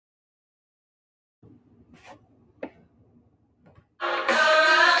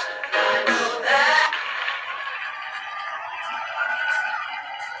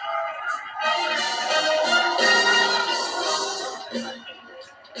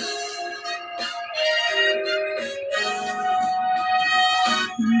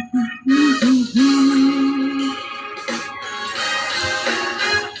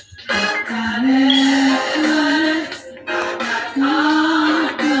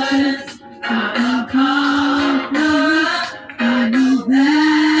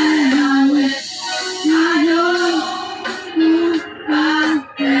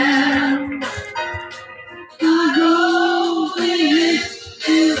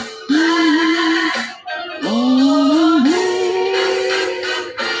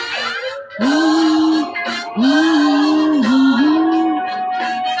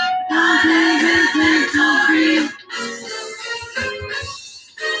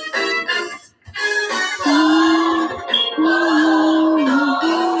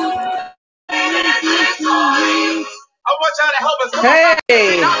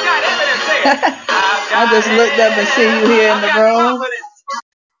just looked up and see you here in the room.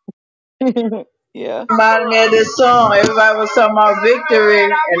 Yeah. Reminded me of this song. Everybody was talking about victory,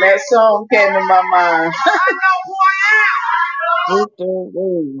 and that song came to my mind. Victory.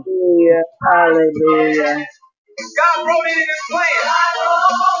 Hallelujah. Hallelujah. God brought me in this plan.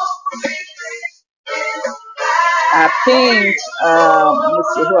 I pinged, let's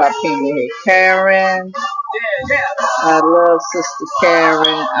see who I pinged in here. Karen. I love Sister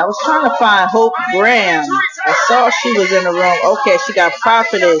Karen. I was trying to find Hope Graham. I saw she was in the room. Okay, she got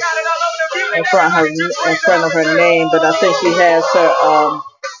prophetess in front of her name, but I think she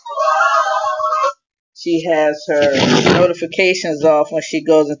has her notifications off when she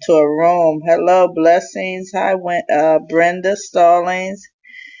goes into a room. Hello, blessings. Hi, Brenda Stallings.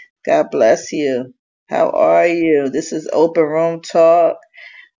 God bless you. How are you? This is Open Room Talk.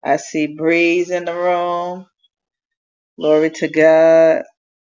 I see Breeze in the room. Glory to God.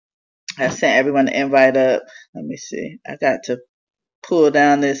 I sent everyone an invite up. Let me see. I got to pull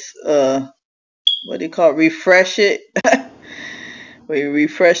down this what do you call it? Refresh it. We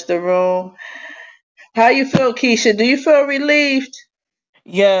refresh the room. How you feel, Keisha? Do you feel relieved?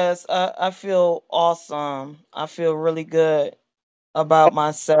 Yes, I feel awesome. I feel really good about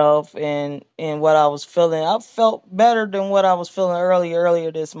myself and what I was feeling. I felt better than what I was feeling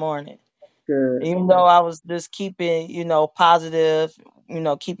earlier this morning. Good. Even though I was just keeping, positive,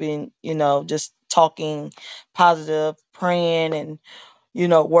 keeping, just talking positive, praying and,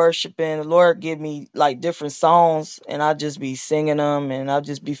 worshiping. The Lord give me like different songs and I just be singing them and I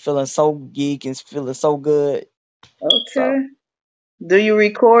just be feeling so geek and feeling so good. So, Okay. Do you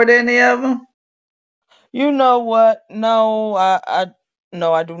record any of them? you know what? No,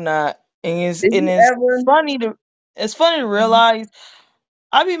 no, I do not. And Did you it's ever? funny to realize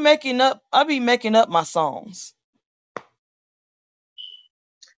I be making up my songs.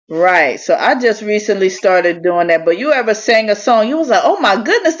 Right. So I just recently started doing that. But you ever sang a song? You was like, oh my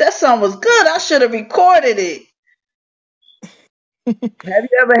goodness, that song was good. I should have recorded it. Have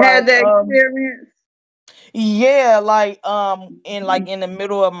you ever had Like that experience? yeah, like in the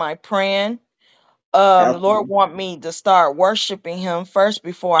middle of my praying, the Lord Okay. want me to start worshiping him first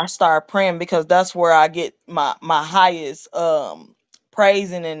before I start praying because that's where I get my highest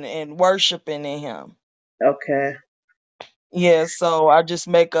praising and worshiping in him. Okay. Yeah, so I just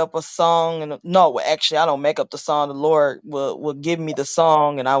make up a song and no, actually I don't make up the song. The Lord will give me the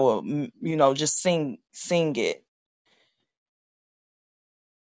song and I will just sing it.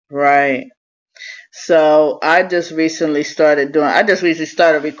 Right. So I just recently started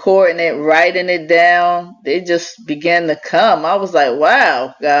recording it, writing it down. They just began to come. I was like,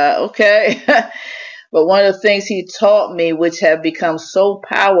 wow, God, okay. But one of the things he taught me, which have become so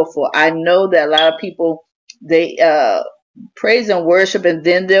powerful, I know that a lot of people, they praise and worship and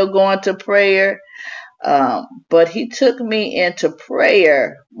then they'll go into prayer. But he took me into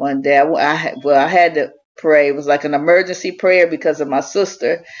prayer one day. I had to pray. It was like an emergency prayer because of my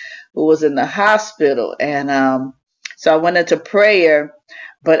sister who was in the hospital. And so I went into prayer.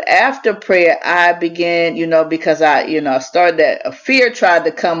 But after prayer, I began, because I started that a fear tried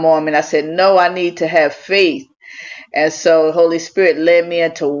to come on me. And I said, no, I need to have faith. And so the Holy Spirit led me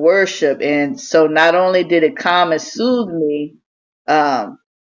into worship. And so not only did it calm and soothe me, um,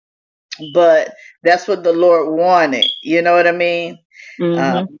 but that's what the Lord wanted. You know what I mean?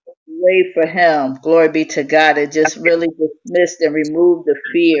 Um, Mhm. Way for Him. Glory be to God. It just really dismissed and removed the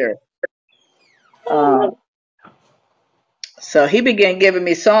fear. Um, so He began giving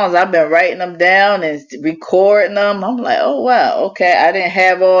me songs. I've been writing them down and recording them. I'm like, oh wow, okay. I didn't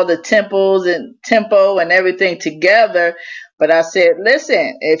have all the tempos and tempo and everything together, but I said,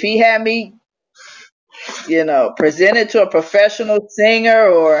 listen, if He had me, present it to a professional singer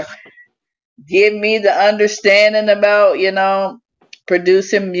or give me the understanding about,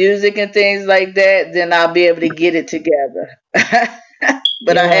 producing music and things like that, then I'll be able to get it together.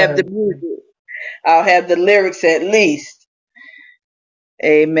 But I have Yeah. the music. I'll have the lyrics at least.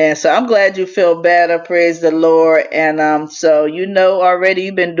 Amen. So I'm glad you feel better. Praise the Lord. And so already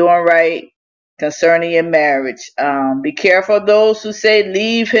you've been doing right concerning your marriage. Be careful of those who say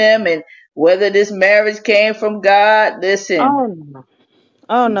leave him and whether this marriage came from God. Listen, Oh no.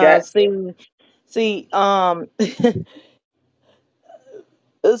 Oh you no. got See,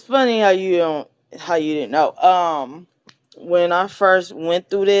 it's funny how you didn't know. When I first went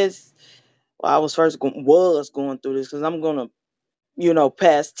through this, well, I was going through this because I'm gonna,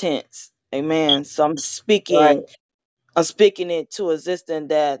 past tense. Amen. So right. I'm speaking it to existence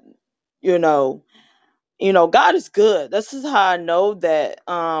that, you know, God is good. This is how I know that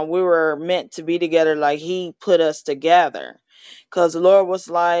we were meant to be together. Like He put us together, Cause the Lord was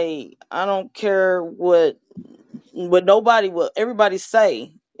like, I don't care what nobody will everybody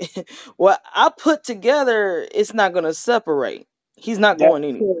say. What I put together, it's not gonna separate. He's not That's going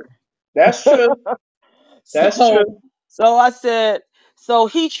true. anywhere. That's true. That's true. So so I said, so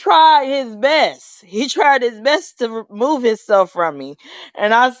he tried his best. He tried his best to remove himself from me.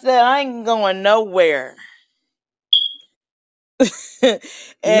 And I said, I ain't going nowhere. And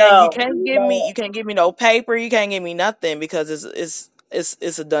No, you know, you can't give me no paper, you can't give me nothing because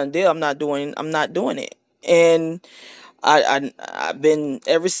it's a done deal. I'm not doing it. And I've been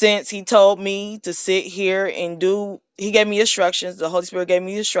ever since he told me to sit here and do. He gave me instructions. The Holy Spirit gave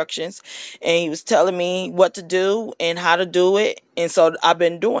me instructions, and he was telling me what to do and how to do it. And so I've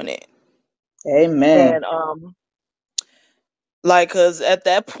been doing it. amen. And like, cause at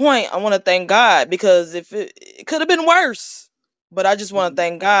that point, I want to thank God because if it could have been worse, but I just want to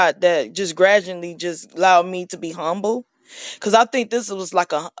thank God that just gradually just allowed me to be humble, because I think this was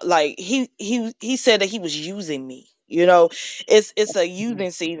like a like he said that he was using me. You know, it's a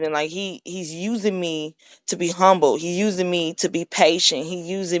using season. Like he's using me to be humble. He's using me to be patient. He's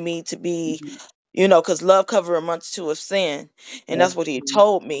using me to be, you know, because love cover a multitude of sin, and that's That's what he true.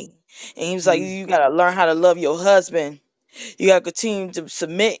 told me. And he was like, you gotta learn how to love your husband. You gotta continue to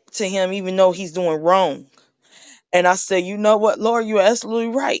submit to him, even though he's doing wrong. And I said, you know what, Lord, you're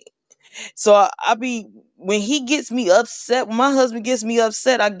absolutely right. So I be when he gets me upset, when my husband gets me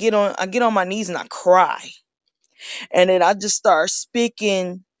upset, I get on my knees and I cry. And then I just start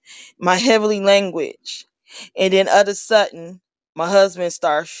speaking my heavenly language. And then of a sudden, my husband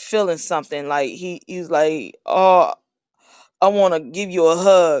starts feeling something. Like he's like, oh, I wanna give you a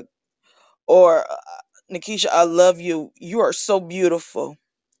hug. Or Nikisha, I love you. You are so beautiful.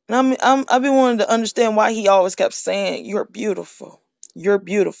 And I've been wanting to understand why he always kept saying, you're beautiful. You're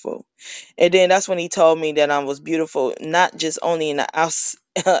beautiful. And then that's when he told me that I was beautiful, not just only in the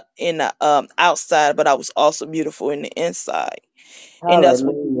in the outside, but I was also beautiful in the inside. And that's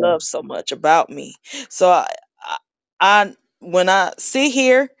what he Hallelujah. loves so much about me. So I, I when I sit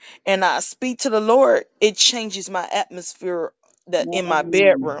here and I speak to the Lord, it changes my atmosphere that in my Mm.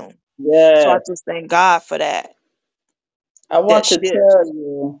 bedroom. So I Yes. just thank God for I that want to shift. tell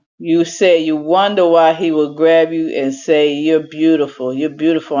you, you say you wonder why he will grab you and say, you're beautiful. You're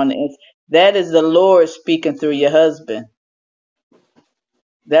beautiful on the inside. That is the Lord speaking through your husband.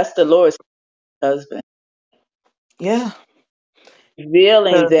 That's the Lord's husband. Yeah.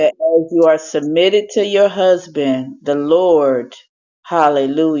 Revealing 'Cause- that as you are submitted to your husband, the Lord,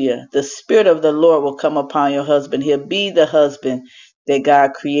 hallelujah, the Spirit of the Lord will come upon your husband. He'll be the husband that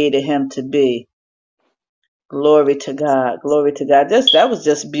God created him to be. Glory to God. Glory to God. That was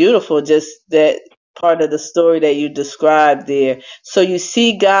just beautiful. Just that part of the story that you described there. So you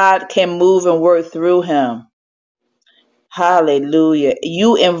see God can move and work through him. Hallelujah.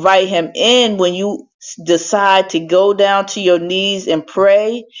 You invite him in when you decide to go down to your knees and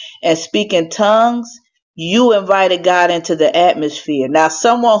pray and speak in tongues. You invited God into the atmosphere. Now,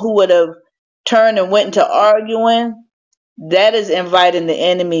 someone who would have turned and went into arguing, that is inviting the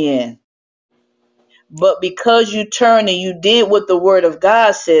enemy in. But because you turned and you did what the word of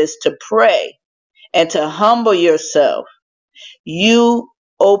God says to pray and to humble yourself, you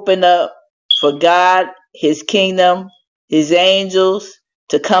open up for God, his kingdom, his angels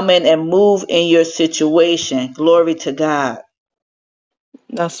to come in and move in your situation. Glory to God.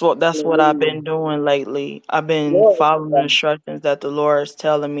 that's what I've Hallelujah. been doing lately. I've been Glory to following the God. instructions that the Lord is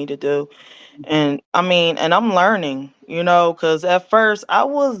telling me to do. And I mean, and I'm learning, you know, because at first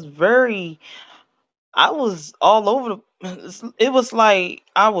I was all over the it was like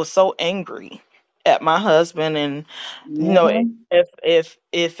I was so angry at my husband. And you know, Mm-hmm.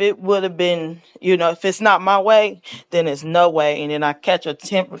 if it would have been, you know, if it's not my way, then it's no way. And then I catch a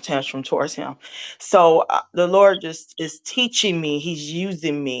temper tantrum towards him. So the Lord just is teaching me. He's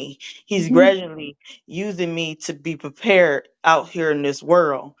using me. He's gradually using me to be prepared out here in this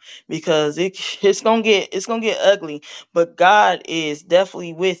world, because it's gonna get ugly. But God is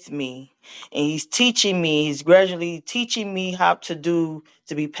definitely with me, and he's teaching me. He's gradually teaching me how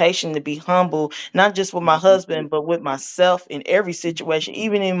to be patient, to be humble, not just with my husband, but with myself in every situation,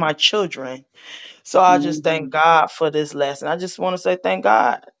 even in my children. So I just thank Mm-hmm. God for this lesson. I just want to say thank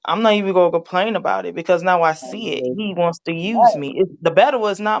God. I'm not even going to complain about it because now I see it. He wants to use Right. me. The battle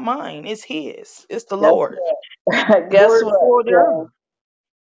is not mine, it's His, it's the Guess Lord. what? Guess For, what? for the earth.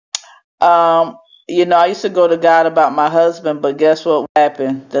 Um, I used to go to God about my husband, but guess what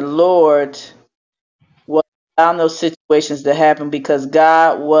happened? The Lord was allowing those situations to happen because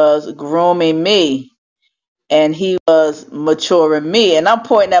God was grooming me. and he was maturing me. And I'm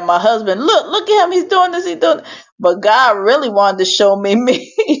pointing at my husband, look at him, he's doing this, he's doing it. But God really wanted to show me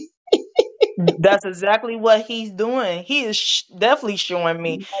me. That's exactly what he's doing. He is definitely showing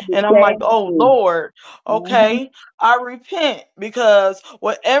me. He wanted And to I'm like, change oh, me. Lord, Mhm. okay, I repent because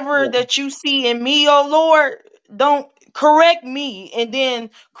whatever Yeah. that you see in me, oh, Lord, don't correct me and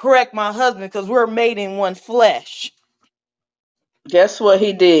then correct my husband because we're made in one flesh. Guess what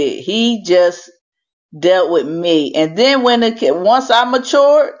he did? He just dealt with me. And then once I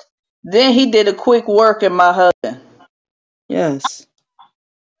matured, then he did a quick work in my husband. Yes.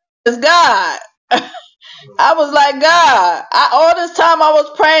 It's God. I was like, God, all this time I was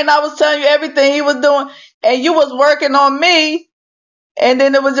praying, I was telling you everything he was doing, and you was working on me. And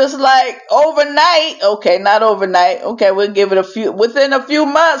then it was just like overnight. Okay, not overnight. Okay, we'll give it within a few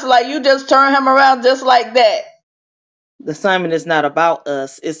months, like you just turn him around just like that. The assignment is not about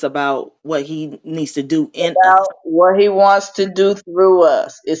us, it's about what he needs to do in us. About what he wants to do through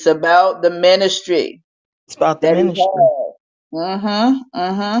us. It's about the ministry It's about the that he ministry. has. Mm-hmm.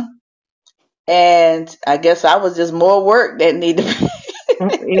 Mm-hmm. And I guess I was just more work that needed to be.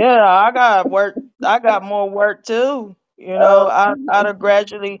 Yeah, I got work. I got more work too. Oh, I to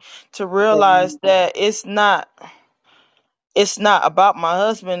gradually to realize that it's not about my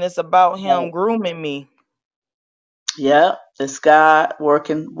husband, it's about him grooming me. yeah, it's God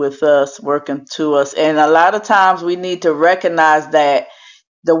working with us, working to us. And a lot of times we need to recognize that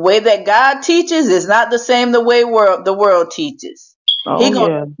the way that God teaches is not the same the way the world teaches. He Oh gonna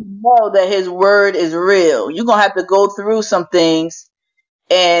yeah. let you know that his word is real. You're gonna have to go through some things,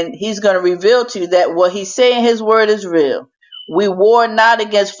 and he's gonna reveal to you that what he's saying, his word is real. We war not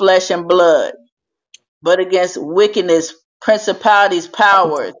against flesh and blood, but against wickedness, principalities,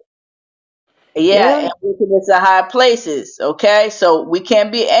 powers. Yeah, Yeah. and wickedness in high places. Okay, so we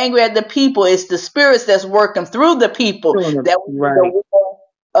can't be angry at the people. It's the spirits that's working through the people Doing it that we need to right. war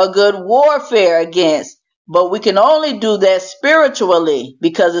a good warfare against. But we can only do that spiritually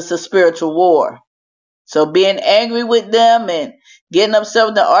because it's a spiritual war. So being angry with them and getting upset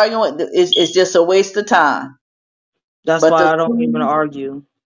with the argument is just a waste of time. That's But why the I don't even argue.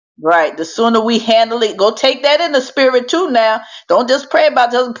 right. The sooner we handle it, go take that in the spirit too now. Don't just pray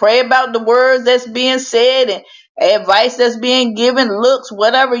about just pray about the words that's being said and advice that's being given, looks,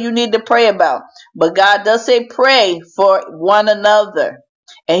 whatever you need to pray about. But God does say pray for one another.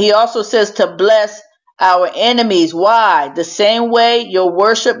 And he also says to bless our enemies. Why? The same way your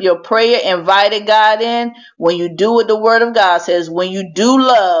worship, your prayer invited God in, when you do what the word of God says, when you do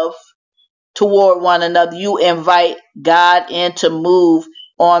love toward one another, you invite God in to move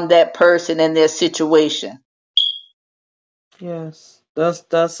on that person and their situation. Yes.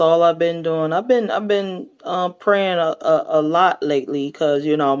 That's all I've been doing. I've been praying a lot lately because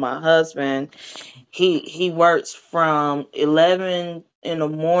my husband he works from 11 in the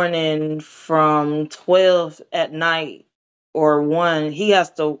morning from 12 at night or 1. He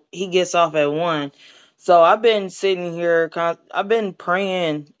gets off at 1. So I've been sitting here I've been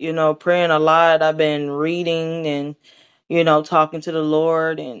praying, praying a lot. I've been reading and talking to the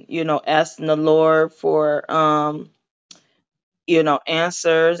Lord and asking the Lord for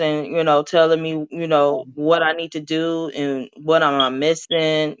answers and telling me what I need to do and what am I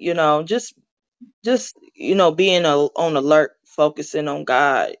missing, just being on alert, focusing on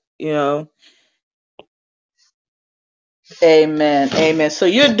God. Amen. Amen. So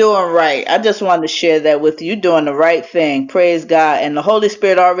you're doing right. I just wanted to share that with you. You're doing the right thing. Praise God. And the Holy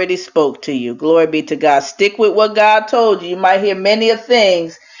Spirit already spoke to you. Glory be to God. Stick with what God told you. You might hear many of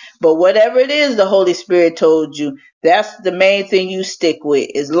things, but whatever it is the Holy Spirit told you, that's the main thing you stick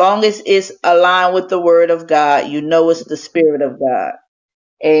with. As long as it's aligned with the word of God, you know it's the Spirit of God.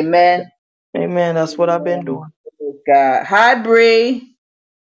 Amen. Amen. That's what I've been Amen. doing. Praise God. Hi, Bree.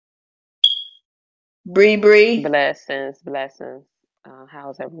 Bree, Bree. Blessings, blessings.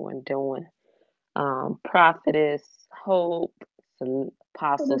 How's everyone doing? Prophetess Hope,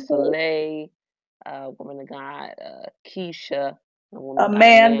 Apostle Soleil, woman of God, Keisha, and woman of God,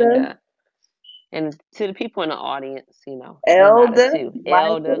 Amanda. Amanda. And to the people in the audience, one out of Elder. two. Elder,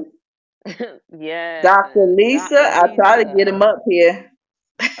 Michael. yes, Dr. Lisa, Dr. I try to get Lisa. him up here.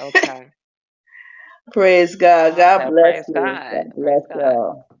 Okay. Praise God. God Okay, bless praise you. God. God Praise bless God.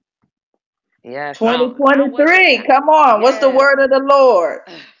 y'all. Yes, I wasn't, 2023. Come on. What's the yes. word of the Lord?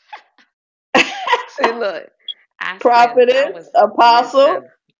 See, look, I said, I Prophetess, was, apostle.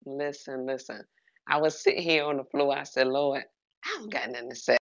 listen. I was sitting here on the floor. I said, Lord, I don't got nothing to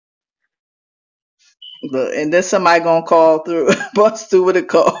say. Look, and then somebody gonna call through, bust through with a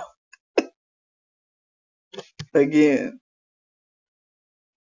call again.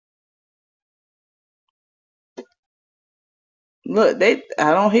 Look,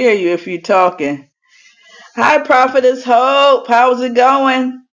 I don't hear you if you're talking. Hi, Prophetess Hope. How's it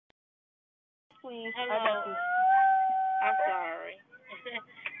going? Please. Hello. I'm sorry.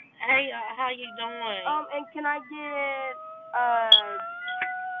 Hey, how you doing? And can I get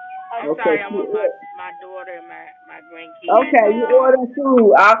I'm Okay. sorry, I'm with my daughter and my grandkids. Okay, you ordering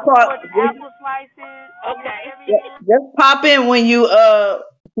food. I'll call. With apple slices. Okay. Everything. Just pop in when you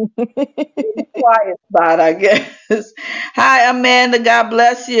in the quiet spot, I guess. Hi, Amanda. God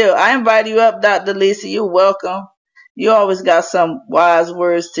bless you. I invite you up, Dr. Lisa. You're welcome. You always got some wise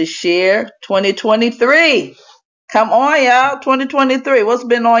words to share. 2023. Come on, y'all. 2023. What's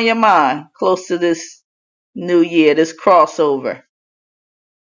been on your mind close to this new year, this crossover?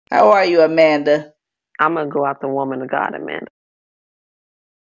 How are you, Amanda? I'm gonna go after woman of God, Amanda.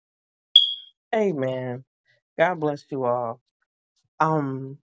 Amen. God bless you all.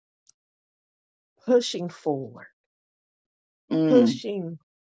 Um, pushing forward, Mm, pushing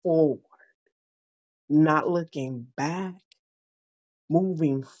forward, not looking back,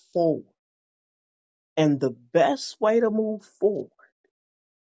 moving forward. And the best way to move forward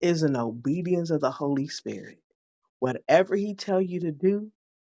is in obedience of the Holy Spirit. Whatever He tell you to do,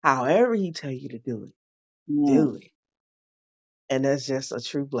 however He tell you to mm. do it. And that's just a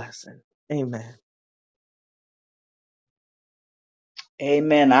true blessing. Amen.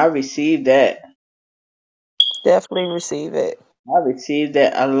 Amen. I received that. Definitely receive it. I received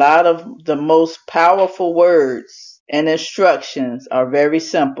that. A lot of the most powerful words and instructions are very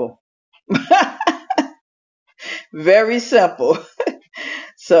simple. Very simple.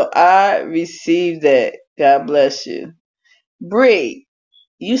 So I received that. God bless you. Bree,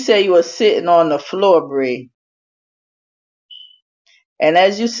 you say you were sitting on the floor, Bree. And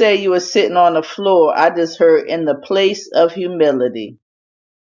as you say you were sitting on the floor, I just heard in the place of humility.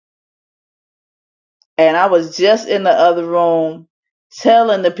 And I was just in the other room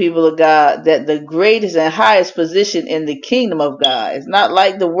telling the people of God that the greatest and highest position in the kingdom of God is not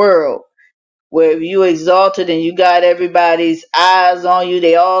like the world where you exalted and you got everybody's eyes on you.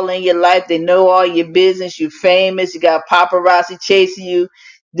 They all in your life. They know all your business. You're famous. You got paparazzi chasing you.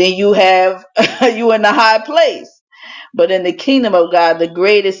 Then you have you in the high place. But in the kingdom of God, the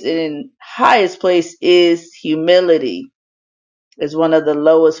greatest and highest place is humility. It's one of the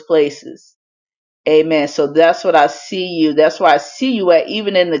lowest places. Amen. So that's what I see you. That's where I see you at,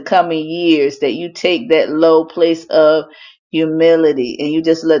 even in the coming years, that you take that low place of humility and you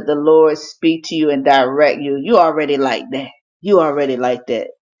just let the Lord speak to you and direct you. You already like that. You already like that.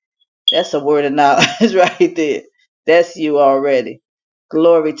 That's a word of knowledge right there. That's you already.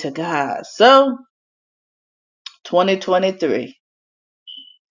 Glory to God. So, 2023,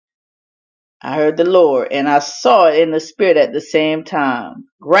 I heard the Lord and I saw it in the spirit at the same time.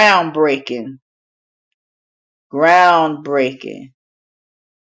 Groundbreaking. Groundbreaking.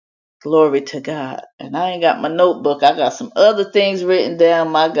 Glory to God. And I ain't got my notebook. I got some other things written down,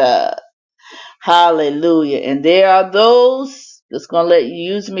 my God. Hallelujah. And there are those that's going to let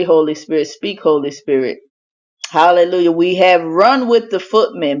you use me, Holy Spirit. Speak, Holy Spirit. Hallelujah. We have run with the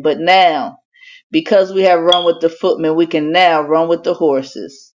footmen, but now, because we have run with the footmen, we can now run with the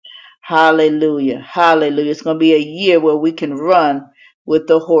horses. Hallelujah. Hallelujah. It's going to be a year where we can run with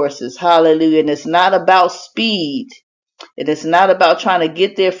the horses. Hallelujah. And it's not about speed. It is not about trying to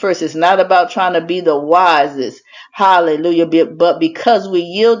get there first. It's not about trying to be the wisest. Hallelujah. But because we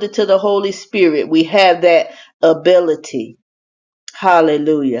yielded to the Holy Spirit, we have that ability.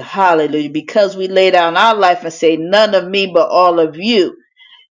 Hallelujah. Hallelujah. Because we lay down our life and say, none of me, but all of you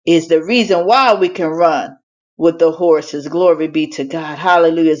is the reason why we can run with the horses. Glory be to God.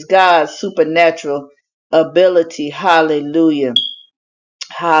 Hallelujah. It's God's supernatural ability. Hallelujah.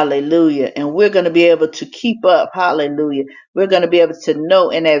 Hallelujah. And we're going to be able to keep up. Hallelujah. We're going to be able to know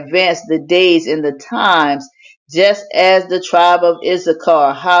in advance the days and the times, just as the tribe of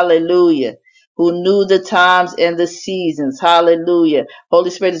Issachar. Hallelujah. Who knew the times and the seasons. Hallelujah. Holy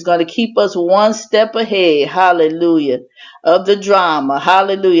Spirit is going to keep us one step ahead. Hallelujah. Of the drama.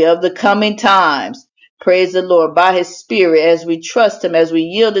 Hallelujah. Of the coming times. Praise the Lord. By His Spirit, as we trust Him, as we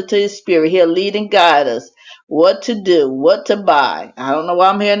yield it to His Spirit, He'll lead and guide us what to do, what to buy. I don't know why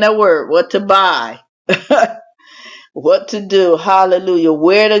I'm hearing that word. What to buy, what to do. Hallelujah.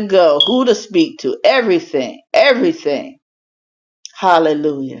 Where to go, who to speak to, everything, everything.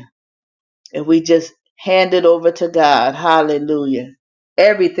 Hallelujah. If we just hand it over to God, hallelujah.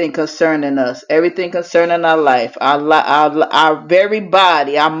 Everything concerning us, everything concerning our life, our very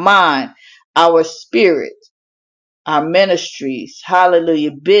body, our mind, our spirit, our ministries,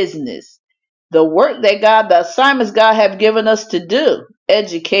 hallelujah, business, the work that God, the assignments God have given us to do,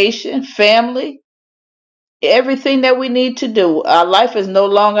 education, family, Everything that we need to do. Our life is no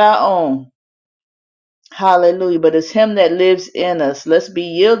longer our own. Hallelujah. But it's Him that lives in us. Let's be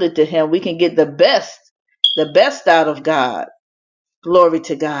yielded to Him. We can get the best out of God. Glory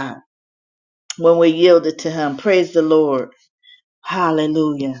to God. When we're yielded to Him. Praise the Lord.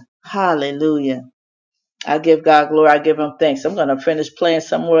 Hallelujah. Hallelujah. I give God glory. I give Him thanks. I'm going to finish playing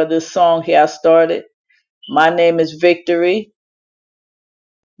some more of this song here I started. My Name is Victory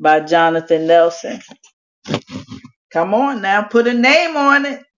by Jonathan Nelson. Come on now. Put a name on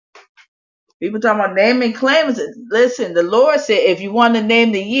it. People talking about naming claims. Listen, the Lord said, if you want to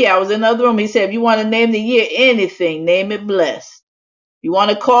name the year, I was in the other room. He said, if you want to name the year anything, name it blessed. You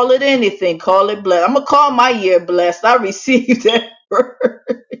want to call it anything, call it blessed. I'm going to call my year blessed. I received that word.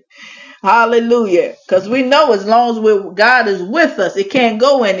 Hallelujah. Because we know as long as God is with us, it can't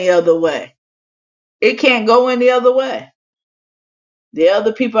go any other way. It can't go any other way. There are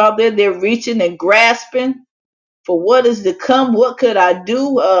other people out there, they're reaching and grasping for what is to come. What could I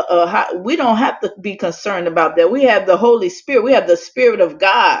do? We don't have to be concerned about that. We have the Holy Spirit. We have the Spirit of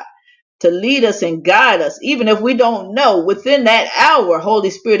God to lead us and guide us. Even if we don't know, within that hour,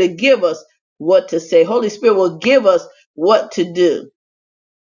 Holy Spirit will give us what to say. Holy Spirit will give us what to do.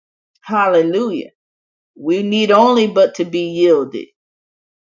 Hallelujah. We need only but to be yielded.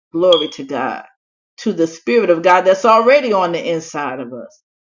 Glory to God. To the Spirit of God that's already on the inside of us.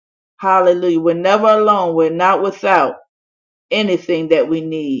 Hallelujah. We're never alone. We're not without anything that we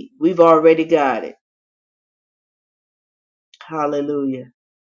need. We've already got it. Hallelujah.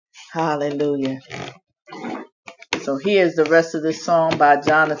 Hallelujah. So here's the rest of the song by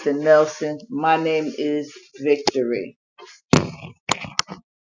Jonathan Nelson. My Name is Victory.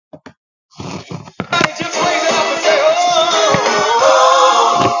 Just raise it up and say, oh,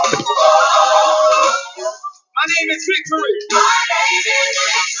 my name is Victory. My name is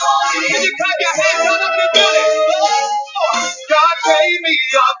Victory. Can you clap your hands all up and do it? Oh, God gave me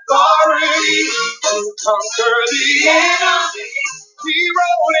authority to conquer the enemy. He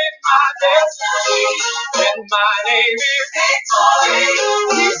wrote in my destiny, and my name is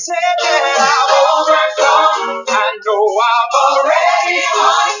Victory. He said that I've overcome. I know I've already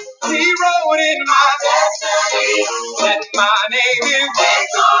won. He wrote in my destiny, and my name is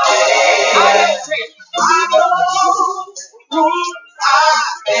Victory. I know who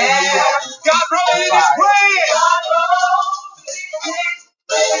I am. God wrote it in His plan. God wrote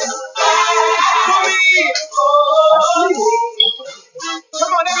it for me. Oh.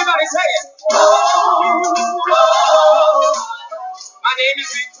 Come on, everybody say it. Oh, my name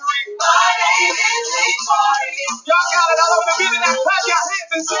is Victory. My name is Victory. Y'all got it all over the building. Now clap your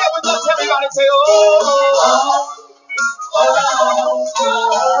hands and say it with us. Everybody say,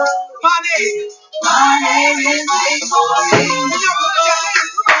 my name. My name is Victory. Y'all clap your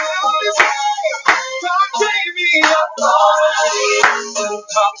hands. Come on, everybody say it. God gave me authority to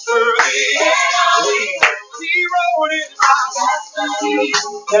conquer the enemy. He wrote in my destiny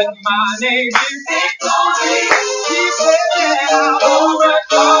that my name is Victory. He said that I've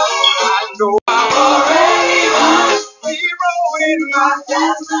overcome. I know I've already won. He wrote in my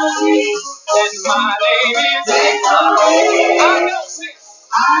destiny that my name is Victory.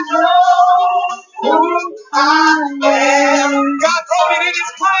 I know who I am. God wrote it in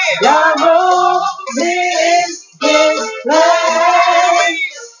His plan. God wrote it in His plan.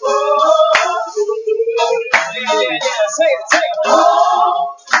 Yeah. Say it.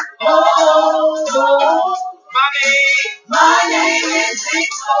 Oh. My name is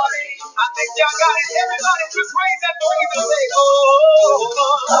Victory. I think y'all got it. Everybody just raise that praise and say,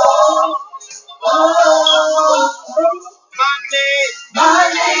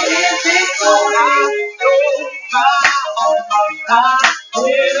 my name is Victory. I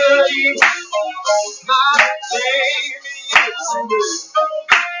believe my name is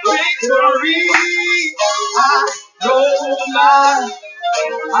Victory. I know my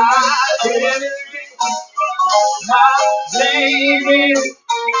identity. My name is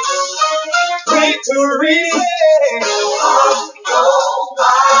Victory. I know my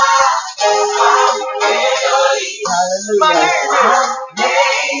identity. My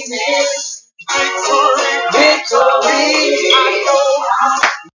name is Victory. Victory. I know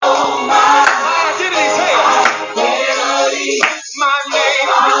my identity. My name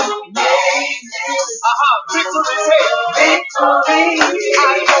is Victory. Victory. I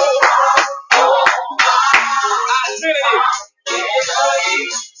know my identity.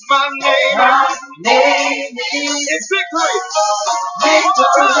 My name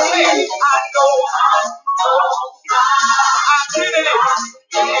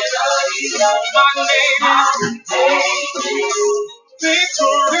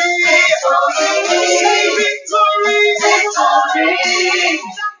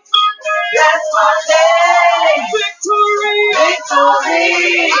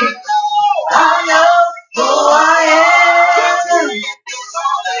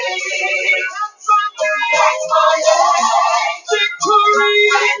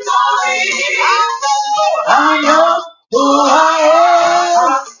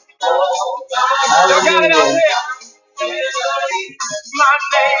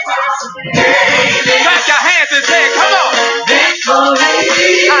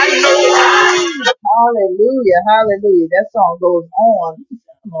Hallelujah, hallelujah. That song goes on.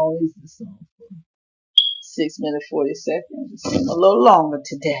 How long is this song? 6 minutes, 40 seconds. It's a little longer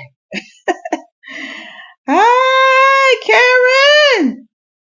today. Hi, Karen.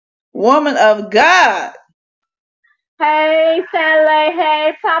 Woman of God. Hey, Sally.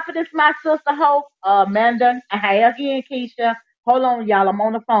 Hey, Prophetess, my sister Hope, Amanda. And hey again, Keisha. Hold on, y'all. I'm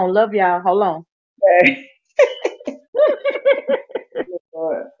on the phone. Love y'all. Hold on.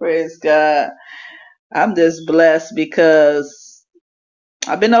 Lord, praise God. I'm just blessed because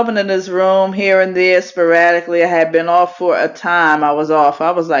I've been opening this room here and there sporadically. I had been off for a time. I was off.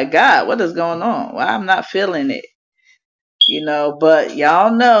 I was like, God, what is going on? Why I'm not feeling it? But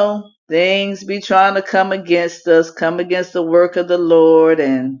y'all know things be trying to come against us, come against the work of the Lord.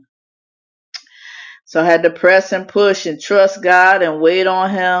 And so I had to press and push and trust God and wait on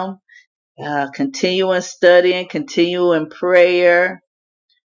Him. Continue in studying, continue in prayer.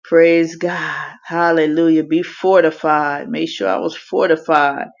 Praise God. Hallelujah. Be fortified. Make sure I was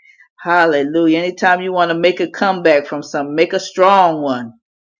fortified. Hallelujah. Anytime you want to make a comeback from something, make a strong one.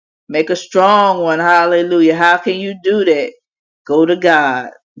 Make a strong one. Hallelujah. How can you do that? Go to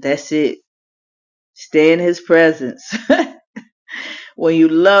God. That's it. Stay in His presence. When you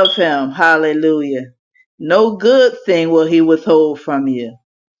love Him, hallelujah. No good thing will He withhold from you.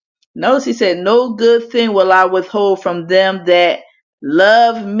 Notice He said, no good thing will I withhold from them that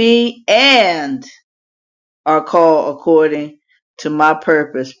love me and are called according to my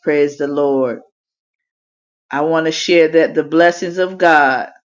purpose. Praise the Lord. I want to share that the blessings of God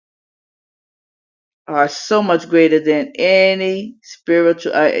are so much greater than any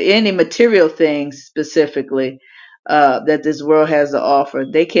spiritual, any material things specifically that this world has to offer.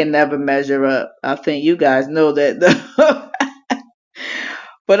 They can never measure up. I think you guys know that.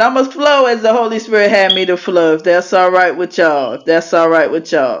 But I must flow as the Holy Spirit had me to flow. If that's all right with y'all. If that's all right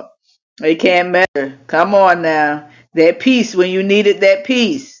with y'all. They can't measure. Come on now. That peace when you needed that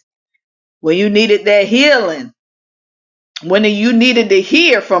peace. When you needed that healing. When you needed to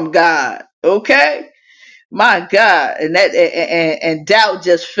hear from God. Okay? My God. And that and doubt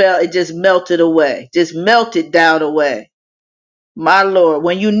just fell. It just melted away. Just melted doubt away. My Lord,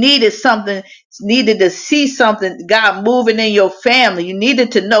 when you needed something, needed to see something, God moving in your family, you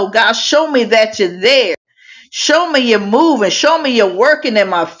needed to know, God, show me that you're there. Show me you're moving. Show me you're working in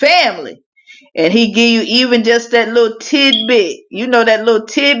my family. And He give you even just that little tidbit. That little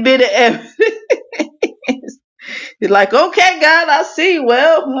tidbit of evidence. You're like, okay, God, I see.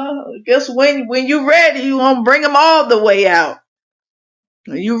 Well, guess when you're ready, you're going to bring them all the way out.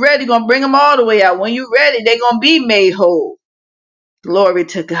 When you're ready, you're going to bring them all the way out. When you're ready, they're going to be made whole. Glory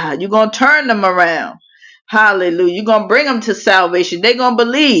to God. You're going to turn them around. Hallelujah. You're going to bring them to salvation. They're going to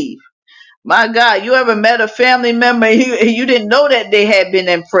believe. My God, you ever met a family member and you didn't know that they had been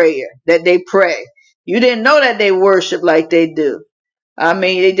in prayer, that they pray. You didn't know that they worship like they do. I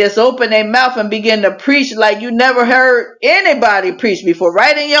mean, they just open their mouth and begin to preach like you never heard anybody preach before,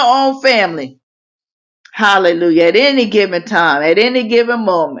 right in your own family. Hallelujah. At any given time, at any given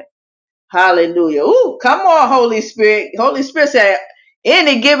moment. Hallelujah. Ooh, come on, Holy Spirit. Holy Spirit said,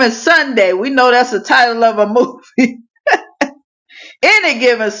 any given Sunday. We know that's the title of a movie. Any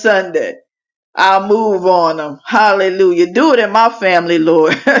given Sunday. I'll move on them. Hallelujah. Do it in my family,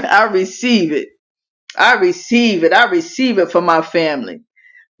 Lord. I receive it. I receive it. I receive it for my family.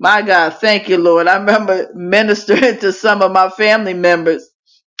 My God, thank you, Lord. I remember ministering to some of my family members,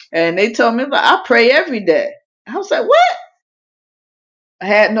 and they told me, I pray every day. I was like, what? I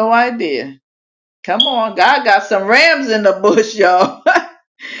had no idea. Come on, God got some rams in the bush, y'all.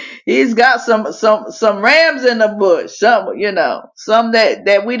 He's got some rams in the bush. Some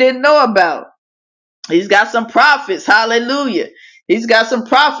that we didn't know about. He's got some prophets. Hallelujah. He's got some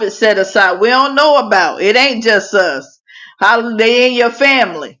prophets set aside we don't know about. It ain't just us. Hallelujah. They in your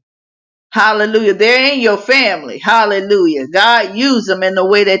family. Hallelujah. They're in your family. Hallelujah. God, use them in the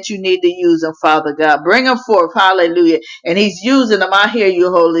way that you need to use them, Father God. Bring them forth. Hallelujah. And He's using them. I hear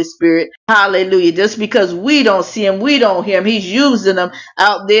you, Holy Spirit. Hallelujah. Just because we don't see Him, we don't hear Him. He's using them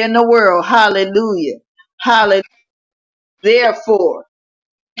out there in the world. Hallelujah. Hallelujah. Therefore,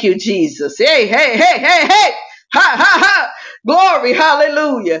 thank you, Jesus. Hey, hey, hey, hey, hey. Ha, ha, ha. Glory.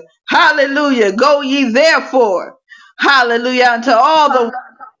 Hallelujah. Hallelujah. Go ye therefore. Hallelujah. Unto all the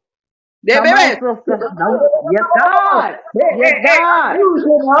Come on, sister. No. Yes, God. Yes, Hey, God. I'm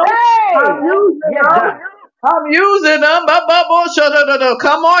using them. I'm Hey. using Yes, them. God. I'm using them.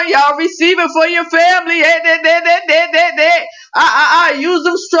 Come on, y'all. Receive it for your family. Hey, I use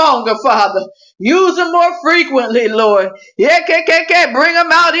them stronger, Father. Use them more frequently, Lord. Yeah, bring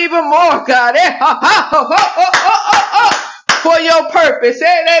them out even more, God. For your purpose.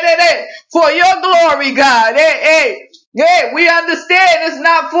 Hey, for your glory, God. Hey, hey. Hey, we understand it's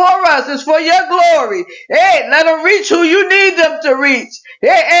not for us, it's for your glory. Hey, let them reach who you need them to reach.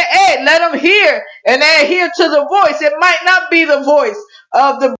 Hey, hey, hey, let them hear and adhere to the voice. It might not be the voice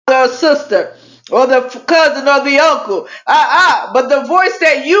of the brother or sister or the cousin or the uncle. But the voice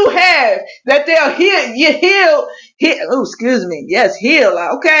that you have, that they'll hear, you heal. Oh, excuse me. Yes, heal.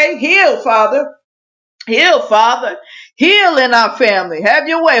 Okay, heal, Father. Heal, Father. Heal in our family. Have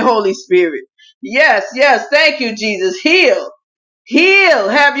your way, Holy Spirit. Yes, yes. Thank you, Jesus. Heal. Heal.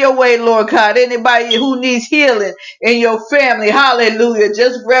 Have your way, Lord God. Anybody who needs healing in your family, hallelujah.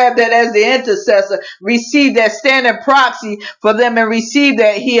 Just grab that as the intercessor. Receive that standing proxy for them and receive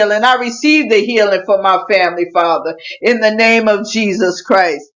that healing. I receive the healing for my family, Father, in the name of Jesus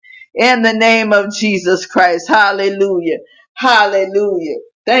Christ. In the name of Jesus Christ. Hallelujah. Hallelujah.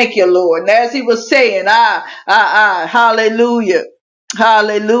 Thank you, Lord. And as he was saying, hallelujah.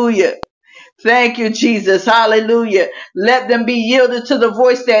 Hallelujah. Thank you, Jesus. Hallelujah. Let them be yielded to the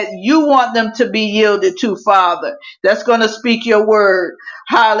voice that you want them to be yielded to, Father. That's going to speak your word.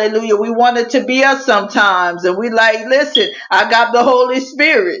 Hallelujah. We want it to be us sometimes. And we like, listen, I got the Holy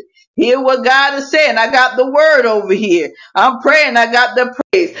Spirit. Hear what God is saying. I got the word over here. I'm praying. I got the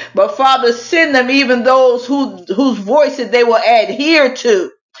praise. But Father, send them even those whose voices they will adhere to.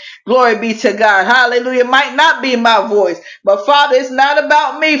 Glory be to God. Hallelujah. Might not be my voice, but Father, it's not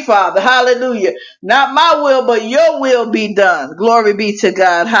about me, Father. Hallelujah. Not my will, but your will be done. Glory be to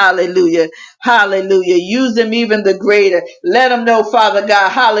God. Hallelujah. Hallelujah. Use them even the greater. Let them know, Father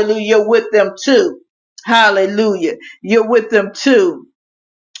God. Hallelujah. You're with them too. Hallelujah. You're with them too.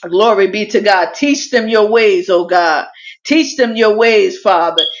 Glory be to God. Teach them your ways, oh God. Teach them your ways,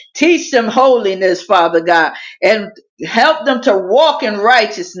 Father. Teach them holiness, Father God. And help them to walk in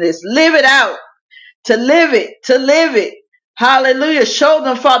righteousness. Live it out, to live it, to live it. Hallelujah. Show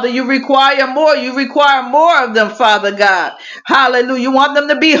them, Father, you require more. You require more of them, Father God. Hallelujah. You want them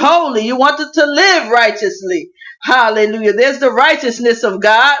to be holy. You want them to live righteously. Hallelujah. There's the righteousness of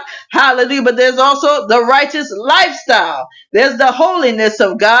God. Hallelujah. But there's also the righteous lifestyle. There's the holiness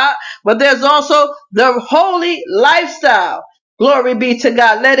of God, but there's also the holy lifestyle. Glory be to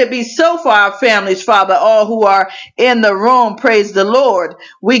God. Let it be so for our families, Father, all who are in the room. Praise the Lord.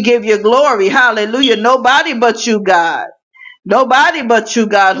 We give you glory. Hallelujah. Nobody but you, God. Nobody but you,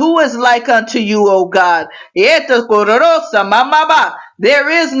 God. Who is like unto you, O God? Eta kororosa mamaba. There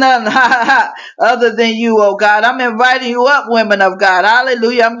is none other than you, O God. I'm inviting you up, women of God.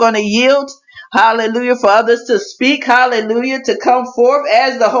 Hallelujah. I'm going to yield. Hallelujah. For others to speak. Hallelujah. To come forth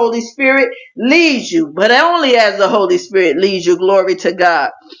as the Holy Spirit leads you. But only as the Holy Spirit leads you. Glory to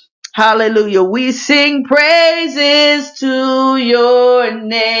God. Hallelujah. We sing praises to your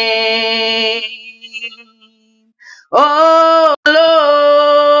name. Oh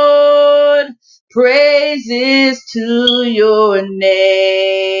Lord, praises to your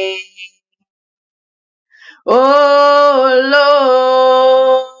name. Oh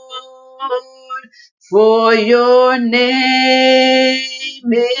Lord, for your name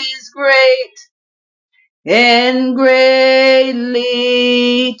is great and greatly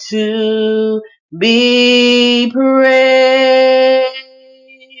to be praised.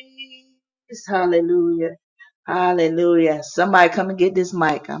 Hallelujah. Hallelujah. Somebody come and get this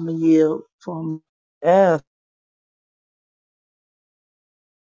mic. I'm going to yield for me. Yes.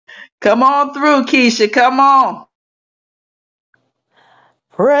 Come on through, Keisha. Come on.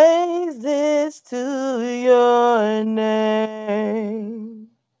 Praises to your name.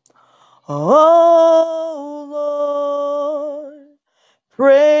 Oh Lord.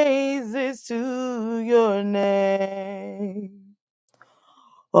 Praises to your name.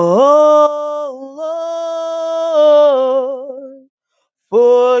 Oh Lord.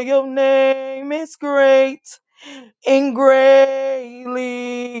 For your name is great and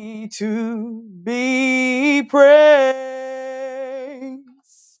greatly to be praised.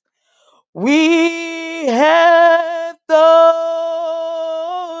 We have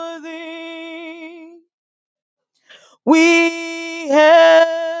thee. We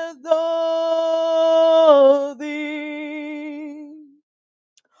have thee.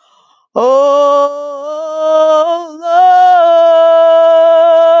 Oh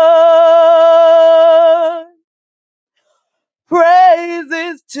Lord,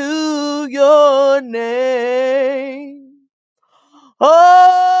 praises to your name.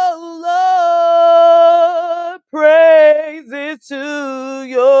 Oh Lord, praises to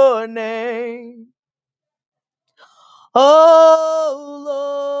your name. Oh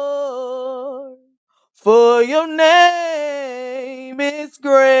Lord, for your name is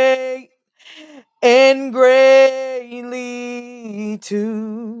great and greatly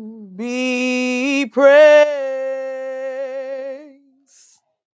to be praised.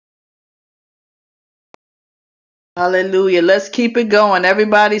 Hallelujah. Let's keep it going.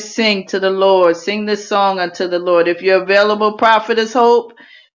 Everybody sing to the Lord. Sing this song unto the Lord. If you're available, Prophetess Hope,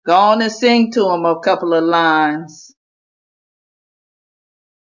 go on and sing to him a couple of lines.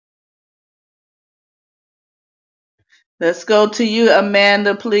 Let's go to you,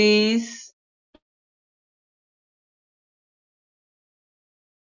 Amanda, please.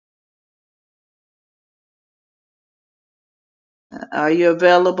 Are you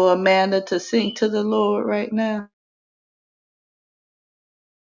available, Amanda, to sing to the Lord right now?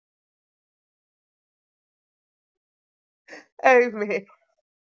 Amen.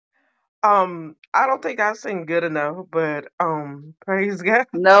 I don't think I sing good enough, but praise God.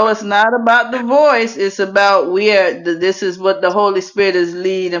 No, it's not about the voice. It's about this is what the Holy Spirit is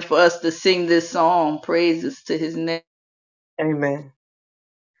leading for us to sing this song. Praises to his name. Amen.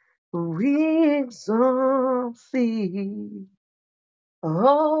 We exalt thee,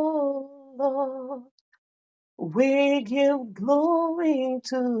 oh Lord. We give glory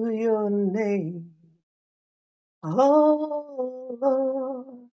to your name, oh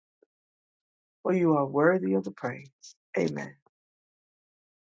Lord. For you are worthy of the praise. Amen.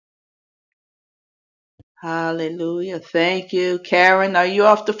 Hallelujah. Thank you. Karen, are you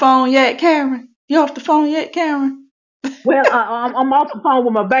off the phone yet, Karen? You off the phone yet, Karen? Well, I'm off the phone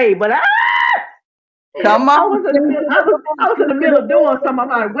with my baby, but Come I on, was in the sing middle. to the Lord, I was in sing the to the middle of doing Lord. something.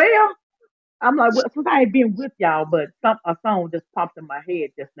 I'm like, well, since I ain't been with y'all, but a song just popped in my head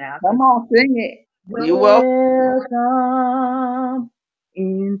just now. I Come said, on, sing it. You welcome. welcome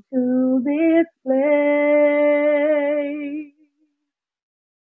into this place.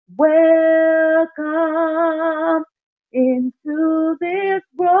 Welcome into this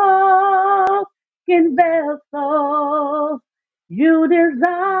broken vessel. You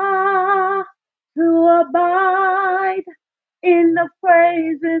desire to abide in the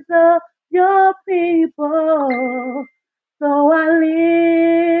praises of your people. So I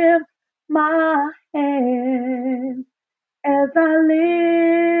lift my hands as I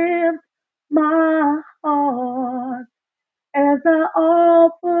lift my heart as I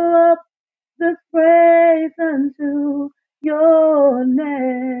offer up this praise unto your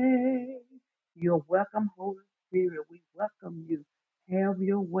name. You're welcome, Holy Spirit. We welcome you. Have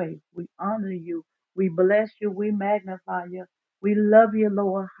your way. We honor you. We bless you. We magnify you. We love you,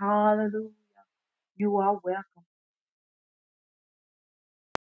 Lord. Hallelujah. You are welcome.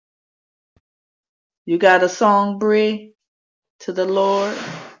 You got a song, Bree, to the Lord?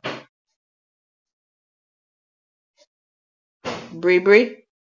 Bree, Bree?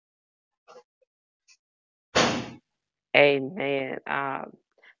 Amen.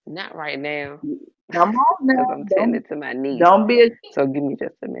 Not right now, Come on because now. I'm tending to my niece. Don't be So give me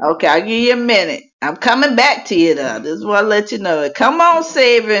just a minute. okay, I'll give you a minute. I'm coming back to you though. Just want to let you know it. Come on,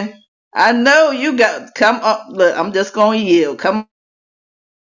 Saving. I know you got come on. Look, I'm just gonna yield. Come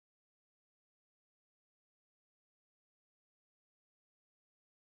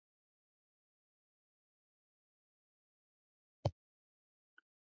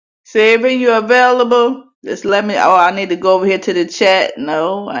Saving, you available? Just let me I need to go over here to the chat.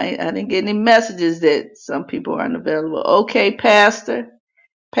 No, I didn't get any messages that some people aren't available. Okay, Pastor.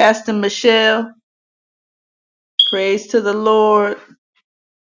 Pastor Michelle. Praise to the Lord.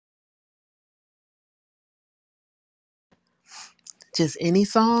 Just any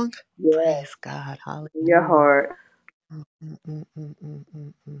song? Yeah, Praise God. in your Hallelujah. heart. Mm, mm, mm, mm, mm,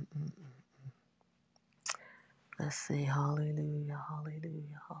 mm, mm, mm. Let's see. Hallelujah.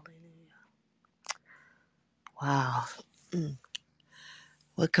 Hallelujah. Hallelujah. Wow. Mm.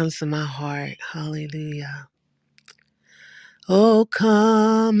 What comes to my heart? Hallelujah. Oh,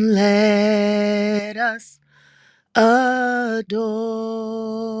 come, let us adore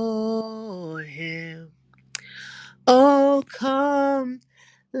him. Oh, come,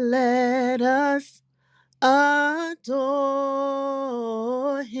 let us adore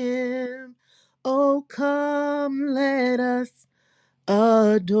him. Oh, come, let us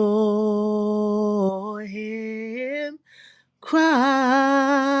adore him. Christ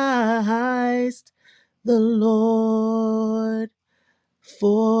the Lord,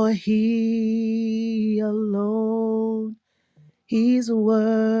 for he alone, he's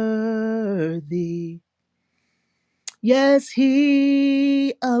worthy. Yes,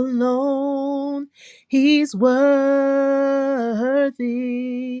 he alone, he's worthy,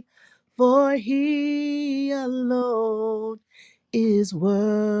 for he alone is worthy.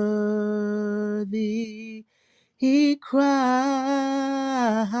 He Christ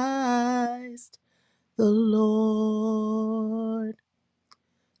the Lord.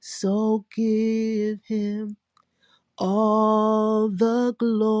 So give him all the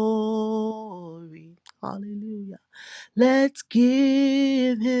glory. Hallelujah. Let's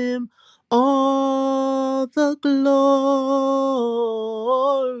give him all the glory.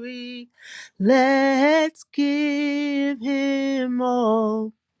 Let's give him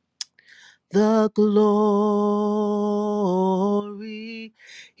all the glory.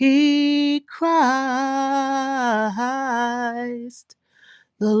 He Christ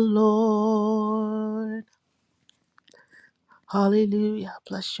the Lord. Hallelujah.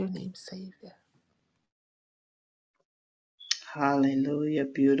 Bless your name, Savior. Hallelujah.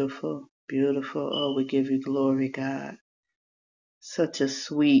 Beautiful. Beautiful. Oh, we give you glory, God. Such a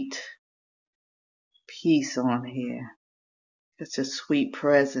sweet peace on here. Such a sweet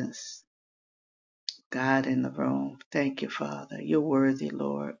presence. God in the room. Thank you, Father. You're worthy,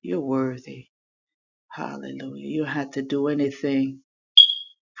 Lord. You're worthy. Hallelujah. You don't have to do anything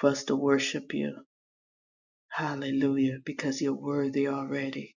for us to worship you. Hallelujah. Because you're worthy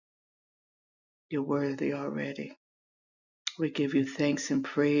already. You're worthy already. We give you thanks and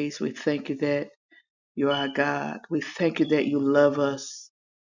praise. We thank you that you're our God. We thank you that you love us.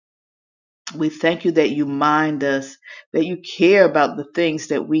 We thank you that you mind us, that you care about the things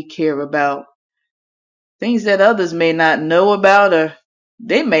that we care about, things that others may not know about or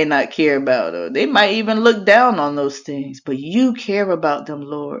they may not care about, or they might even look down on those things, but you care about them,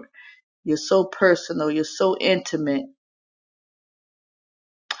 Lord. You're so personal. You're so intimate.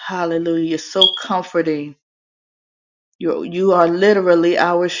 Hallelujah. You're so comforting. You are literally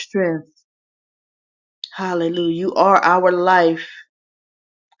our strength. Hallelujah. You are our life.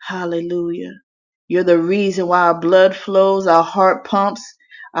 Hallelujah. You're the reason why our blood flows, our heart pumps,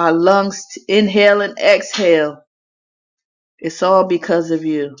 our lungs inhale and exhale. It's all because of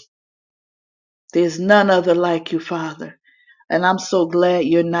you. There's none other like you, Father. And I'm so glad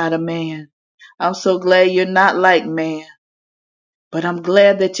you're not a man. I'm so glad you're not like man. But I'm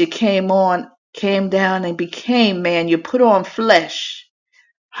glad that you came down and became man. You put on flesh.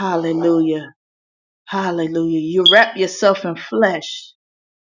 Hallelujah. Hallelujah. You wrap yourself in flesh.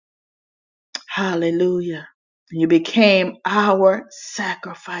 Hallelujah. You became our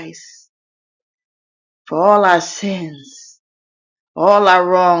sacrifice for all our sins, all our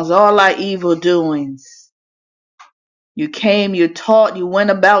wrongs, all our evil doings. You came, you taught, you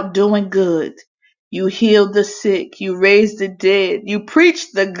went about doing good. You healed the sick, you raised the dead, you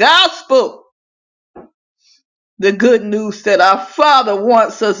preached the gospel, the good news that our Father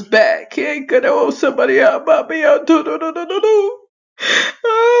wants us back. Hey, could I hold somebody out, Bobby?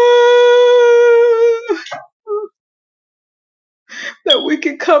 That we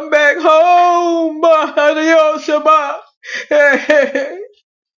can come back home. Adios, Shabbat. Hey, hey, hey.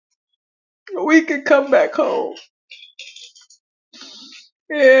 We can come back home.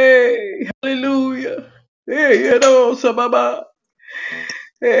 Hey, hallelujah. Hey, you know, Shabbat.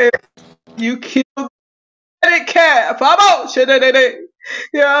 Hey, you killed that calf. Vamos, shadadada.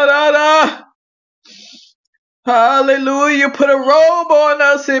 Yadada. Hallelujah. You put a robe on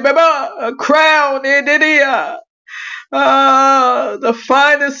us, Baba. A crown, Didia. The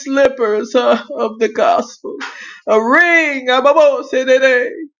finest slippers of the gospel. A ring, Baba,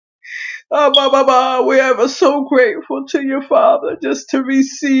 shadadada. We are so grateful to you, Father, just to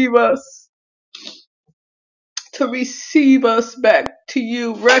receive us back to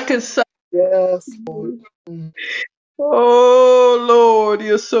you, reconcile. Yes, Lord. Mm. Oh, Lord,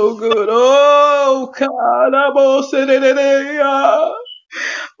 you're so good. Oh, God, I'm all set in it.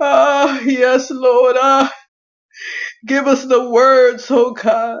 Yes, Lord. Give us the words, oh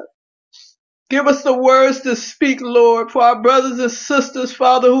God. Give us the words to speak, Lord, for our brothers and sisters,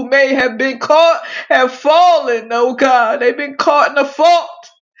 Father, who may have been caught, have fallen, oh God. They've been caught in a fault.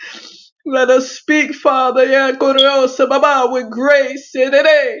 Let us speak, Father, Baba, with grace,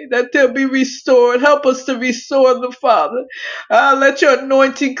 that they'll be restored. Help us to restore them, Father. Let your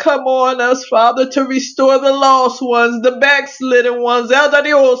anointing come on us, Father, to restore the lost ones, the backslidden ones.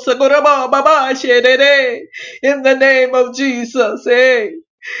 In the name of Jesus. Hey.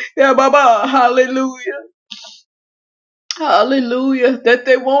 Yeah, Baba. Hallelujah. Hallelujah. That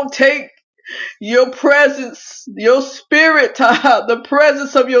they won't take your presence, your spirit, the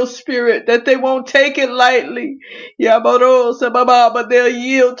presence of your spirit, that they won't take it lightly. Yeah, Baba, but they'll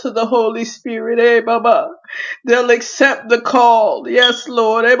yield to the Holy Spirit. Eh, Baba. They'll accept the call. Yes,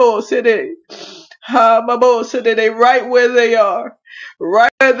 Lord. Ebo Sede. Ha, Babo Sede. They right where they are.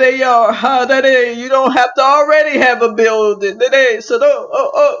 Right where they are. Ha, that you don't have to already have a building. So,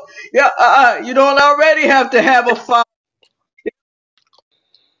 yeah, you don't already have to have a fire.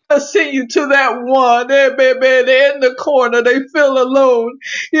 send you to that one. They're in the corner. They feel alone.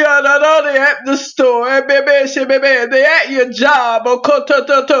 Yeah, no, they're at the store. They're at your job.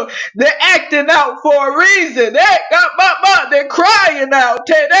 They're acting out for a reason. They're crying out.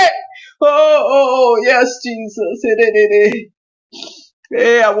 Yes, Jesus.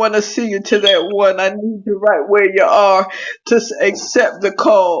 Yeah, I want to see you to that one. I need you right where you are to accept the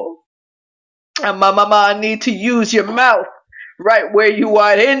call. And my mama, I need to use your mouth right where you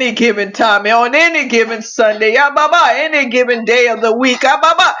are at any given time, on any given Sunday, baba, any given day of the week,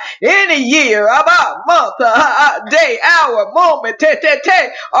 baba, any year, month, day, hour, moment,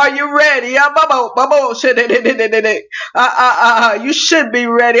 Are you ready? Baba, baba, you should be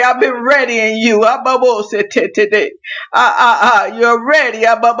ready. I've been readying you. Baba, you're ready.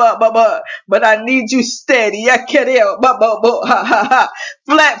 Baba, but I need you steady. Baba,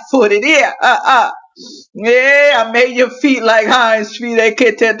 flat-footed. Yeah, I made your feet like hinds feet. I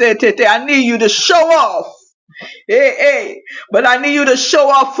need you to show off. Hey. But I need you to show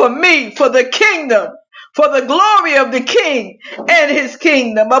off for me, for the kingdom, for the glory of the king and his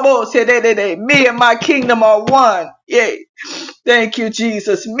kingdom. Babo said, me and my kingdom are one. Yeah. Thank you,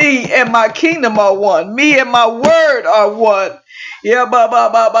 Jesus. Me and my kingdom are one. Me and my word are one. Yeah,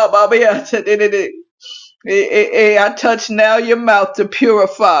 yeah. I touch now your mouth to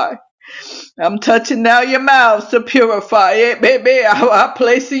purify. I'm touching now your mouths to purify it, baby. I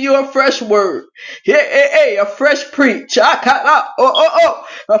place in you a fresh word. Yeah, a fresh preach. A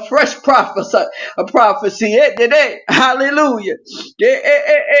fresh prophecy. A prophecy. Hallelujah.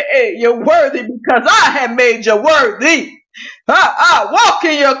 You're worthy because I have made you worthy. Walk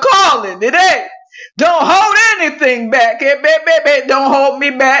in your calling today. Don't hold anything back. Baby, don't hold me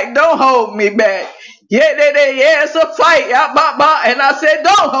back. Don't hold me back. Yeah, it's a fight. And I said,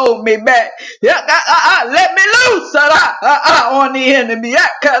 don't hold me back. Yeah, let me loose on the enemy.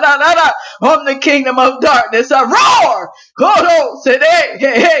 On the kingdom of darkness. I roar. Hold on. Say,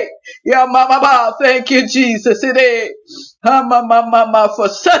 hey. Yeah, thank you, Jesus. For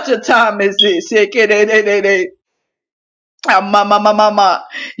such a time as this.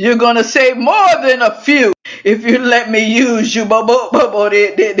 You're gonna save more than a few if you let me use you.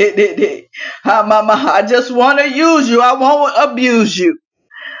 I just want to use you. I won't abuse you.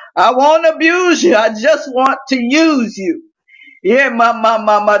 I won't abuse you. I just want to use you. Yeah,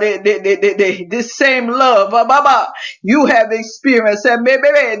 this same love, you have experienced. And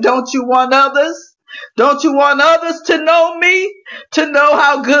baby, don't you want others? Don't you want others to know me? To know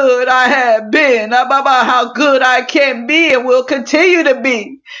how good I have been, how good I can be and will continue to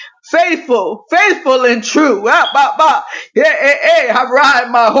be. Faithful and true. I ride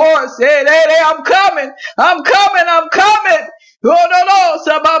my horse. I'm coming. I'm coming. No.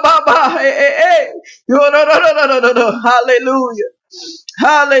 No. Hallelujah.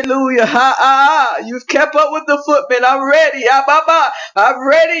 Hallelujah. You've kept up with the footmen. I'm ready. I'm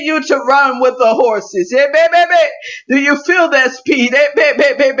ready you to run with the horses. Baby. Do you feel that speed?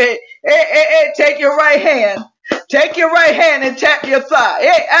 Baby. Take your right hand. Take your right hand and tap your thigh.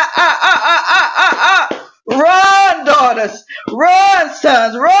 Run, daughters. Run,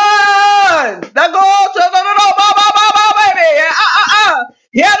 sons. Run. Now go on to baby.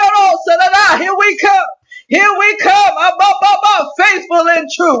 Yeah, no. Here we come. Here we come. Faithful and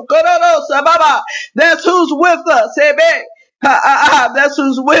true. That's who's with us. Amen. That's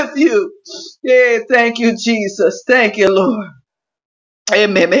who's with you. Yeah, thank you, Jesus. Thank you, Lord.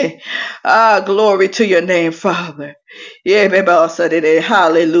 Amen. Glory to your name, Father. Yeah, baby, also today.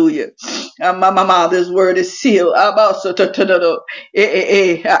 Hallelujah. This word is sealed. Also by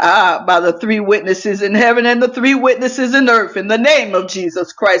the three witnesses in heaven and the three witnesses in earth in the name of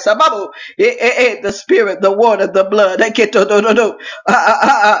Jesus Christ. The spirit, the water, the blood. And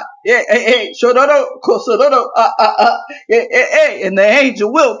the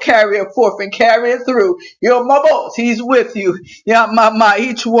angel will carry it forth and carry it through. You're my boss. He's with you. Yeah,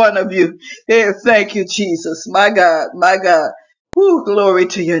 each one of you. Yeah, thank you, Jesus. My God, my God. Woo, glory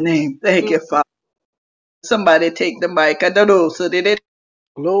to your name. Thank you, Father. Somebody take the mic. I don't know. So did it?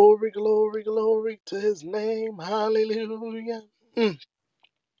 Glory to his name. Hallelujah. Mm.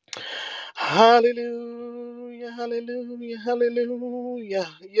 Hallelujah.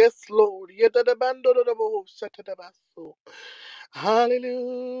 Yes, Lord. Yedadabandodadabohushatadabaso.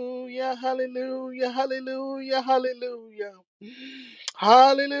 Hallelujah.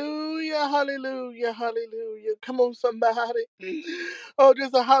 Hallelujah, hallelujah, hallelujah. Come on, somebody. Oh,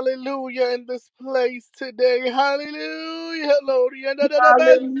 there's a hallelujah in this place today. Hallelujah, Lord.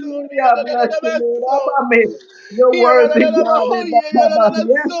 Hallelujah. Bless you, Lord. Abba, you're worthy, God.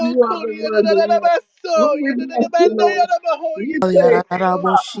 Yes, you are the worthy, Lord. Oh, we bless you, Lord. We say,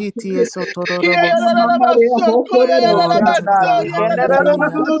 Yararaboshiti Yes, Glory to God. God.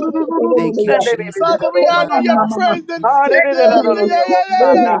 Hallelujah. Thank you, Jesus. Father, we honor your presence today. Yeah, yeah,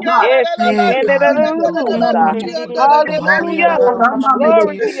 yeah, Hey, God. Hallelujah.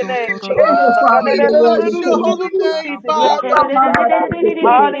 Glory to your name, Jesus. Father, you're We worthy bless to your be holy praised. name, Yeah, Father. We bless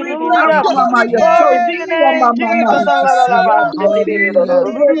Hallelujah. your holy you're so Glory to your name. good, name, Jesus. Hallelujah.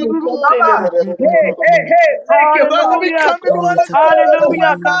 Hey, Glory, hey, hey, thank you, Father, Father. we Hallelujah. come in one glory to God. accord to Hallelujah. one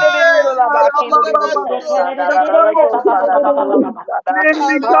Hallelujah.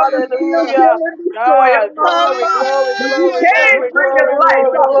 Hallelujah. Hallelujah. God, glory, glory, When you glory, Hallelujah. came glory, bringing glory,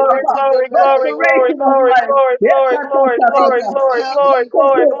 life, glory, glory, Glory to your glory, glory, name, glory, restoration of glory, life. glory, Yes, glory, glory, glory, Prophetess glory, Kelly. glory,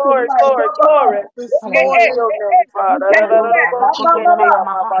 glory, restoration of glory, life. glory, glory. This Glory to morning, your name, You Father. came back.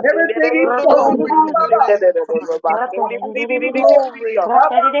 Everything he told you. glory to your name, Father.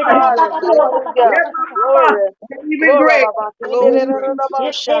 Glory, Hallelujah. Glory. And even Glory. great. glory to your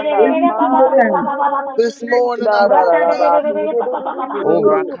name. In Jesus' name. This morning I Da, da, woke da, da, up. ba. O Hallelujah.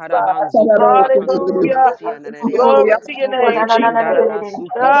 rakarabanzo koratandaraba Hallelujah. sianerebe. Glory to your name, Jesus. Shandaraba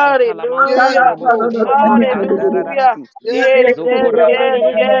suko Hallelujah. shatalamasi Yes, araboko Hallelujah. shatarabandararabasu. yes, Yes, yes, yes,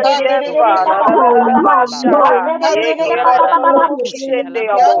 Zokorabande yes, yes, keshete Father. Da, da, da, da, ba, yandarararabasi. shanda. Yeah, da, da, da, da, bo, Zokorabande shende,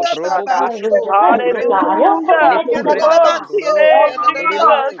 keshelabo abo, roboko shanda. shotoroboko. Hallelujah. Glory to your Lekorebando name, Jesus.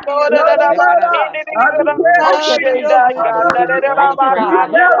 rokoshanderebe. Lord, da, da, da, ba, Zekaraba shende, da, da, da, sororobo bo, Have shata. your shenda, way, ya, Father, we da, give da, you da, all da, the ba, praise You and kanda,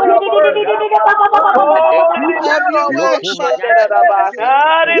 all da, the da, have bo, your glory. way. shenda. Ekaba. Holy, have your holy, way, shenda, Father. da, Have ba.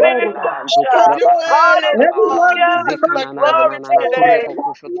 your way. Hallelujah. Have your way, Father. Hallelujah. Like Glory to your name.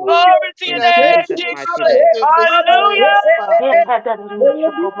 hallelujah. Glory to your In Thank name, Jesus' you, mighty Jesus. name. strength in this Hallelujah. place, Father. There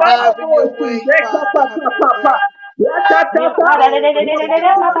will be double Have your portions. way, Father. Have your way. Yes, ta, ta, ta. Glory Lord, to your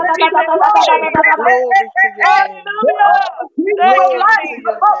you are name. ready to flow. Hey, hey, hey, Glory to hey, your hey. name. Hallelujah. Oh, Jesus of Thank you, Glory life. to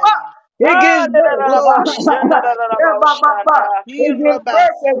Ba, your Jesus. ba, ba. name. It gives birth. Glory to your name. Yeah, ba, ba, ba. It gives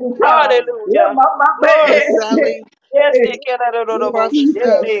birth every time. Yeah, Hallelujah. ba, ba, ba. Glory. Miss Sally, Yes, Hey, Prophet yes,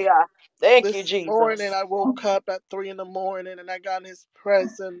 Sally. dear. Thank you, This morning Jesus. I woke up at 3 in the morning and I got in his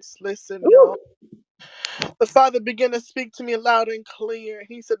presence. Listen, y'all. ooh, The Father began to speak to me loud and clear.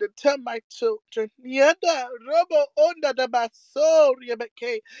 He said to tell my children, "Yada, robo, onda, da, baso,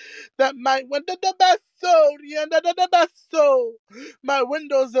 rebeke," that my my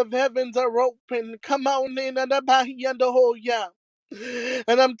windows of heavens are open. Come on in and yeah.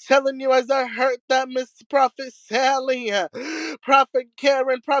 And I'm telling you, as I heard that, Miss Prophet Sally, Prophet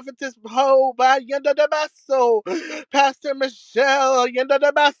Karen, Prophetess Hope, Pastor Michelle, and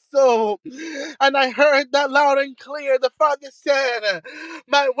I heard that loud and clear. The Father said,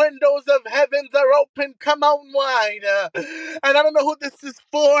 my windows of heavens are open. Come on wide. And I don't know who this is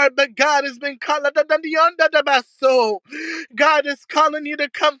for, but God has been calling. God is calling you to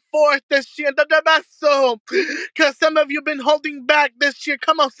come forth this year. Because some of you have been holding back this year.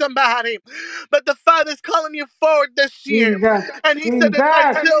 Come on, somebody. But the Father's calling you forward this year. Jesus, And He said that my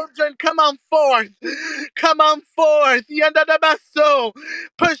Jesus, children, come on forth. Come on forth.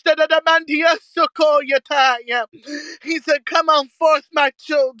 Push the mandia soko yataya. He said, come on forth, my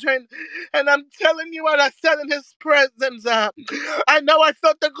children. And I'm telling you what I said in His presence. I know I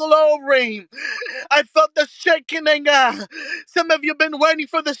felt the glory. I felt the shaking. Some of you have been waiting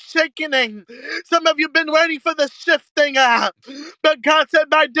for the shaking. Some of you have been waiting for the shifting. But God said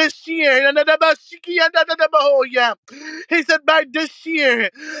by this year, He said by this year,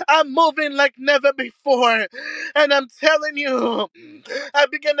 I'm moving like never before. And I'm telling you, I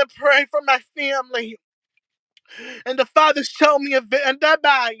began to pray for my family. And the Father showed me and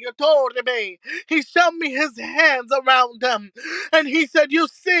Dabai, you told me. He showed me His hands around them. And He said, you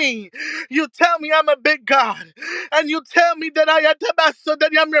see, you tell me I'm a big God. And you tell me that I am the best, so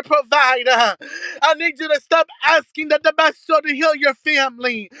that I'm your provider. I need you to stop asking that the best so to heal your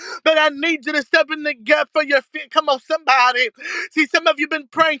family. But I need you to step in the gap for your family. Come on, somebody. See, some of you been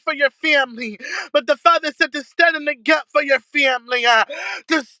praying for your family. But the Father said to stand in the gap for your family.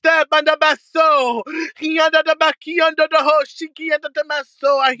 To step on the basso. I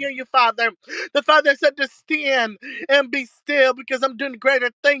hear you, Father. The Father said to stand and be still because I'm doing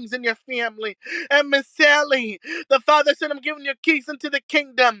greater things in your family. And Miss Sally, the Father said, I'm giving you keys into the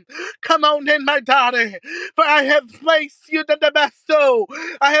kingdom. Come on in, my daughter, for I have placed you the best. So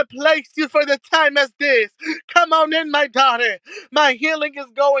I have placed you for the time as this. Come on in, my daughter. My healing is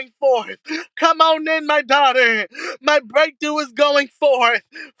going forth. Come on in, my daughter. My breakthrough is going forth.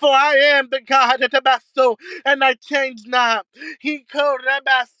 For I am the God of the Basso, and I change not. He called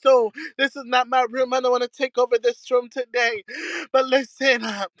Rabasso. This is not my room. I don't want to take over this room today. But listen,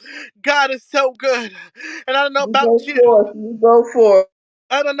 God is so good. And I don't know You about go you. forth. You go forth.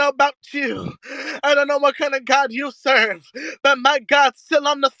 I don't know about you. I don't know what kind of God you serve, but my God's still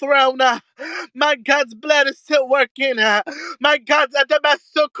on the throne. My God's blood is still working. My God's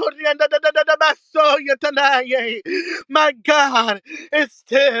my God is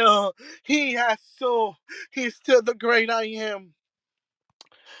still. He has so. He's still the great I am.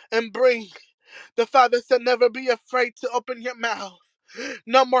 And bring. The Father said, never be afraid to open your mouth.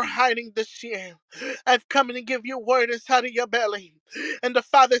 No more hiding this year. I've come to give you word inside of your belly. And the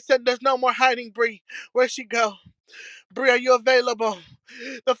Father said, there's no more hiding, Bree. Where'd she go? Bree, are you available?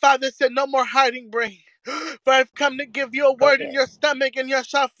 The Father said, no more hiding, Bree. For I've come to give you a word in Okay. your stomach and you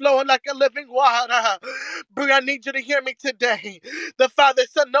shall flow like a living water. Bree, I need you to hear me today. The Father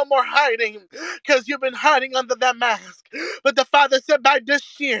said, no more hiding, because you've been hiding under that mask. But the Father said, by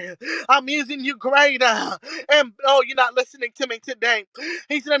this year, I'm using you greater. And oh, you're not listening to me today.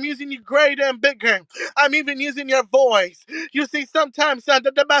 He said, I'm using you greater and bigger. I'm even using your voice. You see, sometimes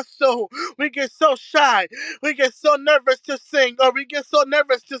under the muscle, we get so shy. We get so nervous to sing, or we get so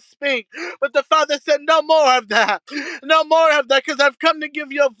nervous to speak. But the Father said, no more of that. No more of that, because I've come to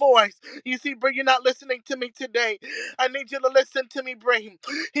give you a voice. You see, Brie, you're not listening to me today. I need you to listen to me, Brie.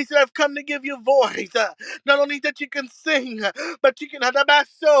 He said, I've come to give you a voice. Not only that you can sing, but you can have a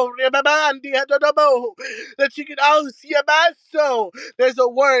basso, that you can also see a basso. There's a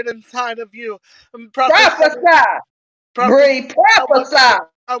word inside of you. Prophet, Prophesy. prophet, Bree, I want, prophesy.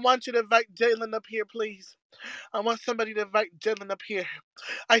 I want you to invite Jalen up here, please. I want somebody to invite Jalen up here.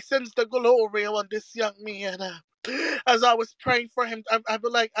 I sense the glory on this young man. As I was praying for him, I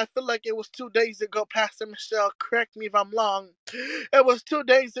feel like it was 2 days ago, Pastor Michelle. Correct me if I'm wrong. It was 2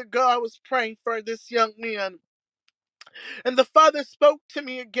 days ago I was praying for this young man. And the Father spoke to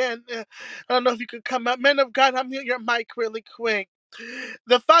me again. I don't know if you could come up. Man of God, I'm here your mic really quick.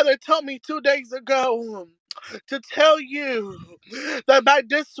 The Father told me 2 days ago to tell you that by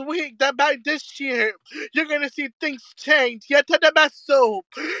this week, that by this year, you're going to see things change. Yatadabaso.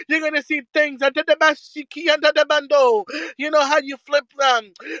 You're going to see things. Atadabashiki andadabando. You know how you flip, I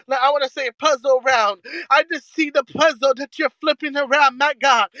want to say a puzzle around. I just see the puzzle that you're flipping around, my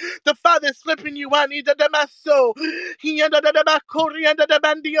God. The Father's flipping you on. Idadamaso. He andadabakori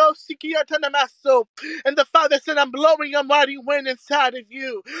andadabandio siki atanamaso. And the Father said, I'm blowing a mighty wind inside of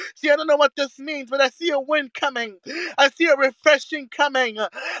you. See, I don't know what this means, but I see a wind coming. I see a refreshing coming.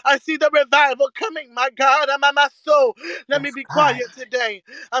 I see the revival coming. My God, I'm on my soul. Let me Yes, be God. quiet today.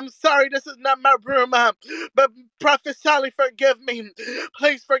 I'm sorry, this is not my room, but Prophet Sally, forgive me.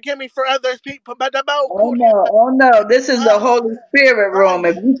 Please forgive me for other people. But about Oh no, oh no. This is the Holy Spirit room.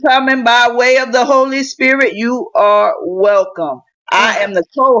 If you coming by way of the Holy Spirit, you are welcome. I am the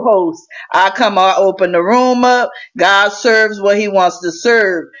co-host. I open the room up. God serves what he wants to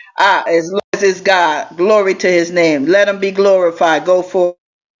serve. As long as it's God. Glory to his name. Let him be glorified. Go for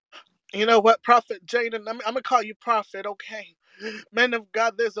you know what, Prophet Jaden? I'm gonna call you Prophet, okay? Man of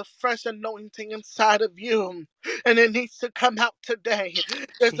God, there's a fresh anointing inside of you, and it needs to come out today.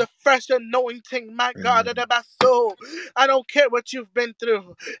 There's Jesus. a fresh anointing, my God, Mm. and my soul. I don't care what you've been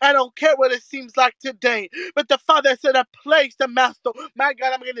through. I don't care what it seems like today. But the Father said, I placed the master. My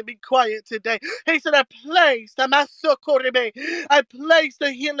God, I'm going to be quiet today. He said, I placed the master. I placed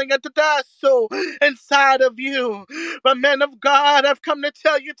the healing of the soul inside of you. But man of God, I've come to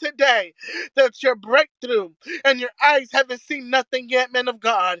tell you today that your breakthrough and your eyes haven't seen nothing yet, man of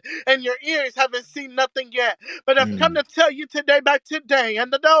God, and your ears haven't seen nothing yet. But I've come Mm. to tell you today by today,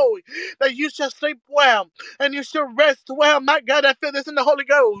 and to know that you shall sleep well and you shall rest well. My God, I feel this in the Holy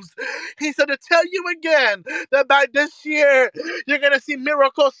Ghost. He said to tell you again that by this year, you're going to see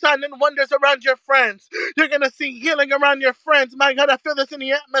miracles, signs, and wonders around your friends. You're going to see healing around your friends. My God, I feel this in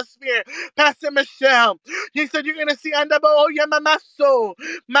the atmosphere. Pastor Michelle, he said you're going to see Andabo Yamamaso.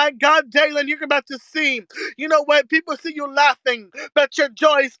 My God, Jalen, you're about to see. You know what? People see you laughing, but your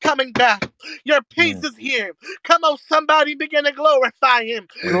joy is coming back. Your peace Mm. is here. Come on, somebody begin to glorify him.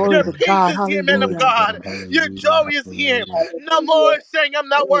 Glory Your to peace God. is here, man of Hallelujah. God. Your joy is here. No more saying I'm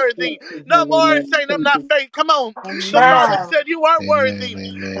not worthy. No more saying I'm not faith. Come on. The Father Jesus. said you are worthy.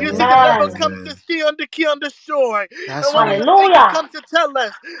 You see, the devil Yes. comes to steal and to kill and destroy. And That's one of right. the things he comes to tell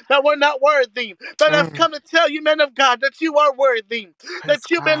us that we're not worthy. But I've Mm. come to tell you, men of God, that you are worthy. Praise That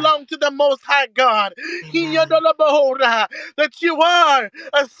you God. belong to the Most High God. Amen. That you are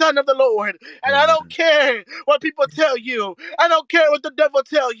a son of the Lord. And I don't care what people tell you. I don't care what the devil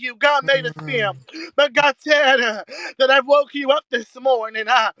tell you. God made us Mm. fear. But God said that I woke you up this morning.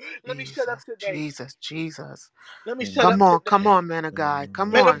 Let me shut up Jesus. today. Jesus. Jesus. Let me shut up Come today. on, man of God.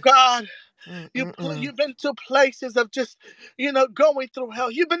 Come Men of on. God, Mm-mm-mm. you've been to places of just, going through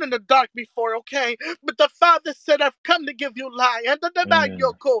hell. You've been in the dark before, okay? But the Father said, I've come to give you light. And the bag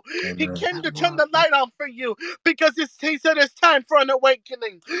yoko, He came to Come turn on. the light on for you because He said it's time for an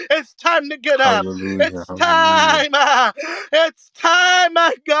awakening. It's time to get up. It's time. It's time,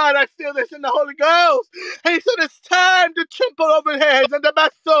 my God. I feel this in the Holy Ghost. He said it's time to trample over heads and the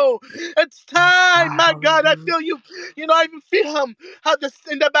best soul. It's Yes, time, God. my God. I Hallelujah. feel you. I even feel him. How the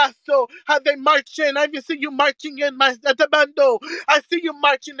in the battle, how they march in. I even see you marching in my at the bando. I see you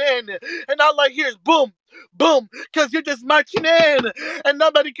marching in, and all I hear is boom, boom, because you're just marching in, and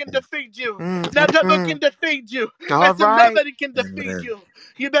nobody can defeat you. Now devil Mm-mm-mm. can defeat you. I All said right. nobody can defeat you.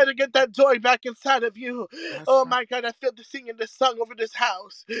 You better get that joy back inside of you. That's Oh right. my God, I feel the singing this song over this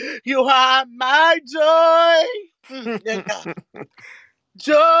house. You are my joy. Yeah, God.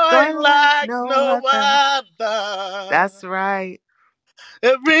 Joy Joy like like no no other. other. That's right.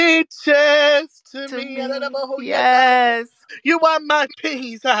 It reaches to To me. me. Yes. You are my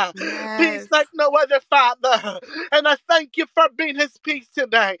peace. Peace Yes. like no other, Father. And I thank you for being his peace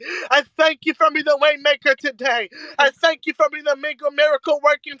today. I thank you for being the way maker today. I Yes. thank you for being the miracle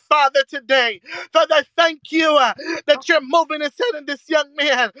working Father today. Father, I thank you that you're moving inside of this young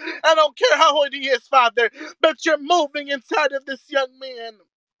man. I don't care how old he is, Father, but you're moving inside of this young man.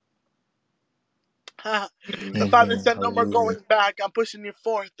 The Father Mm-mm-mm. said, no more going back. I'm pushing you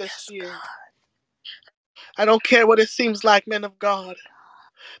forth this Yes, year. God. I don't care what it seems like, men of God.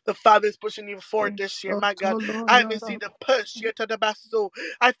 The Father is pushing you forward Yes, this year, my God. Lord, I even Lord, see Lord. the push yet to the basso.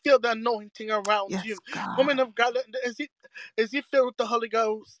 I feel the anointing around Yes, you. God. Woman of God, is he filled with the Holy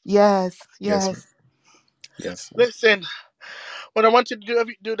Ghost? Yes, yes. Listen, what I want you to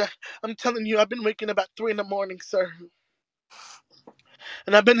do that. I'm telling you, I've been waking up at 3 in the morning, sir.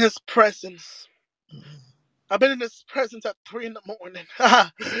 And I've been in his presence. I've been in his presence at 3 in the morning.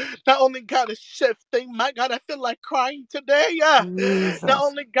 Not only God is shifting, my God, I feel like crying today. Not Jesus.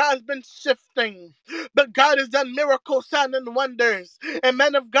 only God's been shifting, but God has done miracles, signs, and wonders. And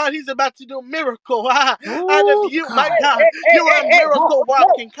man of God, He's about to do a miracle out of Oh, you, my God. God. You are a miracle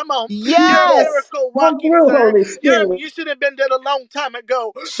walking. Come on, you're a Yes. miracle Come walking, through, sir. Holy You Spirit. you should have been dead a long time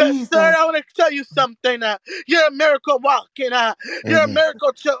ago. But sir, I Jesus. want to tell you something. You're a miracle walking. You're a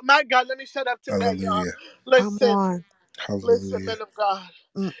miracle. My God, let me shut up today, y'all. Come Listen, on. listen, men of God.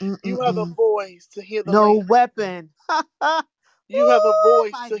 You have a Mm-mm-mm-mm. voice to hear the No land. weapon. You have a Oh,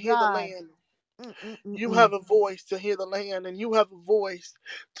 voice my to hear the God. land. You Mm-mm-mm-mm. have a voice to hear the land, and you have a voice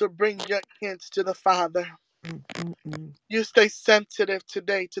to bring your kids to the Father. Mm-mm-mm. You stay sensitive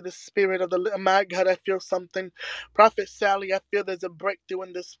today to the Spirit of the my God, I feel something. Prophet Sally, I feel there's a breakthrough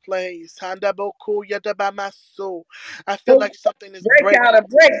in this place. Handaboku yadabamaso. I feel like something is Break out breaking of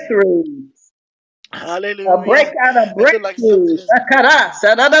today. breakthrough. A Hallelujah. breakout of I feel like something breakthroughs. is Akara,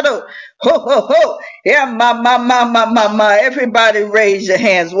 sadadado. Ho, ho, ho. Yeah, ma. Everybody raise your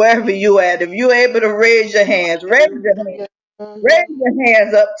hands wherever you at. If you're able to raise your hands, raise your hands. hallelujah. Raise your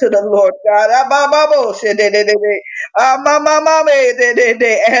hands up to the Lord God. Ah, ba, ba, bo, she, de, de, de, de. Ah,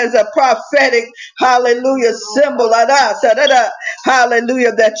 me, as a prophetic, hallelujah, symbol. Ah, da, sa, da, da.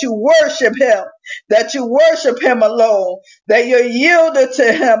 Hallelujah, that you worship Him, that you worship Him alone, that you're yielded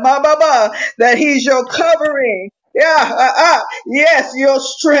to Him. Ah, ba, ba, that He's your covering. Yeah, yes, your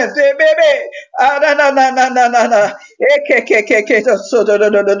strength. Eh, baby. Ah, no, no, no, no, no, no, no. So,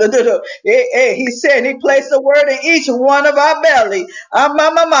 he said he placed a word in each one of our belly.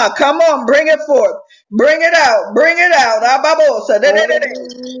 Mama, come on, bring it forth. Bring it out. Bring it out.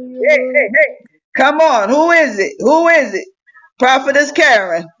 Hallelujah. Hey. Come on. Who is it? Who is it? Prophetess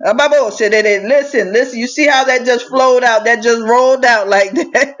Karen. Listen. You see how that just flowed out? That just rolled out like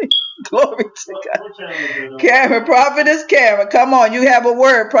that. Glory to God. Karen, prophetess Karen. Come on. You have a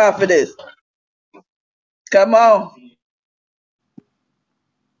word, prophetess. Come on.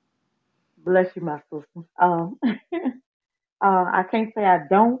 Bless you, my sister. I can't say I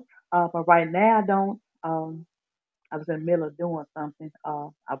don't, but right now I don't. I was in the middle of doing something.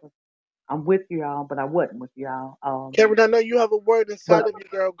 I was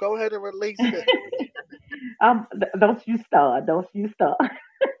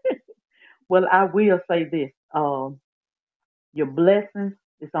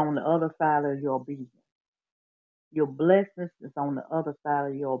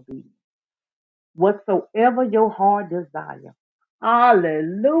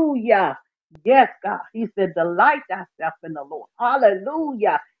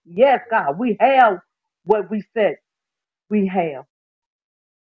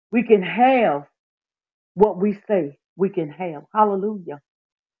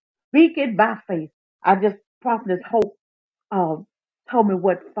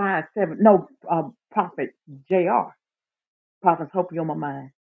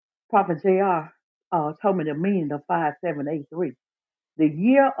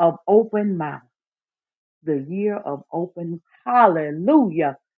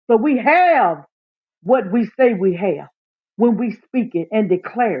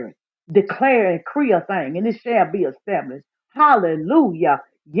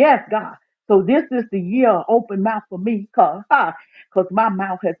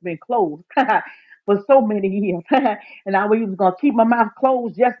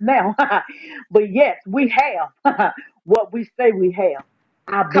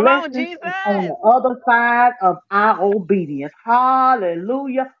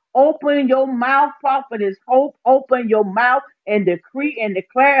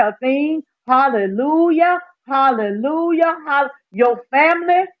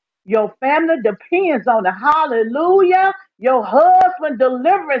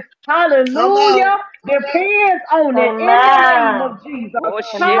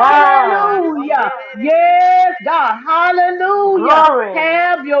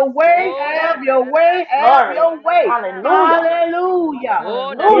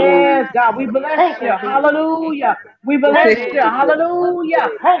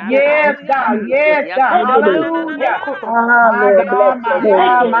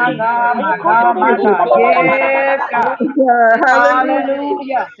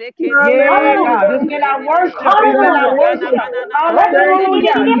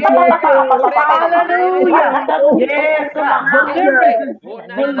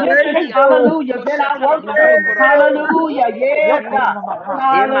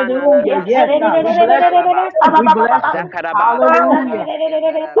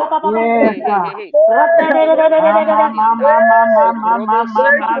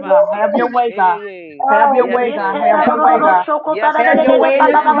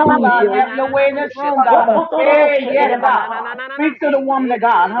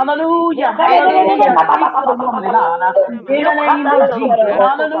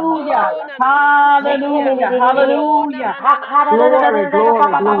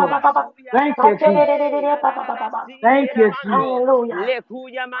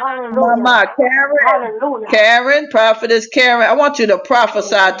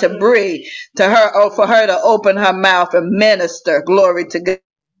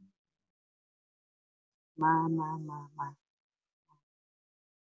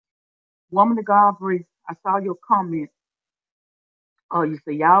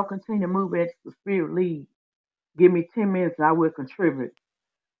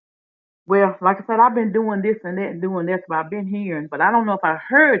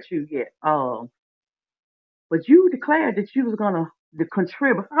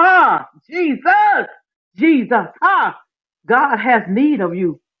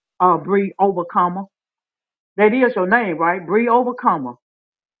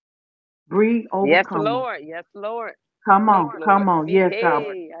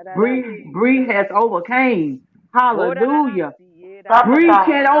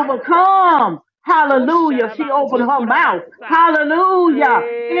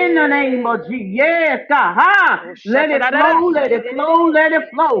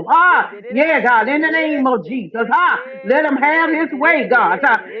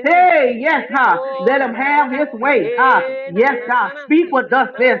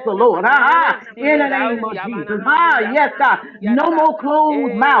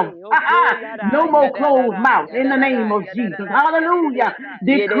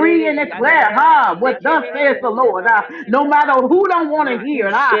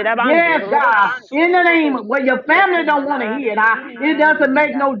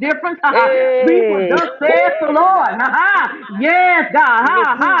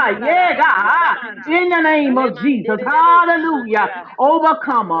Yeah, God. In the name of Jesus. Hallelujah.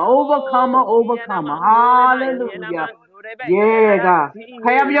 Overcomer, overcomer, overcomer. Hallelujah. Yeah, God.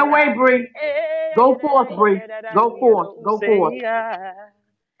 Have your way, Bree. Go forth, Bree. Go forth. Go forth.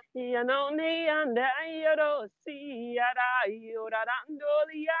 Yanoni and Ayoro, see Yada,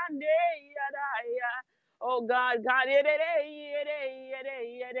 Yorandoli and Yada. Oh God, God,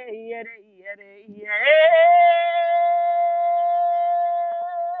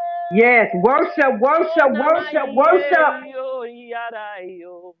 Yes, worship, Oh, worship, worship, worship. namaye, yo, yada,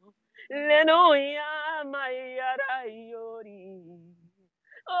 yo. Leno, ya, my, yada, yori.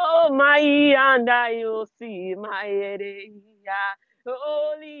 Oh, my, yanda, yo, see, my, ya.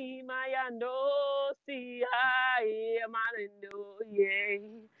 Holy, my, yando, see, I, manendo, ye.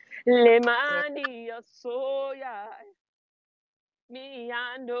 Le mani, yo, so, ya. Mi,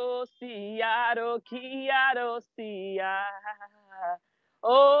 yando, see, yado, ki, yado, see, ya.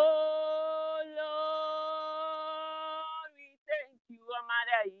 Oh Lord, we thank you,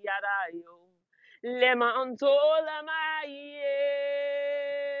 Amada Yadayo. Lemanto Lamaye.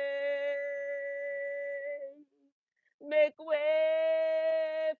 Make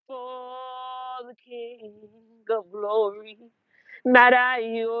way for the King of Glory. Nada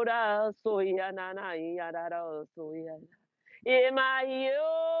Yoda Soya Nana Yada Soya. Emayo,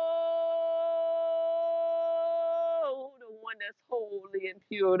 the one that's holy and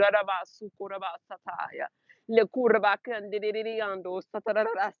pure. Sataya. Lekurabakandiriando,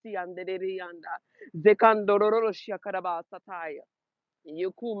 Satarasi and Dirianda. Zekandororo Shakaraba Sataya.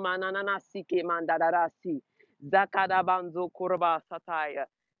 Yukumananasike Mandarasi. Zakadabanzo Kuraba Sataya.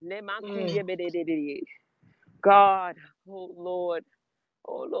 Mm. Lemakuye. God, oh Lord.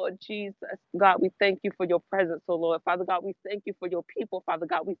 Oh Lord Jesus, God, we thank you for your presence, oh Lord. Father God, we thank you for your people, Father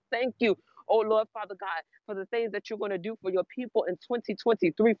God. We thank you, oh Lord, Father God, for the things that you're going to do for your people in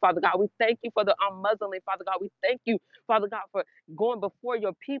 2023, Father God. We thank you for the unmuzzling, Father God. We thank you, Father God, for going before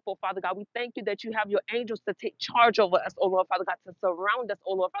your people, Father God. We thank you that you have your angels to take charge over us, oh Lord, Father God, to surround us,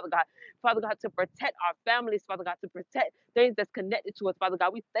 oh Lord, Father God. Father God, to protect our families, Father God, to protect things that's connected to us, Father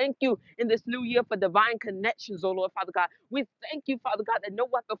God. We thank you in this new year for divine connections, oh Lord, Father God. We thank you, Father God, that no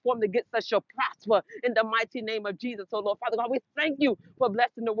weapon formed against us shall prosper in the mighty name of Jesus, oh Lord, Father God. We thank you for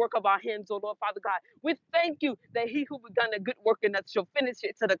blessing the work of our hands, oh Lord, Father God. We thank you that he who begun a good work in us shall finish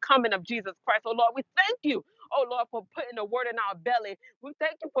it to the coming of Jesus Christ, oh Lord. We thank you, oh Lord, for putting the word in our belly. We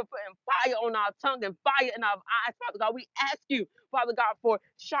thank you for putting fire on our tongue and fire in our eyes, Father God. We ask you, Father God, for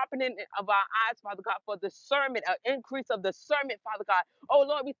sharpening of our eyes, Father God, for discernment, an increase of discernment, Father God. Oh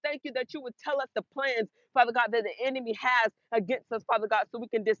Lord, we thank you that you would tell us the plans, Father God, that the enemy has against us, Father God, so we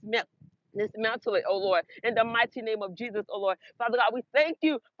can dismantle it, oh Lord, in the mighty name of Jesus, oh Lord. Father God, we thank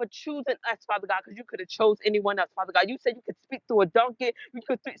you for choosing us, Father God, because you could have chose anyone else, Father God. You said you could speak through a donkey, you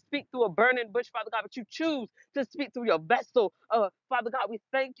could speak through a burning bush, Father God, but you choose to speak through your vessel. Father God, we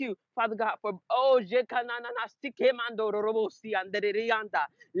thank you, Father God, for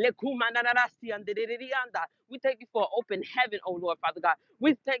we thank you for open heaven, oh Lord, Father God.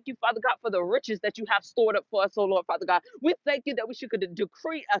 We thank you, Father God, for the riches that you have stored up for us, oh Lord, Father God. We thank you that we should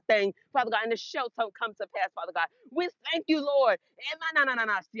decree a thing, Father God, and it shall come to pass, Father God. We thank you, Lord.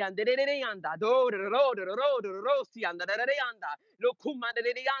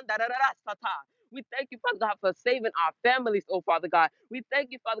 We thank you, Father God, for saving our families, oh Father God. We thank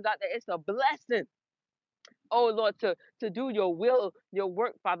you, Father God, that it's a blessing, oh Lord, to do your will, your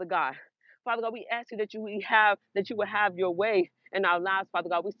work, Father God. Father God, we ask you that you would have your way in our lives, Father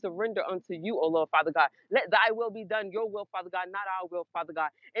God. We surrender unto you, oh Lord, Father God. Let thy will be done, your will, Father God, not our will, Father God.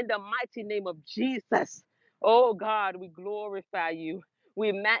 In the mighty name of Jesus. Oh God, we glorify you.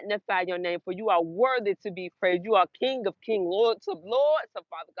 We magnify your name, for you are worthy to be praised. You are King of kings, Lords of lords, so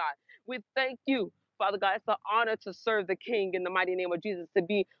Father God. We thank you, Father God. It's an honor to serve the King in the mighty name of Jesus, to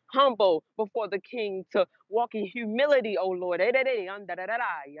be humble before the King, to walk in humility, oh Lord. In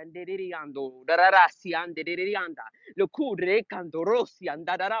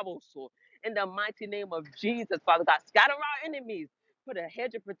the mighty name of Jesus, Father God, scatter our enemies. Put a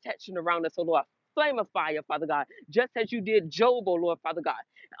hedge of protection around us, oh Lord. Flame of fire, Father God, just as you did Job, oh Lord, Father God.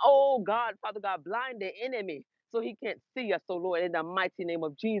 Oh God, Father God, blind the enemy so he can't see us, oh Lord, in the mighty name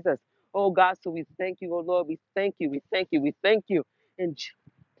of Jesus. Oh God, so we thank you, oh Lord. We thank you, we thank you, we thank you. In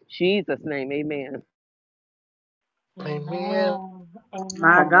Jesus' name, amen. Amen. Amen. My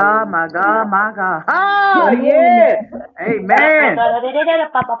Amen. God, my God, Hallelujah. my God. Ah, yes. Hallelujah. Amen.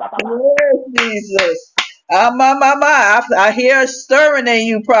 Yes, Jesus. I hear a stirring in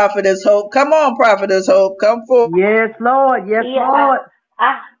you, Prophetess Hope. Come on, Prophetess Hope. Come forth. Yes, Lord. Yes, Yeah, Lord.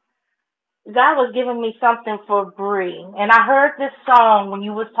 I, God was giving me something for Bree, and I heard this song when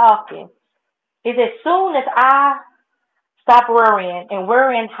you was talking. It's as soon as I stop worrying and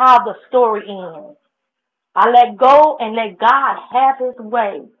worrying how the story ends, I let go and let God have His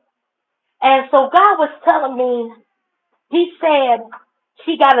way. And so God was telling me, He said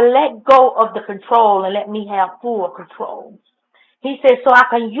She got to let go of the control and let me have full control. He said, so I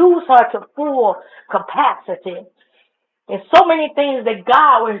can use her to full capacity. There's so many things that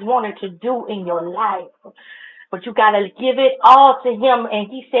God was wanting to do in your life. But you got to give it all to Him. And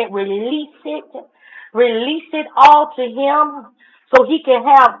He said, release it. Release it all to Him so He can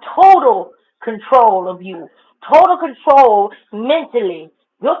have total control of you, total control mentally.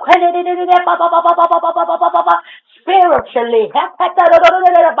 Spiritually.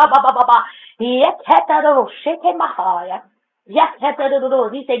 Yes,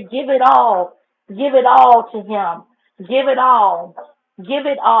 he said, give it all. Give it all to Him. Give it all. Give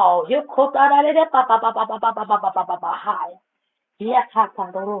it all.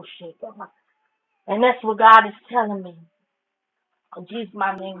 And that's what God is telling me. In Jesus'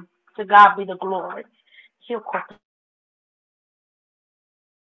 my name. To God be the glory.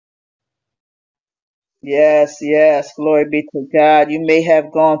 Yes, yes, glory be to God. You may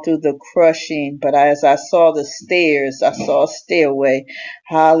have gone through the crushing, but as I saw the stairs, I saw a stairway.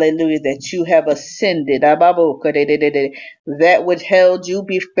 Hallelujah, that you have ascended. Ababokadededede. That which held you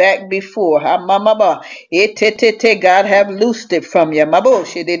back before. Hamamaba. Ititite. God have loosed it from you.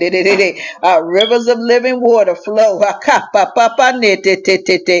 Maboshedededede. Rivers of living water flow.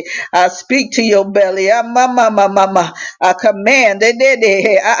 Akapapapanetititite. I speak to your belly. Mama. I command.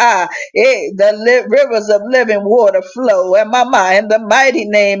 Rivers of living water flow in my mind in the mighty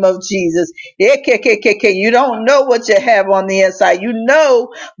name of Jesus. You don't know what you have on the inside. You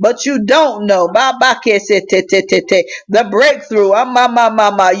know, but you don't know. The breakthrough,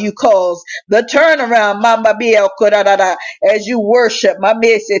 you cause the turnaround, as you worship,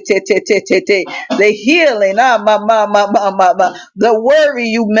 the healing, the worry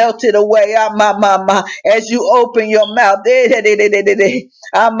you melted away, as you open your mouth.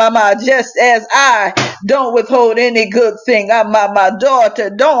 Mama, just as I don't withhold any good thing. My daughter,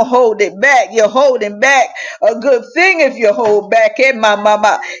 don't hold it back. You're holding back a good thing if you hold back. My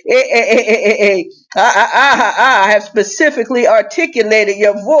mama. I have specifically articulated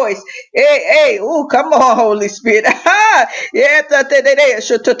your voice. Ooh, come on, Holy Spirit. Yeah,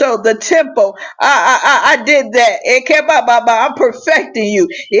 the tempo. I did that. I'm perfecting you.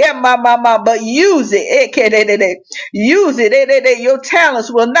 Yeah, mama, but use it. Use it. Your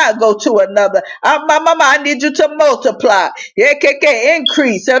talents will not go to another. Mama, I need you to multiply.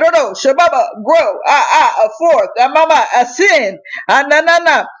 Increase. I don't know. Shababa, grow. A fourth. Mama, ascend.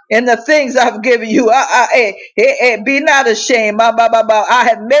 Na. In the things I've given you. Be not ashamed. I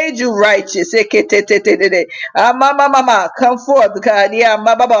have made you righteous. Mama, come forth, God. Yeah,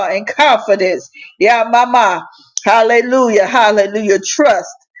 mama, in confidence. Yeah, mama. Hallelujah. Hallelujah.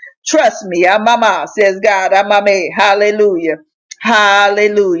 Trust me. Mama, says God. Amame. Hallelujah.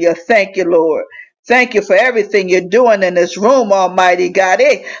 Hallelujah. Thank you, Lord. Thank you for everything you're doing in this room, Almighty God.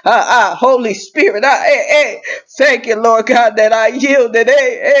 Holy Spirit. Thank you, Lord God, that I yielded.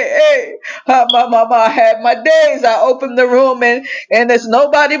 I had my days. I opened the room and there's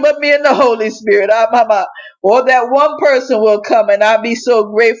nobody but me and the Holy Spirit. Or that one person will come and I'll be so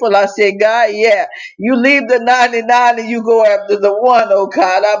grateful. I say, God, yeah, you leave the 99 and you go after the one, oh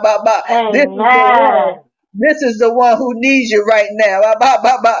God. This is the one. Amen. This is the one who needs you right now.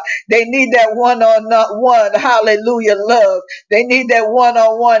 They need that one-on-one, hallelujah, love. They need that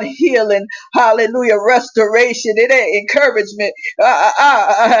one-on-one healing, hallelujah, restoration, encouragement,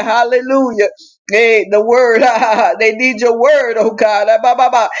 hallelujah. Hey, the word, they need your word, oh God.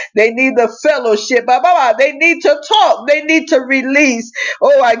 They need the fellowship. They need to talk. They need to release.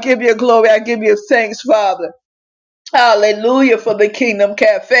 Oh, I give you glory. I give you thanks, Father. Hallelujah for the Kingdom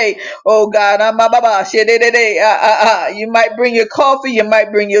Cafe. Oh God, you might bring your coffee, you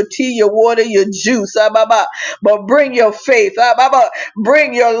might bring your tea, your water, your juice, but bring your faith,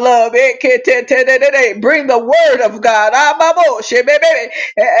 bring your love, bring the word of God, and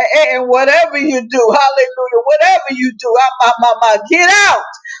whatever you do, hallelujah, whatever you do, get out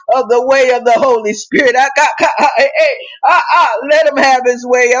of the way of the Holy Spirit. Let him have his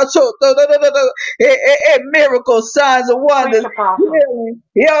way. Miracles, signs, and Preach, wonders. Apostle.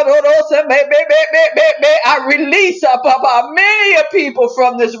 Healing. I release up many a people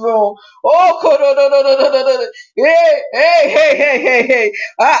from this room. Oh, hey.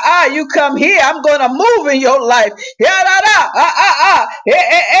 You come here. I'm going to move in your life.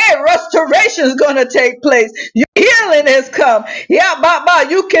 Restoration is going to take place. Your healing has come. Yeah,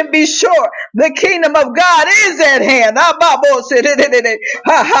 you can be sure the kingdom of God is at hand. I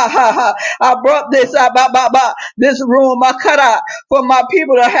brought this room, for my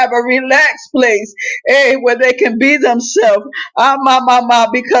people to have a relaxed place, where they can be themselves.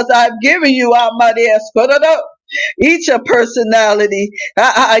 Because I've given you, Each a personality,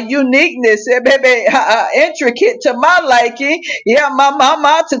 uniqueness, baby, intricate to my liking. Yeah, my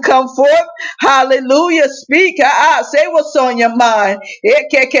mama to come forth. Hallelujah. Speak. Say what's on your mind.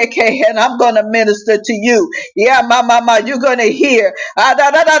 And I'm going to minister to you. Yeah, my mama, you're going to hear. Da,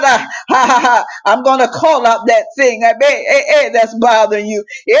 da, da, da. Ha, ha, ha. I'm going to call out that thing. That's bothering you.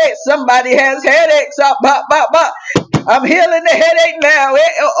 Yeah, somebody has headaches. I'm healing the headache now.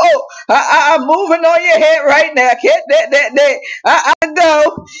 I'm moving on your head right now. Can't I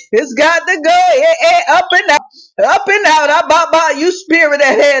go. It's got to go. Up and out. Up and out. You spirit of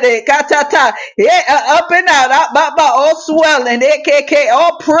headache. Ta. Yeah, up and out. All swelling.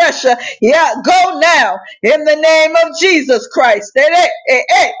 All pressure. Yeah, go now. In the name of Jesus Christ.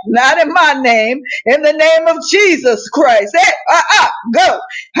 Not in my name. In the name of Jesus Christ. Go.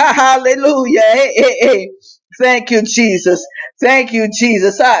 Hallelujah. Thank you, Jesus. Thank you,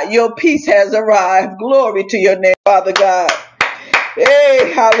 Jesus. Your peace has arrived. Glory to your name, Father God.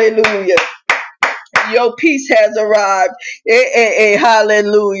 Hey, hallelujah. Your peace has arrived.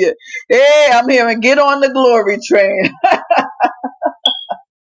 Hallelujah. Hey, I'm hearing, get on the glory train.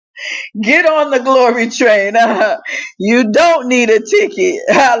 Get on the glory train. You don't need a ticket.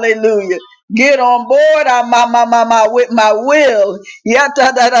 Hallelujah. Get on board with my will.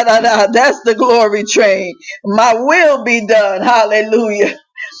 That's the glory train. My will be done. Hallelujah.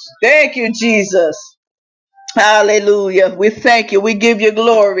 Thank you, Jesus. Hallelujah. We thank you. We give you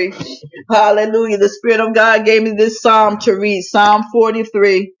glory. Hallelujah. The Spirit of God gave me this psalm to read. Psalm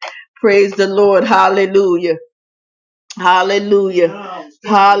 43. Praise the Lord. Hallelujah. Hallelujah.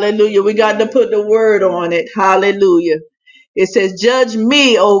 Hallelujah. We got to put the word on it. Hallelujah. It says, judge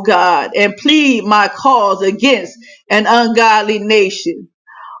me, O God, and plead my cause against an ungodly nation.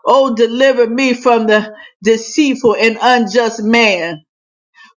 Oh, deliver me from the deceitful and unjust man.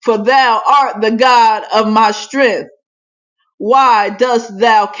 For thou art the God of my strength. Why dost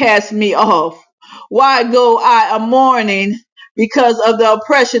thou cast me off? Why go I a mourning because of the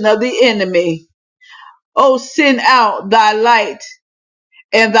oppression of the enemy? O send out thy light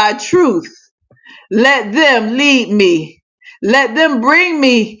and thy truth. Let them lead me. Let them bring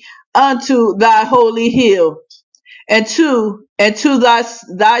me unto thy holy hill and to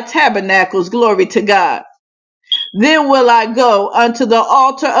thy tabernacles. Glory to God. Then will I go unto the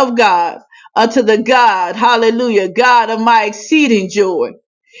altar of God, unto the God, hallelujah, God of my exceeding joy.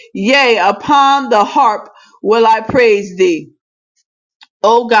 Yea, upon the harp will I praise thee.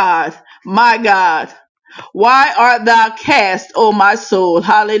 O God, my God, why art thou cast, O my soul?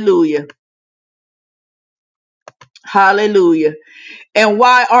 Hallelujah. Hallelujah. And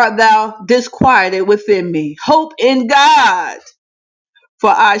why art thou disquieted within me? Hope in God,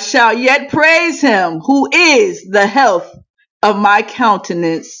 for I shall yet praise him who is the health of my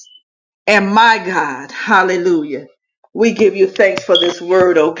countenance and my God. Hallelujah. We give you thanks for this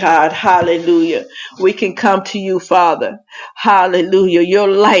word, oh God. Hallelujah. We can come to you, Father. Hallelujah. Your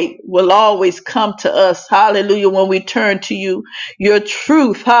light will always come to us. Hallelujah. When we turn to you, your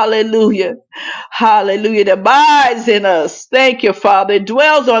truth. Hallelujah. Hallelujah. That abides in us. Thank you, Father. It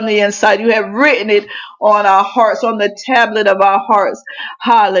dwells on the inside. You have written it on our hearts, on the tablet of our hearts.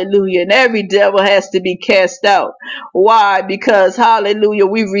 Hallelujah. And every devil has to be cast out. Why? Because, hallelujah,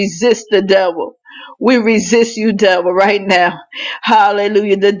 we resist the devil. We resist you, devil, right now.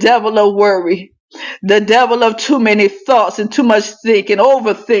 Hallelujah. The devil of worry. The devil of too many thoughts and too much thinking,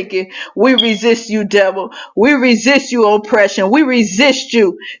 overthinking. We resist you, devil. We resist you, oppression. We resist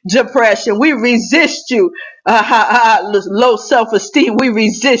you, depression. We resist you, low self-esteem. We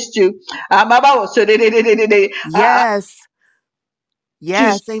resist you. Yes.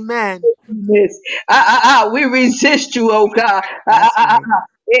 Yes. Amen. Yes. We resist you, oh God. That's right.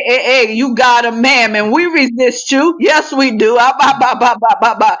 You got a man, and we resist you. Yes, we do. We have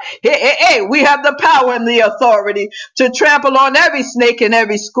the power and the authority to trample on every snake and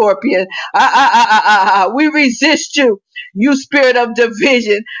every scorpion. We resist you. You spirit of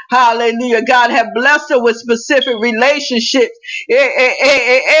division. Hallelujah. God have blessed her with specific relationships.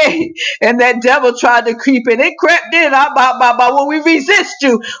 And that devil tried to creep in. It crept in. When we resist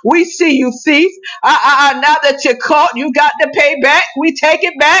you, we see you, thief. Now that you're caught, you got to pay back. We take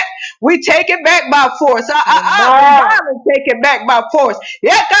it back. We take it back by force. The Amen. violence take it back by force.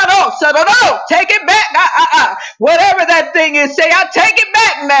 Yeah, God, take it back. Whatever that thing is, say, I take it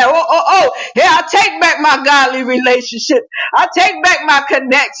back now. Yeah, I take back my godly relationship. I take back my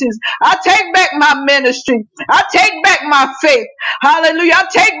connections. I take back my ministry. I take back my faith. Hallelujah. I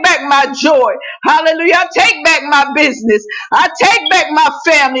take back my joy. Hallelujah. I take back my business. I take back my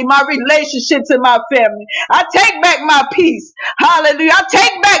family, my relationships in my family. I take back my peace. Hallelujah. I take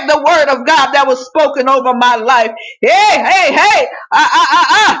take back the word of God that was spoken over my life. Hey, hey, hey.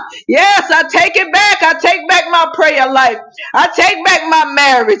 Yes, I take it back. I take back my prayer life. I take back my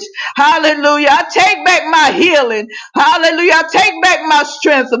marriage. Hallelujah. I take back my healing. Hallelujah. I take back my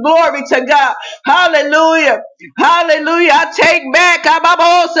strength. Glory to God. Hallelujah. Hallelujah. I take back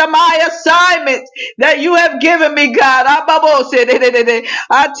my assignment that you have given me, God. I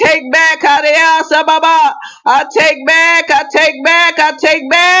take back. I take back. I take back. I take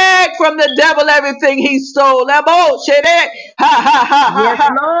back from the devil everything he stole. Ha ha ha ha Yes, ha.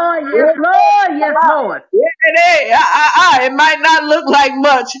 Lord. Yes, Lord. Yes, Lord. It might not look like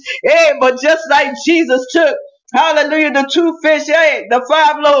much, but just like Jesus took, hallelujah, the 2 fish, the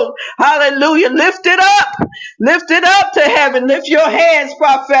 5 loaves, hallelujah, lift it up to heaven, lift your hands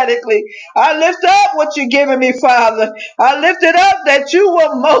prophetically. I lift up what you're giving me, Father. I lift it up that you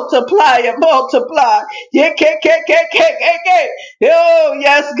will multiply it, multiply. Oh,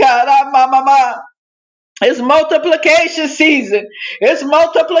 yes, God. It's multiplication season. It's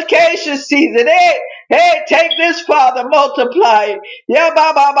multiplication season. Hey, hey, take this, Father, multiply it. Yeah,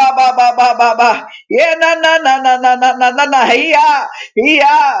 ba. Yeah, na.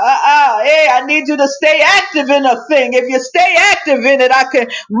 Hey, I need you to stay active in a thing. If you stay active in it, I can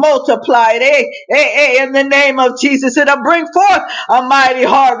multiply it. Hey, in the name of Jesus, it'll bring forth a mighty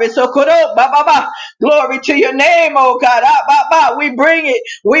harvest. So, glory to your name, oh God. We bring it.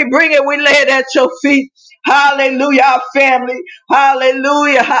 We bring it. We lay it at your feet. Hallelujah, our family.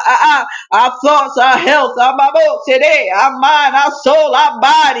 Hallelujah. Our thoughts, our health, our mabo today, our mind, our soul, our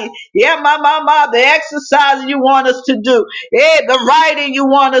body. Yeah, my. The exercise you want us to do. Yeah, the writing you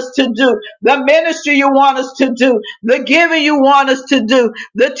want us to do. The ministry you want us to do. The giving you want us to do.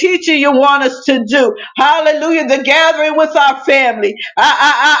 The teaching you want us to do. Hallelujah. The gathering with our family.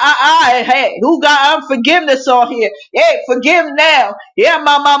 Hey, who got unforgiveness on here? Hey, forgive now. Yeah,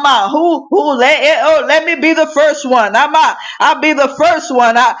 ma. Let me be the first one. I'll be the first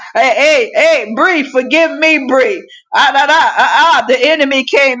one. Bree, forgive me, Bree. The enemy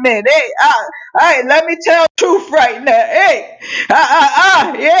came in. Hey, let me tell the truth right now. Hey,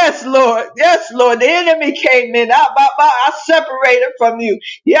 yes, Lord. Yes, Lord. The enemy came in. I separated from you.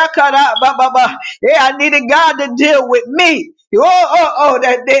 Yeah, I needed God to deal with me.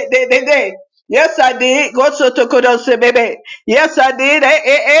 That. Yes, I did. Go to Kodose, baby. Yes, I did.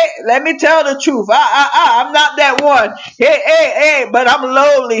 Let me tell the truth. I'm not that one. But I'm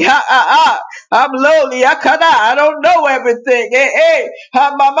lowly. I'm lowly. I don't know everything.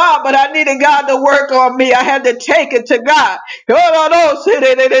 Mama, but I needed God to work on me. I had to take it to God. Hold on,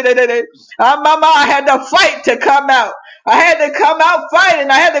 mama, I had to fight to come out. I had to come out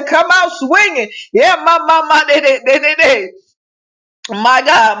fighting. I had to come out swinging. Yeah, mama, my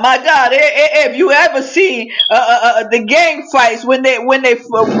God! If you ever see the gang fights when they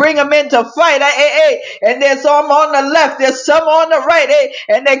bring them into fight, and there's some on the left, there's some on the right,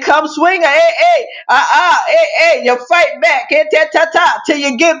 and they come swinging, you fight back, till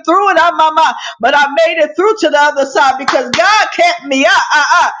you get through it, but I made it through to the other side because God kept me,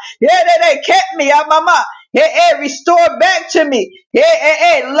 they kept me, mama. Restore back to me.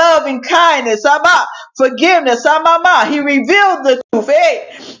 Love and kindness. Forgiveness. He revealed the truth.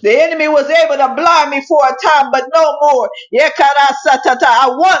 The enemy was able to blind me for a time, but no more. I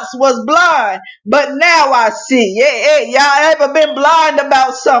once was blind, but now I see. Y'all ever been blind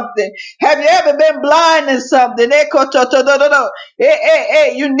about something? Have you ever been blind in something?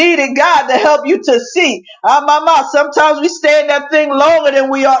 You needed God to help you to see. Sometimes we stay in that thing longer than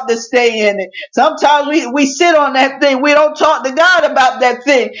we ought to stay in it. Sometimes we sit on that thing. We don't talk to God about that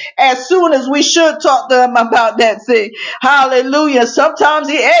thing as soon as we should talk to him about that thing. Hallelujah. Sometimes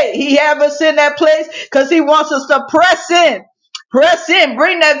he have us in that place because he wants us to press in. Press in.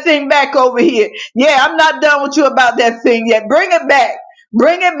 Bring that thing back over here. Yeah, I'm not done with you about that thing yet. Bring it back.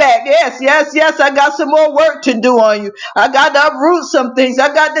 Bring it back. Yes. I got some more work to do on you. I got to uproot some things.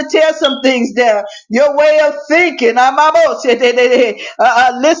 I got to tear some things down. Your way of thinking. Listening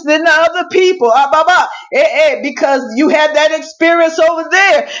to other people. Because you had that experience over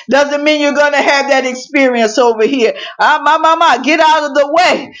there doesn't mean you're going to have that experience over here. Get out of the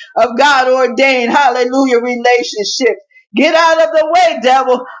way of God ordained, hallelujah, relationships. Get out of the way,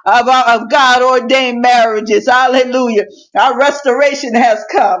 devil, of God ordained marriages. Hallelujah. Our restoration has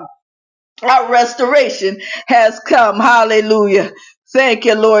come. Our restoration has come. Hallelujah. Thank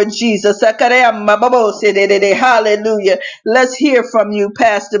you, Lord Jesus. Hallelujah. Let's hear from you,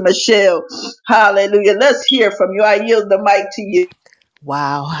 Pastor Michelle. Hallelujah. Let's hear from you. I yield the mic to you.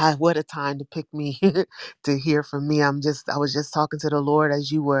 Wow, what a time to pick me to hear from me. I was just talking to the Lord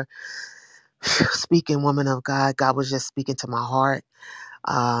as you were speaking, woman of God. God was just speaking to my heart.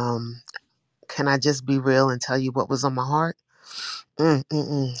 Um, can I just be real and tell you what was on my heart?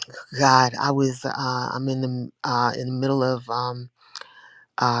 God, I'm in the middle of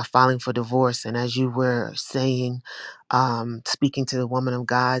filing for divorce, and as you were saying, speaking to the woman of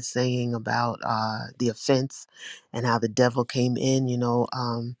God, saying about the offense and how the devil came in,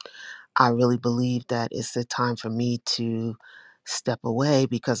 I really believe that it's a time for me to step away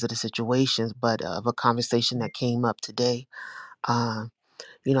because of the situations, but of a conversation that came up today. Uh,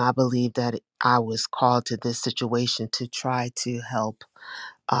 I believe that I was called to this situation to try to help.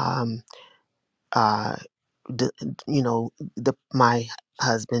 Um, uh, the, my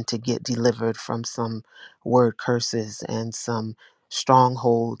husband to get delivered from some word curses and some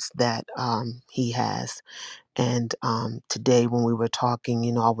strongholds that he has. And today, when we were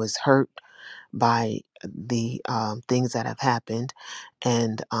talking, I was hurt by the things that have happened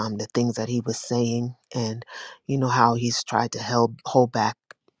and the things that he was saying, and how he's tried to hold back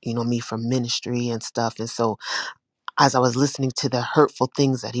me from ministry and stuff. And so as I was listening to the hurtful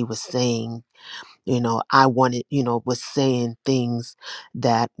things that he was saying, I wanted, was saying things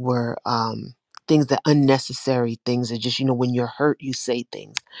that were things that unnecessary things that just, when you're hurt, you say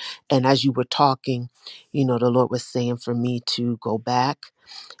things. And as you were talking, the Lord was saying for me to go back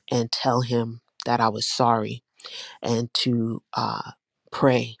and tell him that I was sorry and to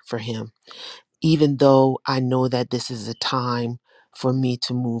pray for him. Even though I know that this is a time for me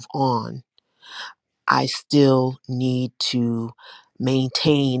to move on, I still need to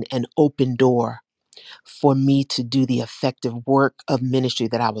maintain an open door for me to do the effective work of ministry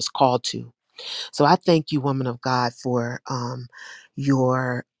that I was called to. So I thank you, woman of God, for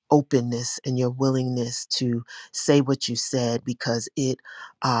your openness and your willingness to say what you said, because it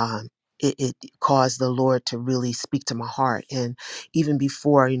caused the Lord to really speak to my heart. And even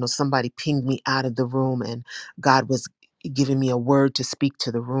before, somebody pinged me out of the room, and God was giving me a word to speak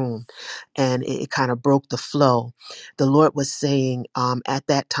to the room, and it kind of broke the flow. The Lord was saying at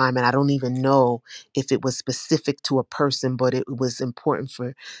that time, and I don't even know if it was specific to a person, but it was important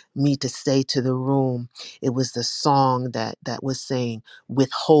for me to say to the room. It was the song that was saying,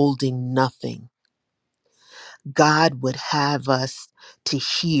 withholding nothing. God would have us to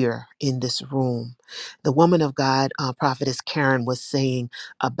hear in this room. The woman of God, prophetess Karen, was saying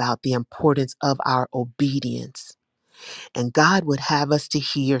about the importance of our obedience. And God would have us to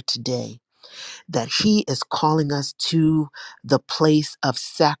hear today that he is calling us to the place of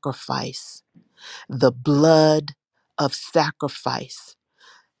sacrifice, the blood of sacrifice.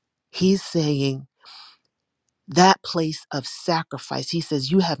 He's saying that place of sacrifice. He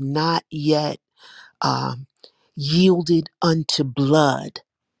says, you have not yet um, yielded unto blood,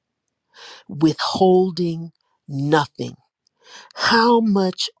 withholding nothing. How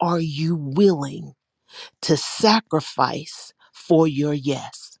much are you willing to sacrifice for your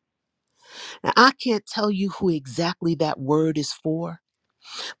yes? Now, I can't tell you who exactly that word is for,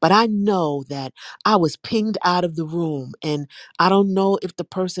 but I know that I was pinged out of the room, and I don't know if the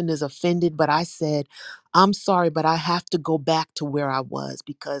person is offended, but I said, I'm sorry, but I have to go back to where I was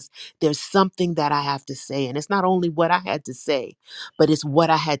because there's something that I have to say. And it's not only what I had to say, but it's what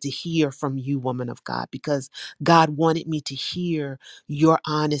I had to hear from you, woman of God, because God wanted me to hear your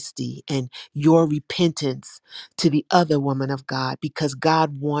honesty and your repentance to the other woman of God, because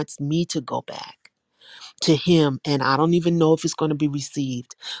God wants me to go back to him, and I don't even know if it's going to be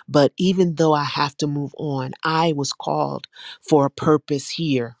received. But even though I have to move on, I was called for a purpose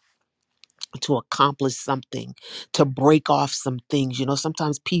here to accomplish something, to break off some things.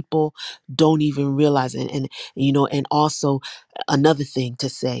 Sometimes people don't even realize it. And also another thing to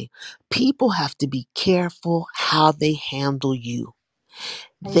say, people have to be careful how they handle you.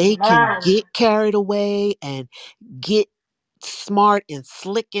 They can Amen. get carried away and get smart and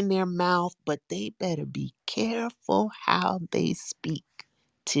slick in their mouth, but they better be careful how they speak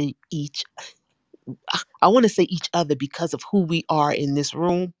to I want to say each other, because of who we are in this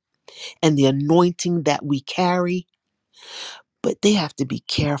room and the anointing that we carry. But they have to be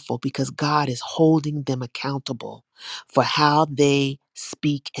careful because God is holding them accountable for how they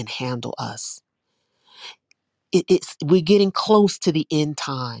speak and handle us. We're getting close to the end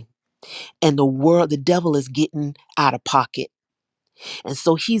time, and the devil is getting out of pocket. And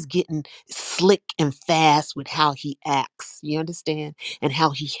so he's getting slick and fast with how he acts. You understand? And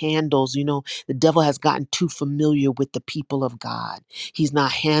how he handles. The devil has gotten too familiar with the people of God. He's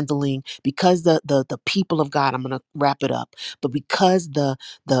not handling, because the people of God, I'm gonna wrap it up, but because the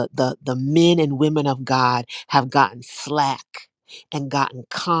men and women of God have gotten slack and gotten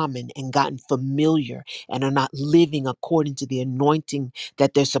common and gotten familiar and are not living according to the anointing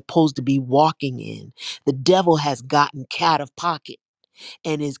that they're supposed to be walking in. The devil has gotten cat of pocket,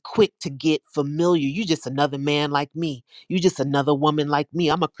 and is quick to get familiar. You just another man like me. You just another woman like me.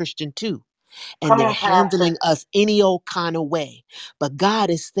 I'm a Christian too. And Come they're on, Pastor. handling us any old kind of way. But God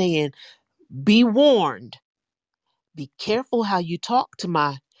is saying, be warned. Be careful how you talk to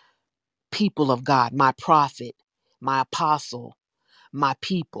my people of God, my prophet, my apostle, my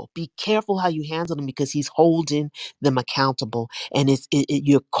people. Be careful how you handle them because he's holding them accountable, and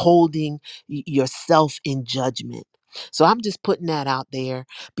you're holding yourself in judgment. So I'm just putting that out there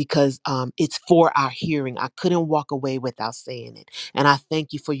because it's for our hearing. I couldn't walk away without saying it. And I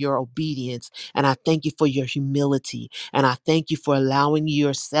thank you for your obedience, and I thank you for your humility, and I thank you for allowing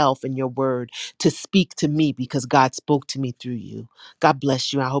yourself and your word to speak to me because God spoke to me through you. God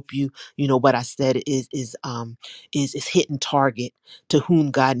bless you. I hope you know what I said is hitting target to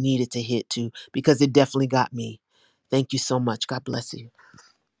whom God needed to hit to because it definitely got me. Thank you so much. God bless you.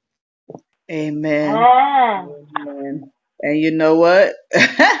 Amen. Man. Amen. And you know what?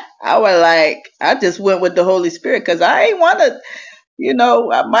 I was like, I just went with the Holy Spirit because I ain't want to,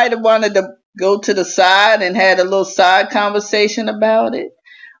 I might have wanted to go to the side and had a little side conversation about it.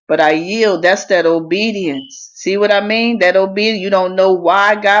 But I yield. That's that obedience. See what I mean? That obedience. You don't know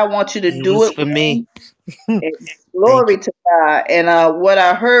why God wants you to It do was it. for me. And Thank glory to God. And what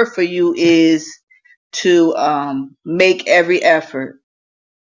I heard for you is to make every effort.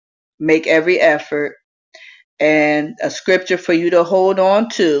 Make every effort. And a scripture for you to hold on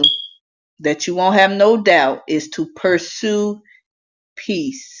to that you won't have no doubt is to pursue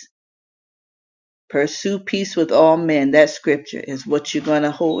peace. Pursue peace with all men. That scripture is what you're going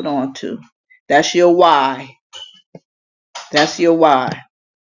to hold on to. That's your why. That's your why.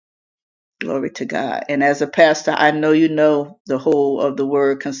 Glory to God. And as a pastor, I know you know the whole of the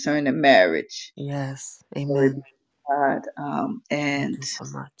word concerning marriage. you. Yes. Glory to Amen. God. Thank And you so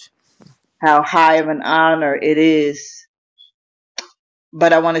much. how high of an honor it is.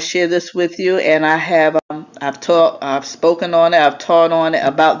 But I want to share this with you, and I've spoken on it, I've taught on it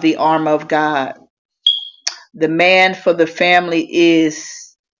about the armor of God. The man for the family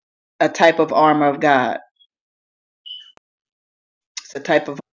is a type of armor of God. It's a type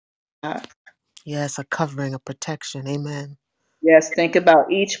of God. Yes, a covering, a protection. Amen. Yes, think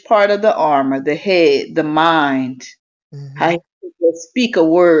about each part of the armor, the head, the mind, how Mm-hmm. he could speak a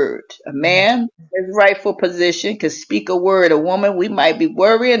word. A Mm-hmm. man, his rightful position, could speak a word. A woman, we might be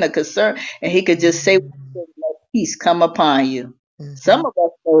worrying or concerned, and he could just say, "Let peace come upon you." Mm-hmm. Some of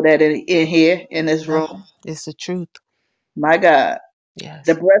us know that in here, in this Yep. room. It's the truth. My God.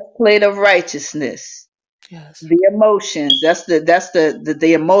 The Yes. breastplate of righteousness, Yes. the emotions, that's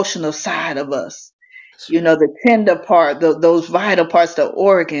the emotional side of us. That's right. The tender part, those vital parts, the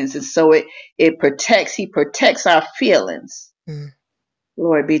organs. And so he protects our feelings. Mm.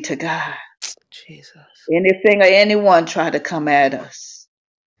 Glory be to God. Jesus. Anything or anyone try to come at us.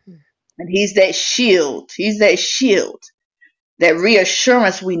 Mm. And he's that shield. He's that shield, that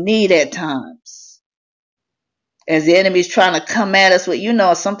reassurance we need at times. As the enemy's trying to come at us with,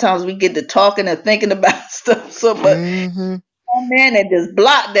 sometimes we get to talking and thinking about stuff. So, but Mm-hmm. come in and just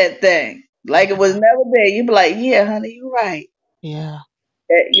block that thing. Like it was Yeah. never there. You be like, yeah, honey, you're right. Yeah.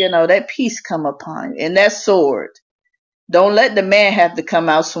 That peace come upon you. And that sword. Don't let the man have to come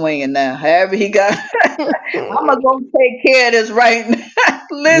out swinging now. However he got, I'm going to take care of this right now.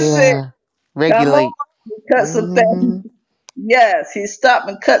 Listen, Yeah. come on. Regulate. He cut some things. Mm-hmm. Yes, he stopped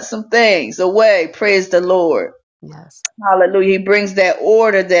and cut some things away. Praise the Lord. Yes. Hallelujah. He brings that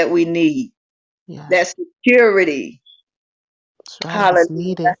order that we need, Yes. that security. That's right. Hallelujah. It's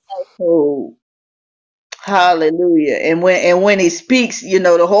needed. That household. Hallelujah. And when he speaks,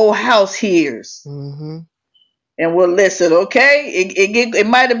 the whole house hears Mm-hmm. and will listen. Okay, it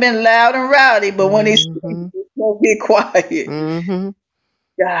might have been loud and rowdy, but when he speaks, Mm-hmm. it won't get quiet. Mm-hmm.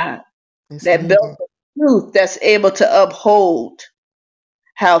 God, It's that belt needed. of truth that's able to uphold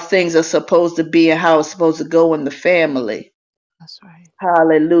how things are supposed to be and how it's supposed to go in the family. That's right.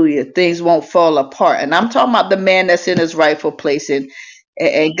 Hallelujah. Things won't fall apart. And I'm talking about the man that's in his rightful place.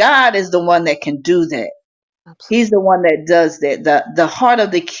 And God is the one that can do that. He's Absolutely. the one that does that. The heart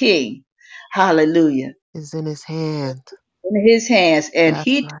of the king. Hallelujah. It's in his hand. In his hands. And That's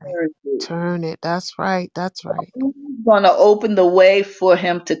he right. turns it. Turn it. That's right. That's right. Who's going to open the way for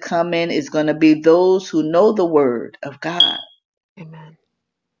him to come in is going to be those who know the word of God, Amen.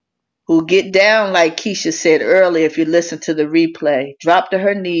 who get down, like Keisha said earlier, if you listen to the replay, drop to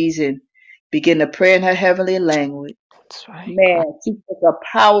her knees and begin to pray in her heavenly language. That's right. Cry. Man, she took a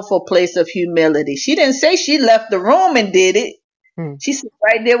powerful place of humility. She didn't say she left the room and did it. Mm. She said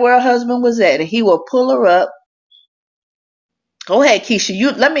right there where her husband was at, and he will pull her up. Go ahead, Keisha.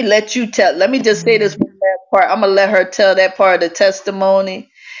 Let me let you tell. Let me just say this Mm. part. I'm gonna let her tell that part of the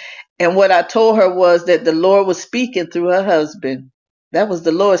testimony. And what I told her was that the Lord was speaking through her husband. That was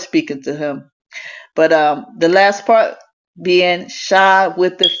the Lord speaking to him. But the last part being shod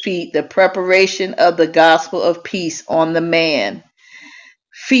with the feet, the preparation of the gospel of peace on the man.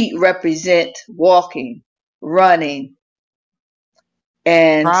 Feet represent walking, running,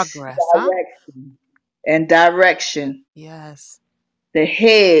 and Progress, huh? direction. Yes. The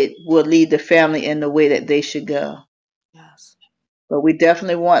head will lead the family in the way that they should go. Yes. But we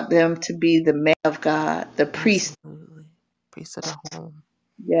definitely want them to be the man of God, the priest. Absolutely. Priest of the home.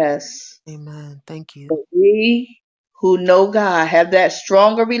 Yes. Amen. Thank you. But we who know God have that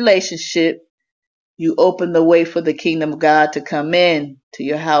stronger relationship. You open the way for the kingdom of God to come in to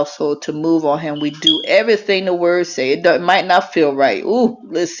your household, to move on him. We do everything the word say. It might not feel right. Ooh,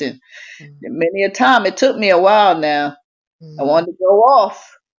 listen. Many a time it took me a while now. I Mm-hmm. wanted to go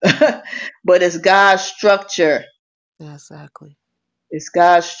off. But it's God's structure. Exactly. It's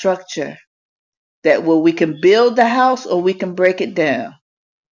God's structure that where we can build the house or we can break it down.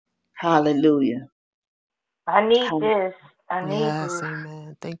 Hallelujah. I need this. I need Yes. this.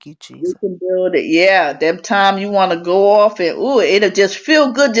 Amen. Thank you, We Jesus. can build it. Yeah, them time you want to go off and ooh, it'll just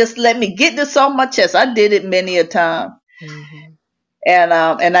feel good. Just let me get this off my chest. I did it many a time, Mm-hmm.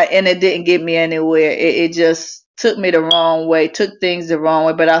 and it didn't get me anywhere. It just took me the wrong way, took things the wrong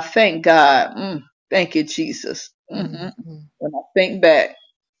way. But I thank God. Thank you, Jesus. Mm-hmm. When I think back,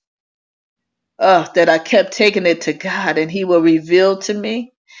 that I kept taking it to God, and He will reveal to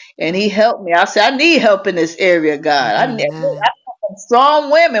me, and He helped me. I said, I need help in this area, God. I Amen. come from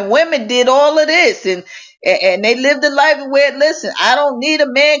strong women. Women did all of this, and they lived a life where, listen, I don't need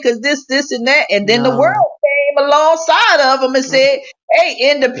a man because this, and that. And then the No. world came alongside of them and said,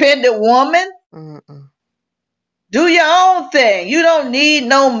 hey, independent woman, Mm-mm. do your own thing. You don't need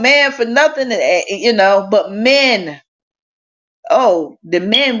no man for nothing, but men. Oh, the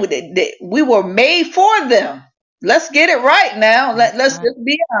men we were made for them. Let's get it right now. That's Let's right. just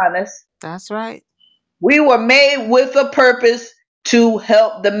be honest. That's right. We were made with a purpose to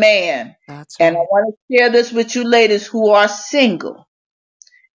help the man. That's And I right. want to share this with you ladies who are single.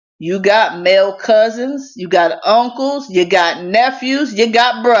 You got male cousins, you got uncles, you got nephews, you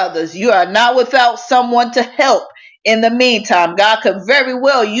got brothers. You are not without someone to help in the meantime. God could very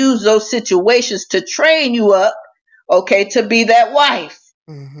well use those situations to train you up, okay, to be that wife.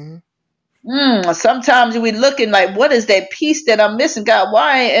 Mm-hmm. Sometimes we looking like, what is that piece that I'm missing? God,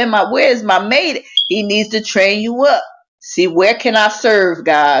 where is my mate? He needs to train you up. See, where can I serve,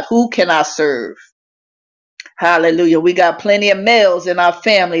 God? Who can I serve? Hallelujah. We got plenty of males in our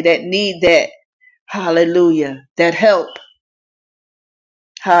family that need that. Hallelujah. That help.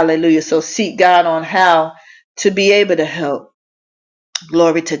 Hallelujah. So seek God on how to be able to help.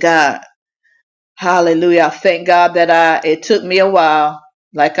 Glory to God. Hallelujah. I thank God that it took me a while.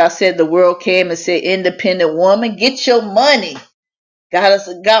 Like I said, the world came and said, independent woman, get your money.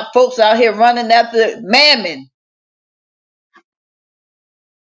 Got folks out here running after mammon.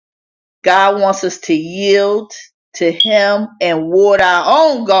 God wants us to yield to Him and water our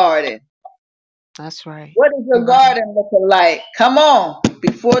own garden. That's right. What is your You're right. garden looking like? Come on,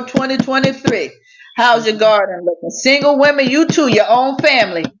 before 2023. How's your garden looking? Single women, you too, your own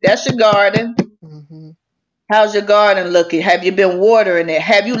family. That's your garden. Mm-hmm. How's your garden looking? Have you been watering it?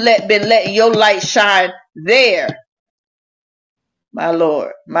 Have you been letting your light shine there? My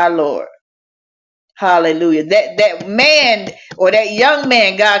Lord, my Lord. Hallelujah. That man or that young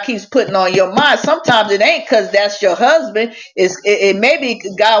man God keeps putting on your mind. Sometimes it ain't because that's your husband. It may be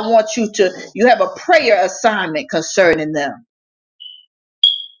God wants you have a prayer assignment concerning them.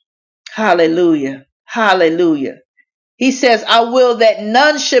 Hallelujah. Hallelujah. He says, I will that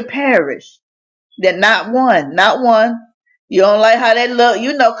none should perish. That not one. You don't like how they look.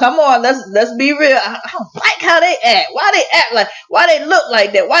 Come on, let's be real. I don't like how they act. Why they act like, why they look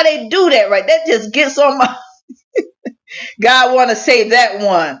like that? Why they do that, right? That just gets on my God want to save that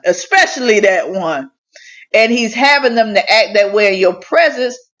one, especially that one. And He's having them to act that way in your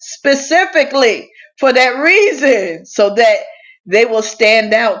presence specifically for that reason, so that they will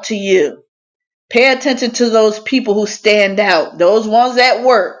stand out to you. Pay attention to those people who stand out, those ones at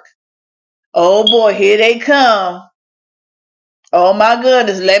work. Oh boy, here they come. Oh my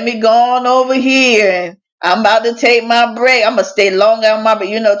goodness, let me go on over here. And I'm about to take my break. I'm going to stay longer on my,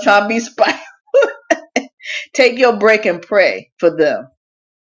 trying to be spy. Take your break and pray for them.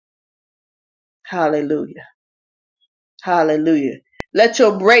 Hallelujah. Hallelujah. Let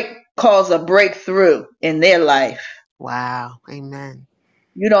your break cause a breakthrough in their life. Wow. Amen.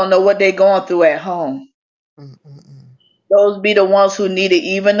 You don't know what they're going through at home. Mm-mm-mm. Those be the ones who need it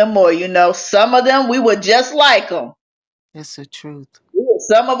even the more. Some of them, we were just like them. It's the truth.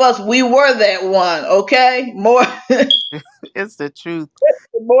 Some of us, we were that one, okay? More, It's the truth.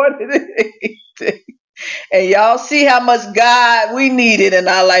 more than anything. And y'all see how much God we needed in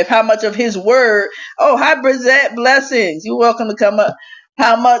our life, how much of His Word. Oh, hi, Brizette. Blessings. You're welcome to come up.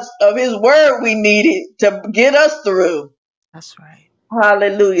 How much of His Word we needed to get us through. That's right.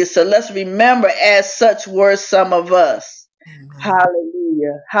 Hallelujah. So let's remember, as such were some of us. Amen.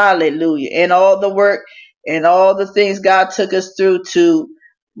 Hallelujah. Hallelujah. And all the work and all the things God took us through to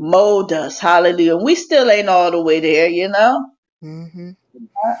mold us. Hallelujah. We still ain't all the way there. Hmm.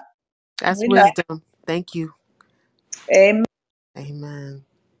 That's We're not. wisdom. Thank you. Amen. Amen.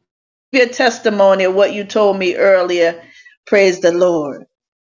 Your testimony of what you told me earlier. Praise the Lord.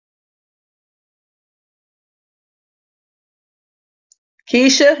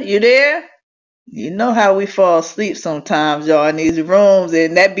 Keisha, you there? You know how we fall asleep sometimes, y'all, in these rooms,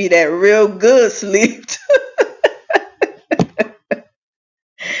 and that be that real good sleep.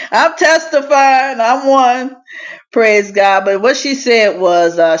 I'm testifying. I'm one. Praise God. But what she said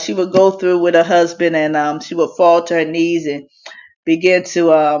was she would go through with her husband, and she would fall to her knees and begin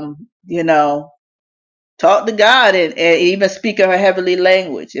to, talk to God, and even speak in her heavenly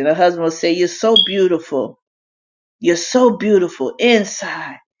language. And her husband would say, "You're so beautiful. You're so beautiful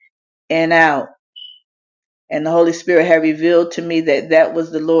inside and out." And the Holy Spirit had revealed to me that that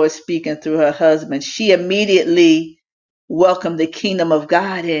was the Lord speaking through her husband. She immediately welcomed the kingdom of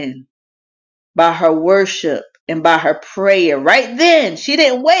God in by her worship and by her prayer. Right then, she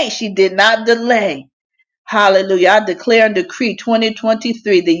didn't wait. She did not delay. Hallelujah. I declare and decree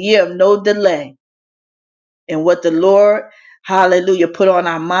 2023, the year of no delay. And what the Lord, hallelujah, put on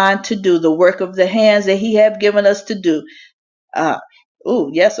our mind to do, the work of the hands that He have given us to do. Uh,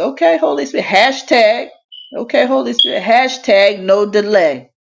 yes, okay, Holy Spirit. Hashtag, okay, Holy Spirit. Hashtag no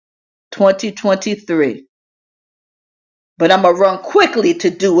delay 2023. But I'm going to run quickly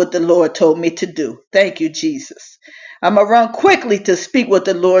to do what the Lord told me to do. Thank you, Jesus. I'm going to run quickly to speak what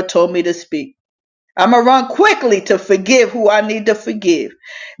the Lord told me to speak. I'm going to run quickly to forgive who I need to forgive.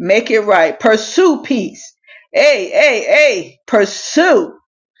 Make it right. Pursue peace. Hey, pursue.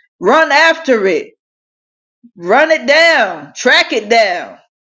 Run after it. Run it down. Track it down.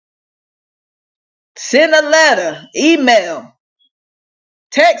 Send a letter, email,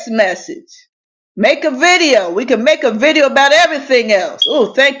 text message. Make a video. We can make a video about everything else.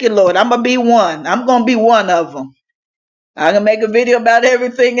 Oh, thank you, Lord. I'm going to be one. I'm going to be one of them. I can make a video about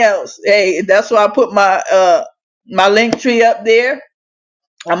everything else. Hey, that's why I put my link tree up there.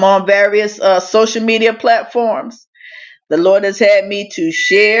 I'm on various social media platforms. The Lord has had me to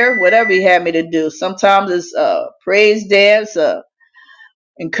share whatever He had me to do. Sometimes it's praise dance,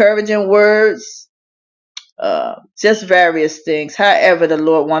 encouraging words, just various things. However, the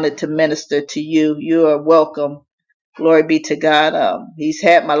Lord wanted to minister to you, you are welcome. Glory be to God. He's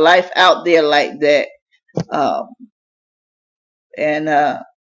had my life out there like that. Um, and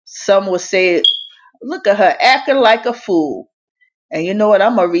some will say, look at her acting like a fool. And you know what?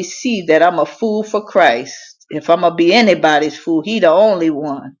 I'm going to receive that. I'm a fool for Christ. If I'm going to be anybody's fool, He the only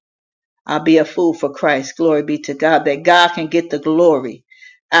one. I'll be a fool for Christ. Glory be to God, that God can get the glory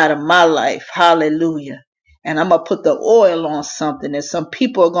out of my life. Hallelujah. And I'm going to put the oil on something, and some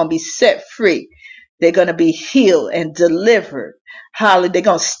people are going to be set free. They're going to be healed and delivered. Hallelujah. They're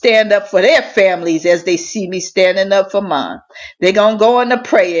going to stand up for their families as they see me standing up for mine. They're going to go into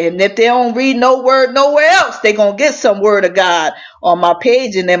prayer. And if they don't read no word nowhere else, they're going to get some word of God on my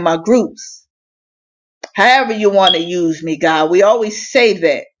page and in my groups. However you want to use me, God. We always say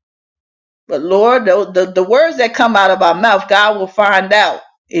that. But Lord, the words that come out of our mouth, God will find out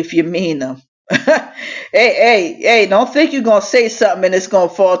if you mean them. Hey, don't think you're going to say something and it's going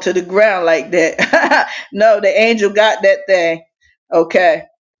to fall to the ground like that. No, the angel got that thing. Okay.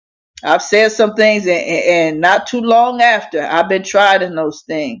 I've said some things, and not too long after, I've been tried in those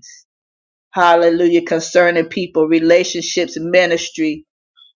things. Hallelujah. Concerning people, relationships, ministry,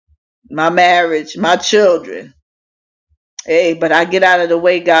 my marriage, my children. Hey, but I get out of the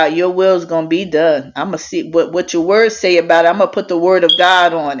way, God. Your will's gonna be done. I'm gonna see what your words say about it. I'm gonna put the word of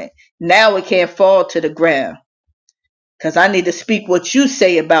God on it. Now it can't fall to the ground. Because I need to speak what you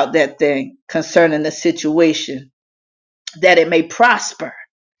say about that thing concerning the situation. That it may prosper.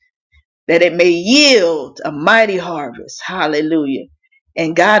 That it may yield a mighty harvest. Hallelujah.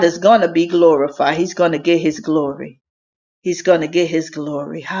 And God is gonna be glorified. He's gonna get his glory. He's gonna get his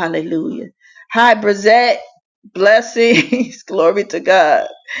glory. Hallelujah. Hi, Brizette. Blessings. Glory to God.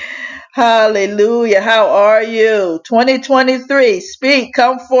 Hallelujah. How are you? 2023. Speak.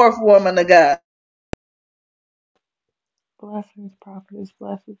 Come forth, woman of God. Blessings, prophetess.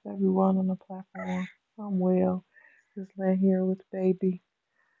 Blessings, everyone on the platform. I'm well. Just laying here with baby.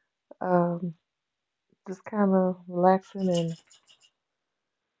 Um, just kind of relaxing and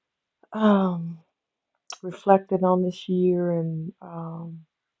um, reflecting on this year. And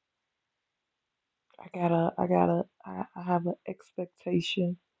I have an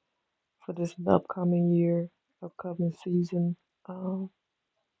expectation for this upcoming year, upcoming season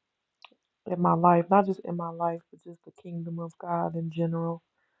in my life. Not just in my life, but just the kingdom of God in general.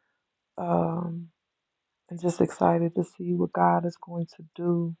 Um, and just excited to see what God is going to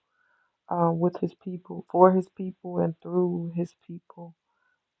do with his people, for his people, and through his people.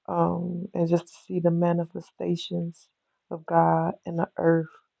 And just to see the manifestations of God in the earth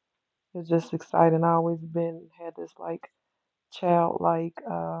is just exciting. I always been had this like childlike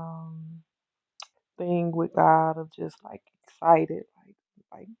thing with God of just like excited,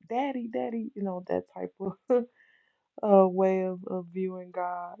 like daddy, daddy, that type of way of viewing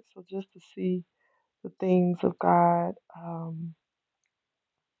God. So just to see the things of God.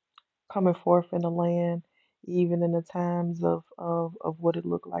 Coming forth in the land, even in the times of what it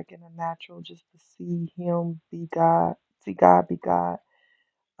looked like in the natural, just to see him be God, see God be God,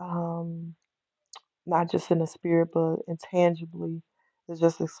 um, not just in the spirit, but intangibly, is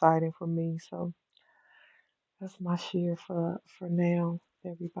just exciting for me. So that's my share for now,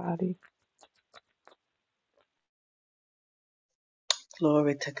 everybody.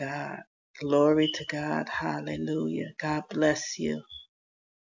 Glory to God. Glory to God. Hallelujah. God bless you.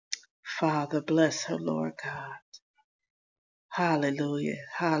 Father, bless her, Lord God. Hallelujah.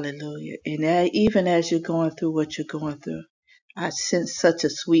 Hallelujah. And even as you're going through what you're going through, I sense such a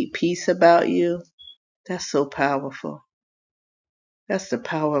sweet peace about you. That's so powerful. That's the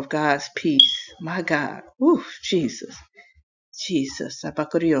power of God's peace. My God. Ooh, Jesus. Jesus.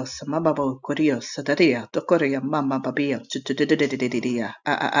 Abakuriosa, mababo kuriosa, daria, tokoria, mama babia, tutudididididididea.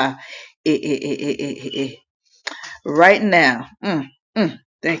 Right now.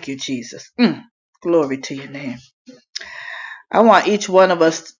 Thank you, Jesus. Glory to your name. I want each one of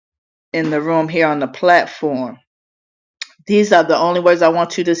us in the room here on the platform. These are the only words I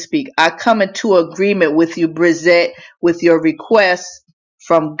want you to speak. I come into agreement with you, Brizette, with your request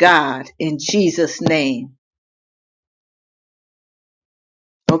from God in Jesus' name.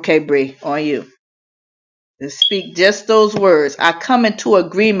 Okay, Bree, on you. Just speak just those words. I come into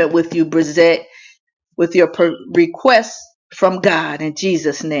agreement with you, Brizette, with your request from God in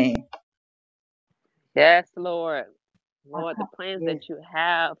Jesus' name. Yes, Lord. I Lord, the come, plans yes, that you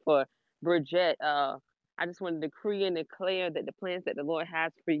have for Bridget, I just want to decree and declare that the plans that the Lord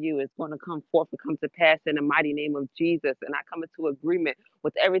has for you is going to come forth and come to pass in the mighty name of Jesus. And I come into agreement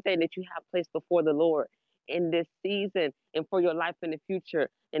with everything that you have placed before the Lord in this season and for your life in the future.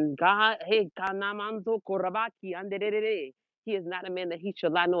 And God, hey, kanamanzo korabaki anderere. He is not a man that he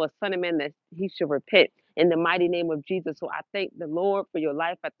should lie, nor a son of man that he should repent in the mighty name of Jesus. So I thank the Lord for your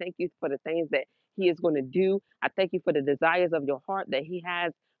life. I thank you for the things that he is going to do. I thank you for the desires of your heart that he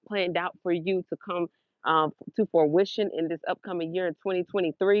has planned out for you to come to fruition in this upcoming year in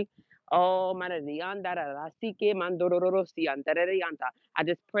 2023. Oh, I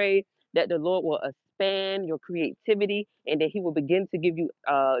just pray that the Lord will expand your creativity and that he will begin to give you,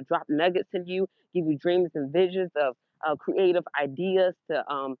 drop nuggets in you, give you dreams and visions of creative ideas to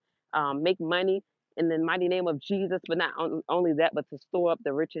make money in the mighty name of Jesus, but not only that, but to store up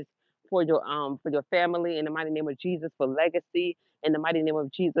the riches for your family in the mighty name of Jesus, for legacy in the mighty name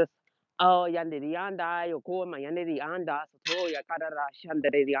of Jesus. Oh, yandere yanda, yoko ma yandere yanda, soto ya karara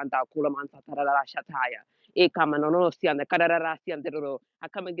shandere yanda, kula man satarara shataya. Eka manono sianda karara siandero. I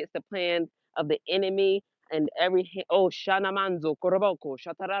come against the plans of the enemy and every oh shana manzo koroboko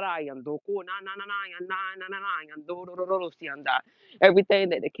shatarara yando ko na yando ro sianda. Everything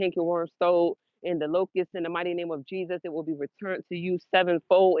that the canker worm stole in the locusts in the mighty name of Jesus. It will be returned to you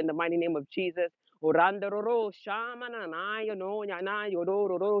sevenfold in the mighty name of Jesus. Orandororo shamanana yono yana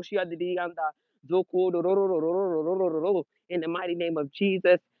yororo shiadiyanda zoko dororo in the mighty name of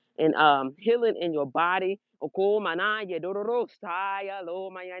Jesus. And healing in your body. Oko mana yedororo saya lo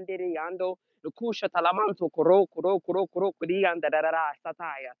mayandere yando lukusha talamanto koro koro koro koro kuriyanda darara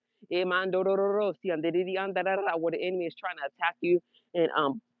sataya. Emandororo siandiri yanda darara where the enemy is trying to attack you and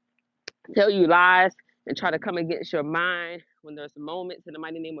tell you lies and try to come against your mind when there's moments in the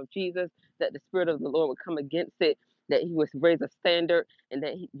mighty name of Jesus that the Spirit of the Lord will come against it, that He will raise a standard, and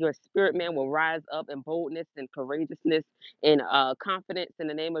that your spirit man will rise up in boldness and courageousness and confidence in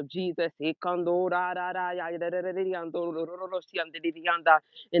the name of Jesus. In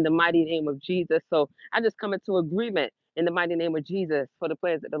the mighty name of Jesus. So I just come into agreement in the mighty name of Jesus for the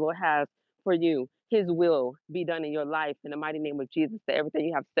plans that the Lord has for you. His will be done in your life in the mighty name of Jesus. That everything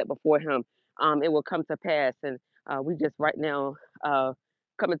you have set before Him, it will come to pass. And we just right now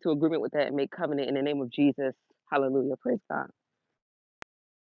come into agreement with that and make covenant in the name of Jesus. Hallelujah. Praise God.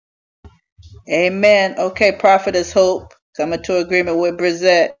 Amen. Okay, Prophetess Hope, coming to agreement with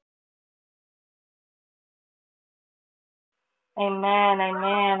Brizette. Amen,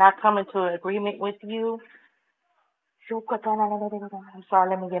 amen. I come into agreement with you. I'm sorry,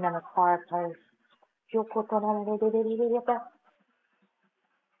 let me get in a quiet place.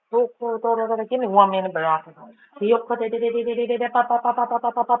 Give me 1 minute, but I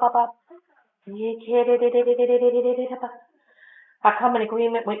come in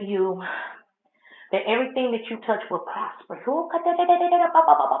agreement with you that everything that you touch will prosper.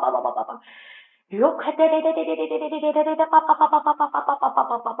 There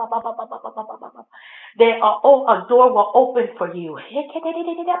a door will open for you.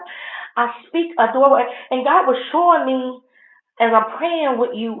 I speak a door, and God was showing me as I'm praying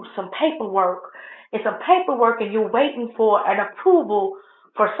with you some paperwork. It's some paperwork, and you're waiting for an approval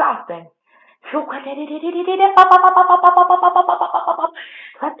for something.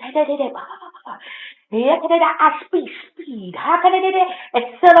 I speak speed,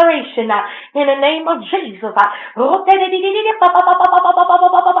 acceleration in the name of Jesus. I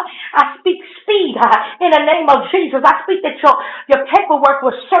speak speed in the name of Jesus. I speak that your paperwork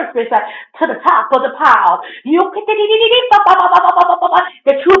will surface to the top of the pile.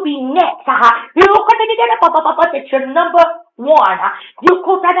 That you'll be next. That you're number one. You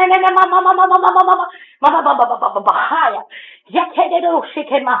could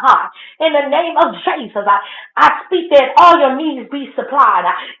in the name of Jesus, I speak that all your needs be supplied.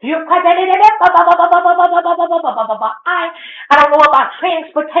 I don't know about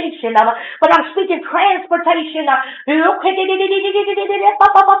transportation, but I'm speaking transportation. There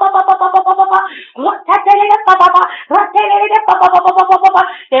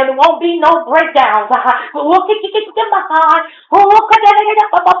won't be no breakdowns. I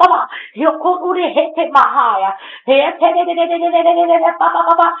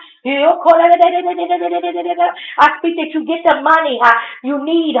speak that you get the money you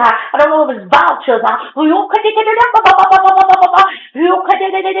need. I don't know if it's vouchers. I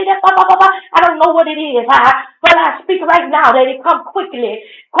don't know what it is. But I speak right now that it come quickly.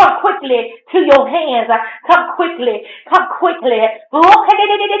 Come quickly to your hands. Come quickly. Come quickly.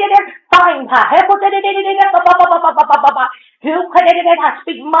 Find her. I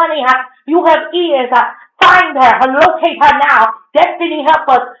speak money. You have ears. Find her. Locate her now. Destiny help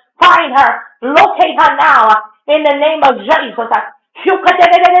us. Find her. Locate her now. In the name of Jesus.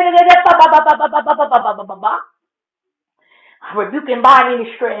 Rebuke and bind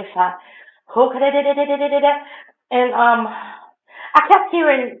any stress. And I kept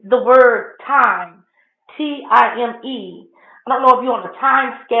hearing the word time. Time. I don't know if you're on a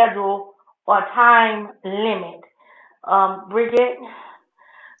time schedule or a time limit. Bridget,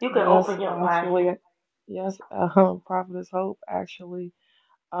 you can Yes, open your mic. actually, yes, Prophetess Hope, actually,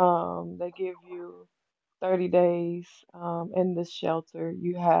 they give you 30 days in this shelter.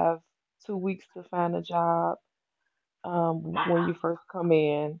 You have 2 weeks to find a job when you first come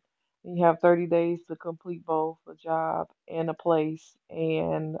in. You have 30 days to complete both a job and a place.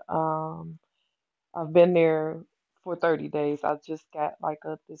 And I've been there for 30 days. I just got like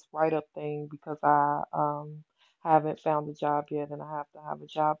this write-up thing because I haven't found a job yet, and I have to have a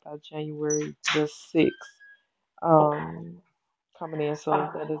job by January the 6th Okay. um coming in. So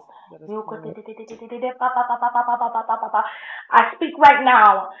Uh, that is correct. I speak right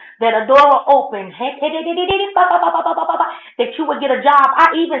now that a door will open, that you will get a job.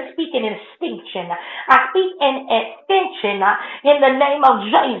 I even speak an extension. I speak an extension in the name of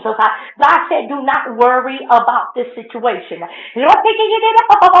Jesus. God said, do not worry about this situation. He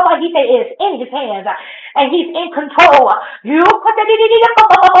said it's in his hands and he's in control.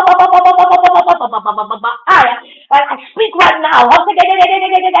 I speak right now that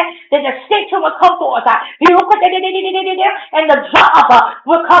the extension will come forth. And the job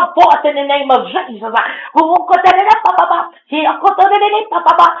will come forth in the name of Jesus.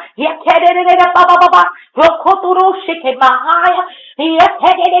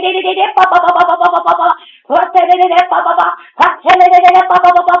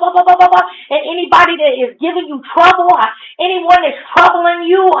 And anybody that is giving you trouble, anyone that's troubling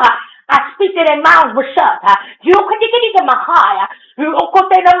you, I speak that their mouths were shut. You could get into my high. You could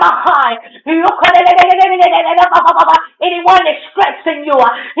get in my high. You could anyone that's stressing you.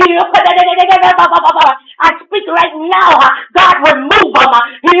 You could I speak right now. God remove them.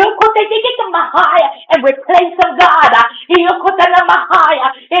 You could get into my high and replace them, God. You could get in my high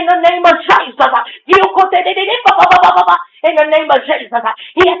in the name of Jesus. name of Jesus.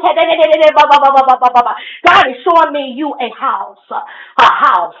 God is showing me you a house, a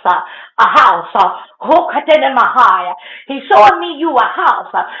house, a house. He's showing me you a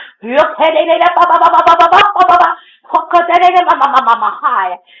house.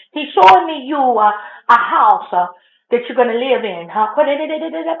 He's showing me you a house that you're going to live in. I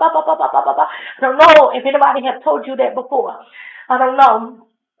don't know if anybody have told you that before. I don't know.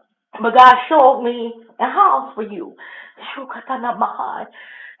 But God showed me a house for you. Shukatana.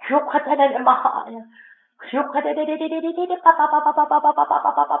 Shukatana. Shukatana.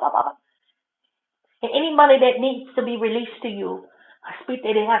 And any money that needs to be released to you, I speak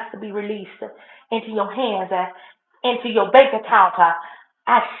that it has to be released into your hands, into your bank account.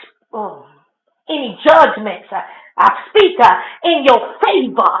 Oh, any judgments, I speak in your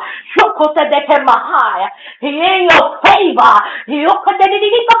favor. Shokotadekemahai. In your favor. In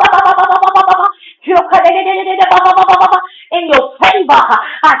your favor.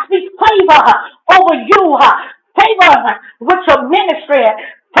 I speak favor over you. Favor with your ministry.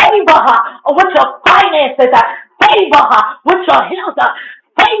 Favor with your finances. Favor with your health.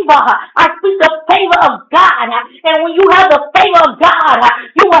 Favor. I speak the favor of God. And when you have the favor of God,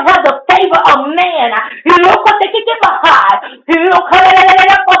 you will have the favor of man. You look what they can get behind. You look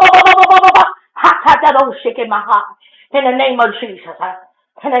in the name of Jesus.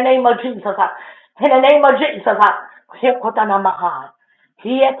 In the name of Jesus. In the name of Jesus.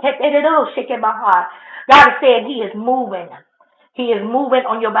 God said He is moving. He is moving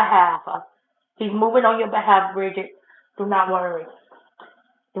on your behalf. He's moving on your behalf, Bridget. Do not worry.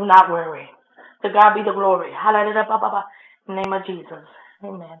 Do not worry. To God be the glory. Hallelujah. In the name of Jesus.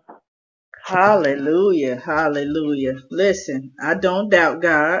 Amen. Hallelujah. Hallelujah. Listen, I don't doubt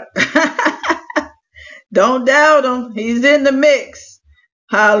God. Don't doubt him. He's in the mix.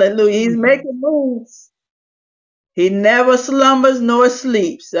 Hallelujah. He's Mhm. making moves. He never slumbers nor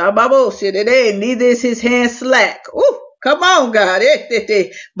sleeps. Neither is his hand slack. Ooh, come on, God.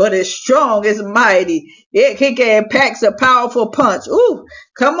 But it's strong, it's mighty. It packs a powerful punch. Ooh,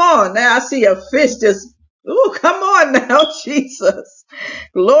 come on. Now I see a fish just, ooh, come on now, Jesus.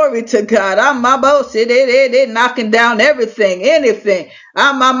 Glory to God. I'm my boss. They knocking down everything, anything.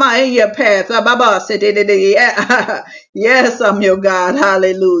 I'm in your path. Yes, I'm your God.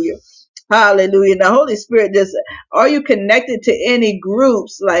 Hallelujah. Hallelujah. The Holy Spirit just, are you connected to any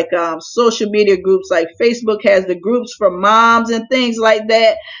groups like social media groups like Facebook has the groups for moms and things like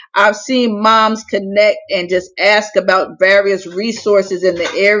that? I've seen moms connect and just ask about various resources in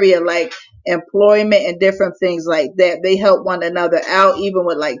the area like employment and different things like that. They help one another out even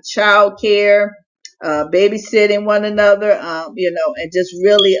with like childcare, babysitting one another, and just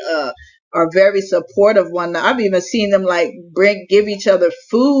really are very supportive one another. I've even seen them like give each other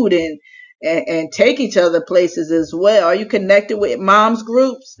food and take each other places as well. Are you connected with moms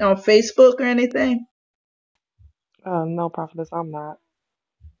groups on Facebook or anything? No, prophetess, I'm not.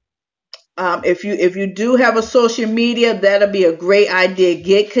 If you do have a social media, that'll be a great idea.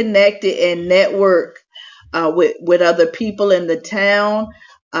 Get connected and network with other people in the town.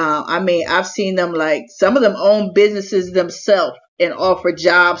 I mean, I've seen them like some of them own businesses themselves and offer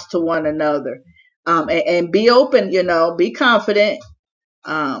jobs to one another. And be open, be confident.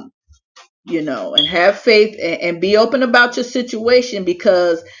 Um, and have faith and be open about your situation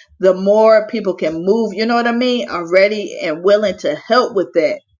because the more people can move, you know what I mean, are ready and willing to help with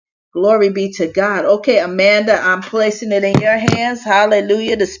that. Glory be to God. Okay, Amanda, I'm placing it in your hands.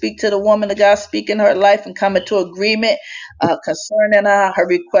 Hallelujah. To speak to the woman of God, speaking her life and come into agreement concerning her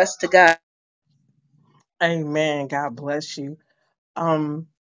request to God. Amen. God bless you. Um,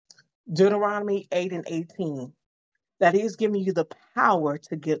 Deuteronomy 8 and 18. That He is giving you the power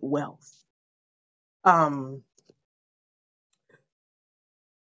to get wealth. Um,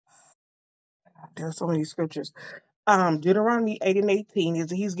 there's so many scriptures. Deuteronomy 8 and 18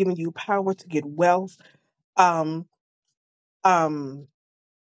 is He's giving you power to get wealth. Um, um,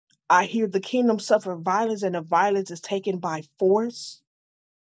 I hear the kingdom suffer violence, and the violence is taken by force.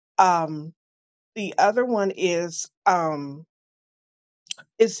 Um, the other one is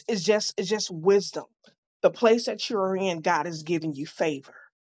just wisdom. The place that you're in, God is giving you favor.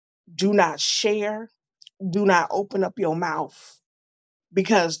 Do not share. Do not open up your mouth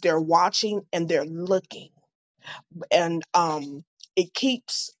because they're watching and they're looking, and it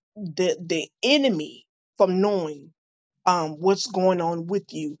keeps the enemy from knowing what's going on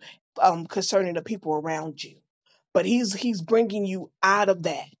with you concerning the people around you. But he's bringing you out of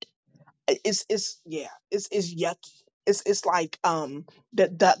that. It's yeah, it's yucky. It's like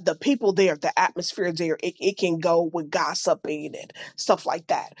the people there, the atmosphere there, it can go with gossiping and stuff like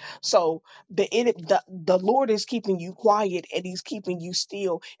that. So the Lord is keeping you quiet, and He's keeping you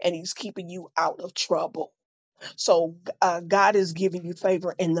still, and He's keeping you out of trouble. So God is giving you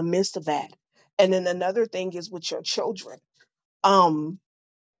favor in the midst of that. And then another thing is with your children, um,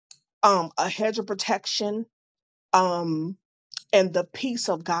 a hedge of protection, um, and the peace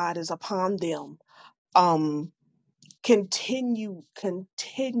of God is upon them. Um, continue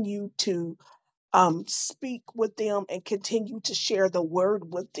to speak with them and continue to share the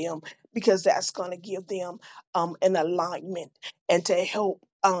word with them, because that's going to give them an alignment and to help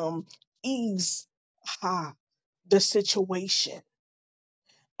ease ha, the situation.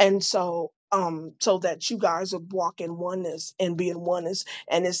 And so so that you guys will walk in oneness and be in oneness,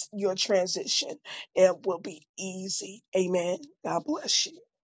 and it's your transition, it will be easy. Amen. God bless you.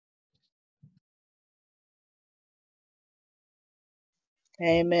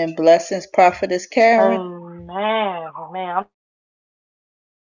 Amen. Blessings, Prophetess Karen. Amen. Oh man,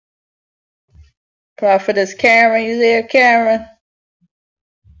 Prophetess Karen, you there, Karen?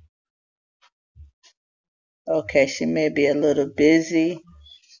 Okay, she may be a little busy.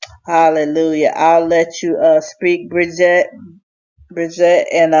 Hallelujah. I'll let you speak, Bridget,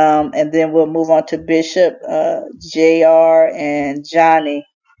 and then we'll move on to Bishop, JR, and Johnny.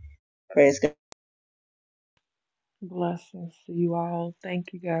 Praise God. Blessings to you all.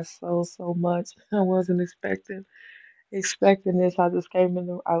 Thank you guys so much. I wasn't expecting this. I just came in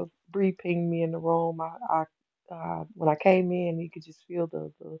the I was Bree pinged me in the room. I when I came in, you could just feel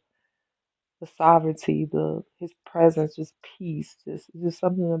the sovereignty, the his presence, just peace. Just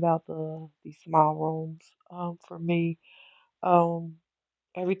something about these small rooms. For me, um,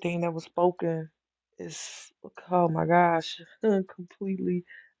 everything that was spoken is, oh my gosh, completely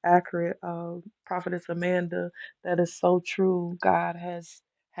accurate. Prophetess Amanda, that is so true. God has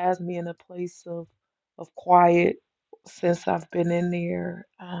me in a place of quiet since I've been in there.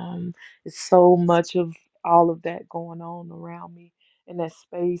 It's so much of all of that going on around me in that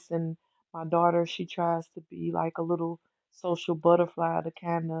space, and my daughter, she tries to be like a little social butterfly to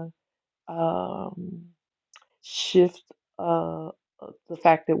kind of um shift the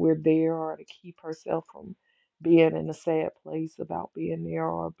fact that we're there, or to keep herself from being in a sad place about being there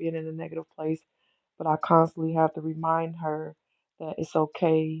or being in a negative place. But I constantly have to remind her that it's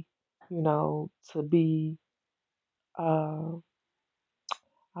okay, to be, uh,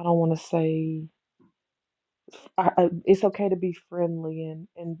 I don't want to say it's okay to be friendly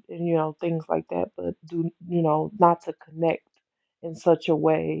and things like that, but do not to connect in such a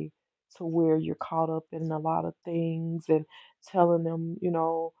way to where you're caught up in a lot of things and telling them,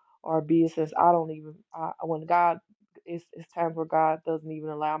 our business. I don't even when God it's times where God doesn't even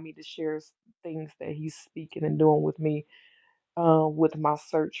allow me to share things that He's speaking and doing with me, with my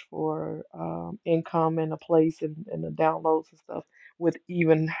search for income and a place and the downloads and stuff with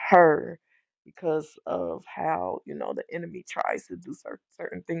even her, because of how the enemy tries to do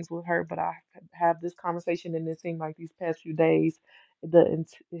certain things with her. But I have this conversation, and it seemed like these past few days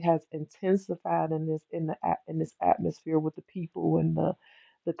it has intensified in in this atmosphere with the people and the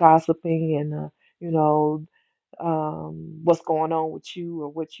gossiping and you know what's going on with you or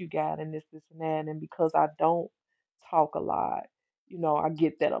what you got and this and that. And because I don't talk a lot, I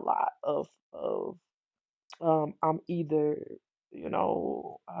get that a lot of I'm either,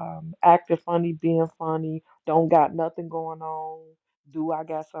 acting funny, being funny, don't got nothing going on, do I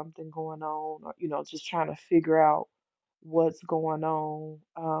got something going on, or, just trying to figure out what's going on.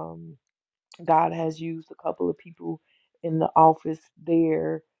 God has used a couple of people in the office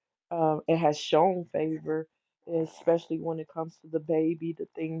there. It has shown favor, especially when it comes to the baby, the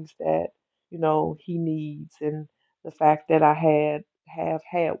things that he needs, and the fact that I have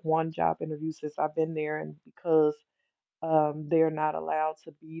had one job interview since I've been there, and because they're not allowed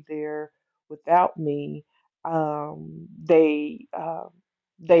to be there without me, they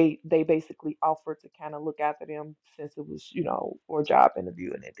basically offered to kind of look after them since it was for a job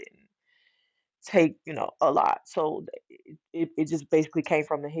interview, and it didn't take a lot. So it just basically came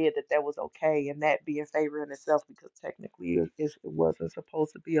from the head that that was okay, and that being favor in itself, because technically it wasn't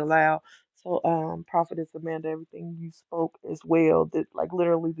supposed to be allowed. So Prophetess Amanda, everything you spoke as well, that like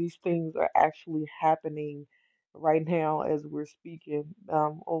literally these things are actually happening right now as we're speaking,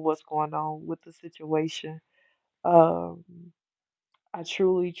 on what's going on with the situation. um I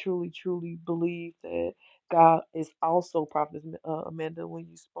truly, truly, truly believe that God is also, Prophet Amanda, when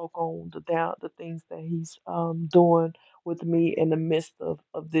you spoke on the things that He's doing with me in the midst of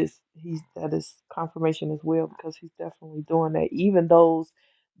this. That is confirmation as well, because He's definitely doing that. Even those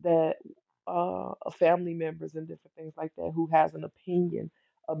that family members and different things like that who has an opinion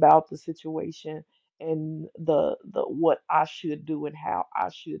about the situation and the what I should do and how I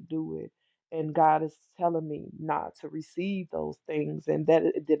should do it. And God is telling me not to receive those things, and that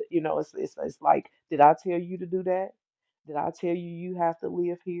it did, it's like, did I tell you to do that? Did I tell you you have to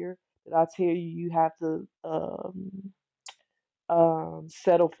live here? Did I tell you you have to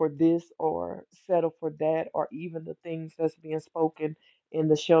settle for this or settle for that, or even the things that's being spoken in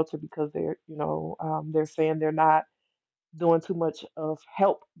the shelter because they're saying they're not doing too much of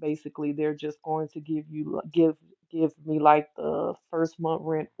help. Basically, they're just going to give me like the first month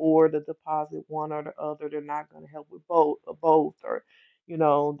rent or the deposit, one or the other. They're not going to help with both, or they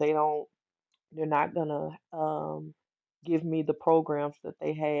don't they're not gonna give me the programs that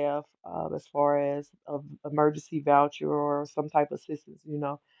they have as far as emergency voucher or some type of assistance.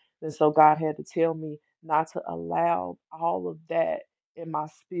 And so God had to tell me not to allow all of that in my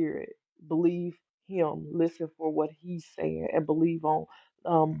spirit. Believe Him, listen for what He's saying, and believe on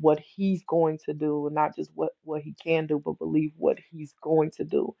what He's going to do, and not just what He can do, but believe what He's going to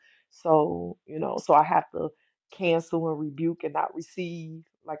do. So I have to cancel and rebuke and not receive,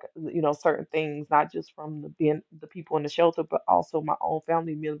 like, certain things, not just from the people in the shelter, but also my own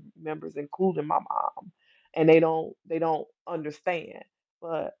family members, including my mom. And they don't understand.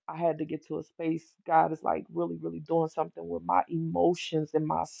 But I had to get to a space. God is like really, really doing something with my emotions and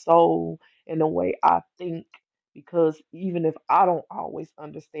my soul and the way I think. Because even if I don't always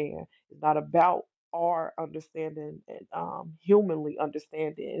understand, it's not about our understanding and humanly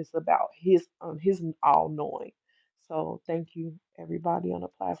understanding. It's about his all knowing. So thank you, everybody on the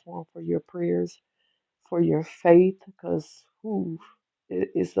platform, for your prayers, for your faith, because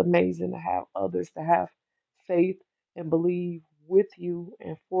it's amazing to have others to have faith and believe with you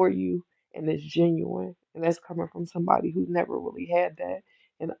and for you, and it's genuine. And that's coming from somebody who's never really had that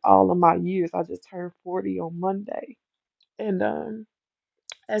in all of my years. I just turned 40 on Monday. And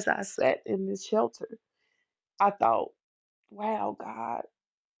as I sat in this shelter, I thought, wow, God,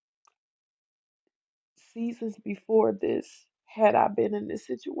 seasons before this, had I been in this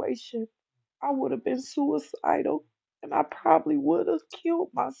situation, I would have been suicidal, and I probably would have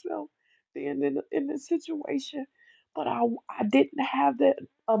killed myself being in this situation. But I didn't have that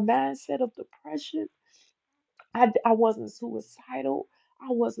a mindset of depression. I wasn't suicidal. I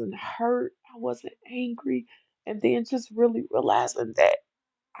wasn't hurt. I wasn't angry. And then just really realizing that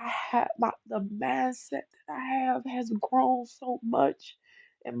I have the mindset that I have has grown so much,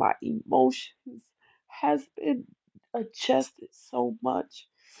 and my emotions has been adjusted so much,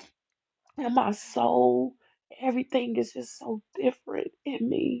 and my soul, everything is just so different in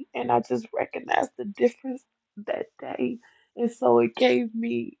me, and I just recognized the difference that day, and so it gave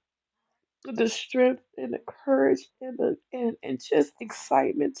me the strength and the courage and just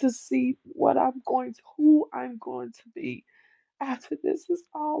excitement to see who I'm going to be after this is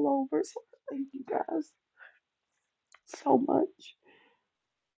all over. So thank you guys so much.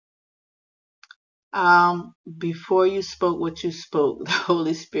 Before you spoke what you spoke, the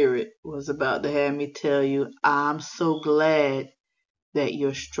Holy Spirit was about to have me tell you, I'm so glad that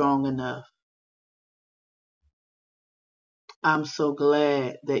you're strong enough. I'm so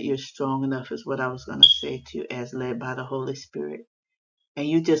glad that you're strong enough is what I was going to say to you as led by the Holy Spirit. And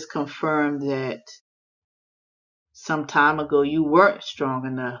you just confirmed that some time ago you weren't strong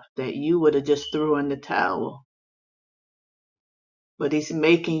enough, that you would have just threw in the towel. But He's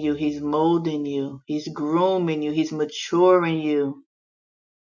making you, He's molding you, He's grooming you, He's maturing you.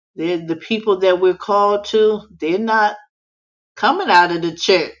 The people that we're called to, they're not coming out of the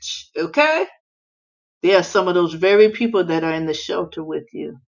church, okay? There are some of those very people that are in the shelter with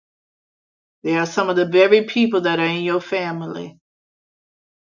you. There are some of the very people that are in your family.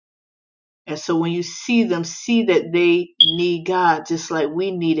 And so when you see them, see that they need God just like we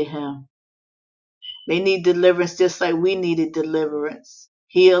needed Him. They need deliverance just like we needed deliverance.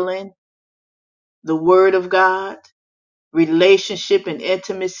 Healing, the Word of God, relationship and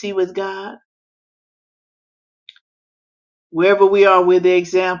intimacy with God. Wherever we are, we're the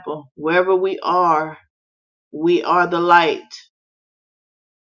example. Wherever we are the light.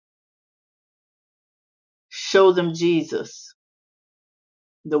 Show them Jesus.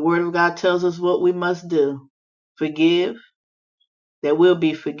 The Word of God tells us what we must do. Forgive, that will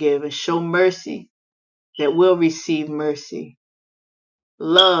be forgiven. Show mercy, that will receive mercy.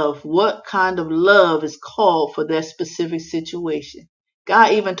 Love, what kind of love is called for that specific situation?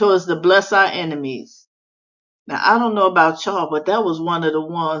 God even told us to bless our enemies. Now, I don't know about y'all, but that was one of the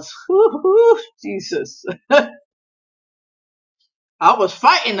ones, Jesus, I was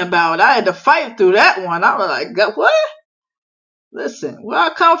fighting about. I had to fight through that one. I was like, God, what? Listen, where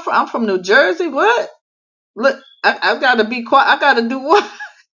I come from, I'm from New Jersey. What? Look, I gotta be quiet. I gotta do what?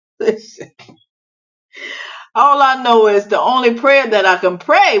 Listen, all I know is the only prayer that I can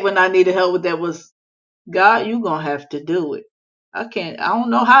pray when I needed help with that was, God, you gonna have to do it. I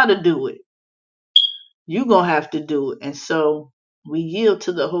don't know how to do it. You gonna have to do it. And so we yield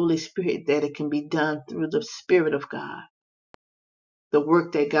to the Holy Spirit that it can be done through the Spirit of God, the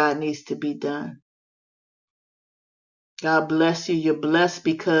work that God needs to be done. God bless you. You're blessed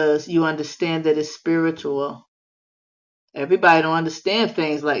because you understand that it's spiritual. Everybody don't understand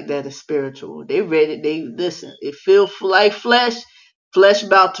things like that is spiritual. They read it. They listen. It feel like flesh. Flesh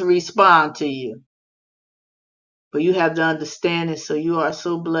about to respond to you, but you have the understanding. So you are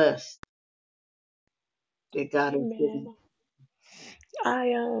so blessed that God has given. Amen.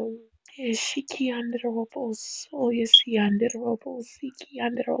 I Shiki under so you see under Siki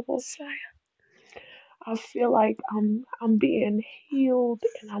under I feel like I'm being healed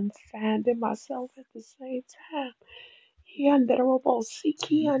and I'm finding myself at the same time. He under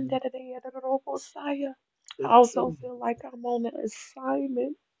Siki under Saya. I also feel like I'm on an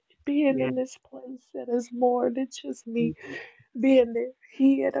assignment being Yeah. in this place that is more than just me being there.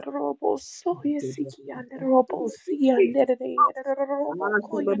 He had a robo so yes, he under the robo see under the robo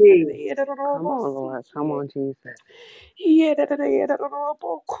koi under the Come robo on, see Lord. Come on, Jesus. he had a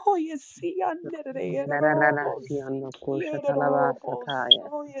robo koi see under the Da da da da. robo See on see the he kosher had a robo talabasataya.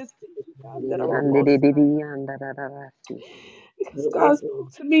 so yes, he under the And robo di di saya. di and da da da da. See. Because God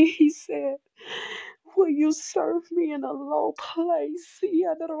spoke to me, He said, will you serve me in a low place?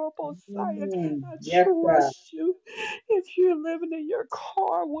 Messiah, can I Yes, God. trust you? If you're living in your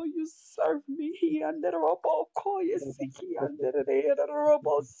car, will you serve me? He under the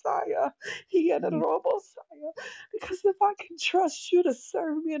Messiah. He under the Messiah. Because if I can trust you to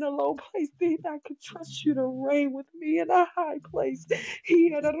serve me in a low place, then I can trust you to reign with me in a high place.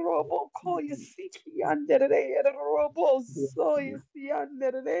 He had a robo call you seek under the robo so you see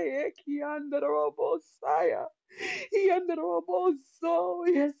under the under the robo saya. He under the robo so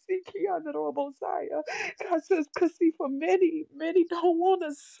you seek under the robo saya. God says, because see, for many don't want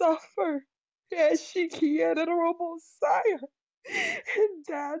to suffer. Yeah, she can under the robo saya and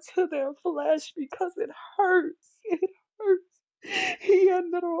die to their flesh because it hurts. It hurts. He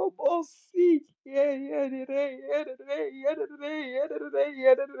under the robo seek. Yeah, yeah, today, yeah, today, yeah, today, yeah, today,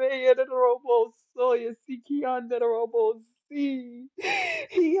 yeah, today, yeah, the robo so you seek he under the robo see.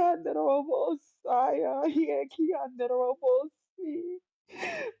 He under the robo saya. He under the robo see.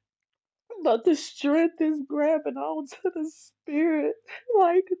 But the strength is grabbing onto the spirit,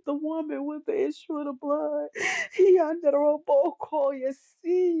 like the woman with the issue of the blood. He under the robo call you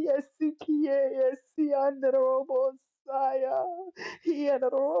see, yes, yes, he under the robo saya. He under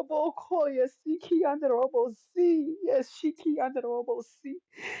the robo call you see, he under the robo see, yes, she under the robo see,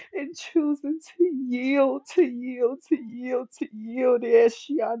 and choosing to yield, to yield, to yield, to yield, yes,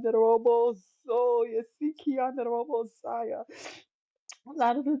 she under the robo so, yes, he under the robo saya. A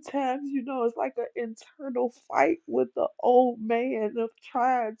lot of the times, it's like an internal fight with the old man of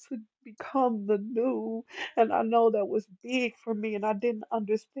trying to become the new. And I know that was big for me, and I didn't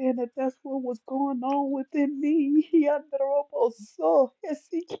understand that that's what was going on within me. He under the robo so, yes,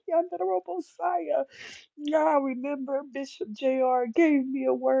 he under the robo saya. Yeah, I remember Bishop JR gave me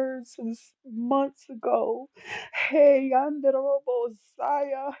a word some months ago. Hey, under the robo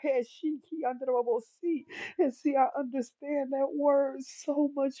saya, hey, shiki under the robo see. And see, I understand that word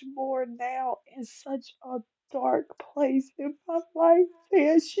so much more now in such a dark place in my life.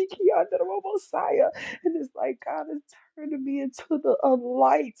 And Shiki under the Messiah. And it's like God is turning me into a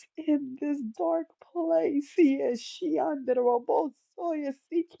light in this dark place. Yes, she under the robo so yes,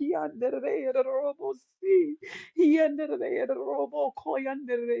 Siki under the robo see. He under the robo koi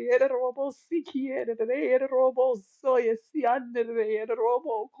under the robo Siki under the robo so yes, he under the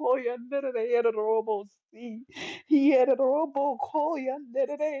robo koi under the robo see. He had a robo koi under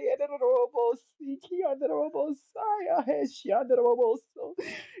the robo Siki under the robo saya. Heshi under the robo so.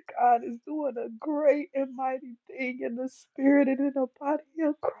 God is doing a great and mighty thing in the spirit and in the body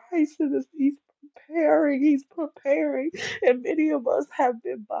of Christ. And He's preparing, He's preparing. And many of us have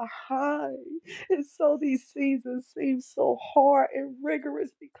been behind. And so these seasons seem so hard and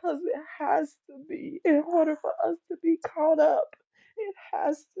rigorous because it has to be in order for us to be caught up. It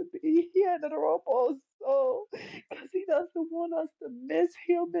has to be. soul, because he doesn't want us to miss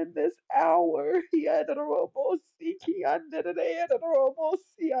him in this hour. He had a robo seeking under the head of the robo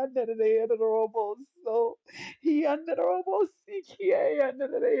see under the head of the robo soul. He under the robo seeking under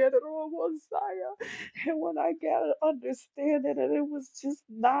the head of the robo Messiah. And when I got an understanding that it was just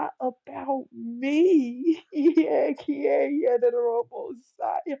not about me, yeah, the robo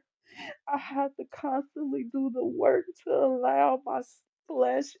Messiah. I have to constantly do the work to allow my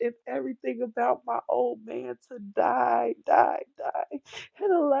flesh and everything about my old man to die,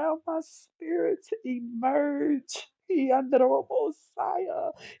 and allow my spirit to emerge. He under the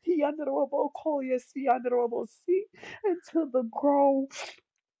Messiah. He under the Koya, see under the see into the grown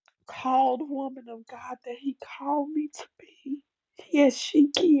called woman of God that he called me to be. Yes, she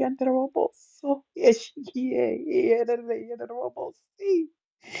can under the so yes, she can. Yeah, under the see.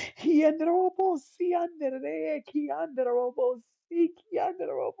 Yandrobosi andere Kiandrobosi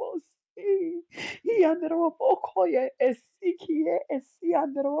Kiandrobosi Yandrobokoye Esikie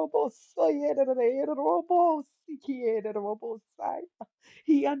Esiandrobosoye Robosi Kiedrobosai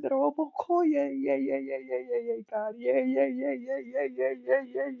Yandrobokoye God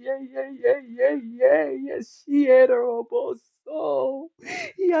yes Yedroboso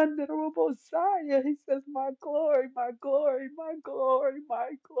Yandarobosaya. He says, my glory, my glory, my glory, my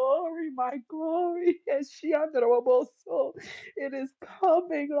glory, my glory. Yes, Yandaroboso. It is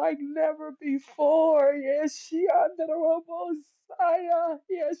coming like never before. Yes, Yandarobosaya.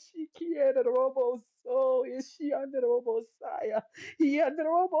 Yes, she Yandaroboso. Yes, Yandarobosaya.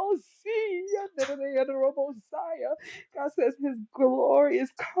 Yandarobosi. Yandarobosaya. God says his glory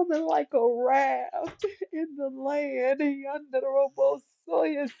is coming like a raft in the land. Yonder robo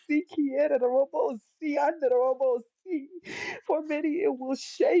soya siki the robo si under the robo si. For many it will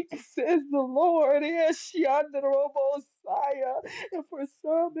shake, says the Lord. Yes, yonder robo saya. And for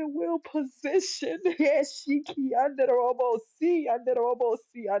some it will position. Yes, shiki under the robo si under the robo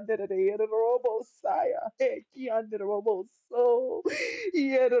saya. Hey, under the robo so.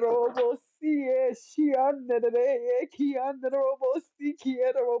 Yerobo sie shi andere ki androbo si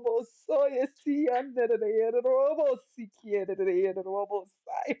kierobo so si andere yerobo si yerobo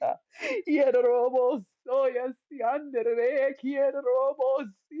saya yerobo so si andere kierobo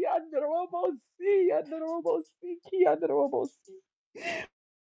si androbo si ki androbo si.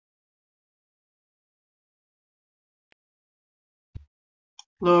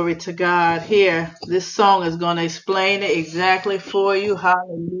 Glory to God. Here, this song is going to explain it exactly for you.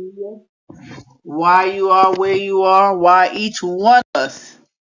 Hallelujah. Why you are where you are, why each one of us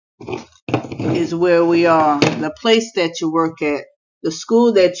is where we are, the place that you work at, the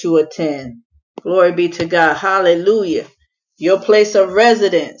school that you attend. Glory be to God. Hallelujah. Your place of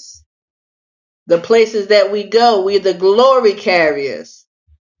residence, the places that we go, we're the glory carriers.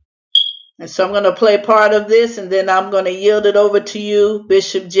 And so I'm going to play part of this and then I'm going to yield it over to you,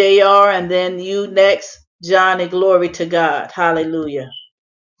 Bishop JR, and then you next, Johnny. Glory to God. Hallelujah.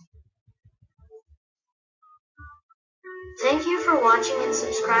 Thank you for watching and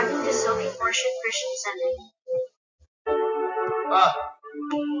subscribing to Soaking Worship Christian Center.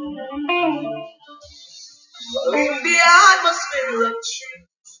 In the atmosphere of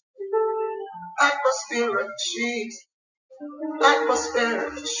Jesus, atmosphere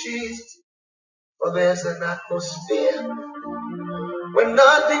of Jesus. For there's an atmosphere where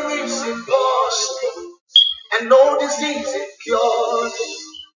nothing is impossible and no disease is cured.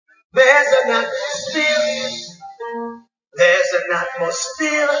 There's an atmosphere, there's an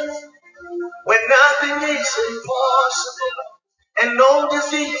atmosphere where nothing is impossible and no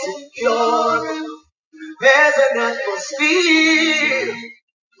disease is cured. There's an atmosphere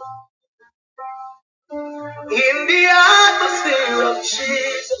in the atmosphere of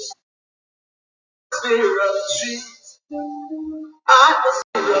Jesus, atmosphere of Jesus,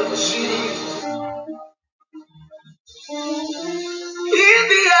 atmosphere of Jesus, in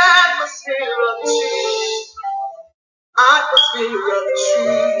the atmosphere of Jesus, atmosphere of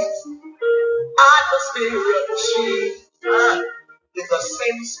Jesus, atmosphere of Jesus. It's the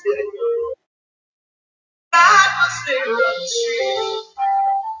same spirit. Atmosphere of Jesus,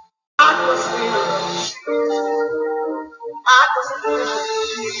 atmosphere of Jesus, atmosphere of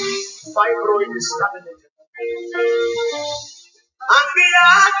Jesus. Fibroid is coming in. And the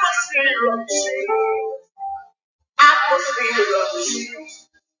atmosphere of Jesus, atmosphere of Jesus,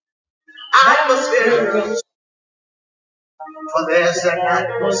 atmosphere of Jesus. For there's an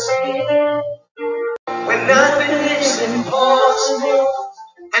atmosphere when nothing is impossible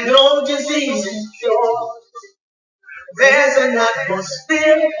and no disease is cured. There's an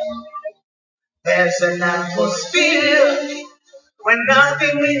atmosphere, there's an atmosphere when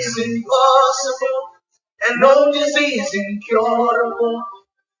nothing is impossible and no disease incurable.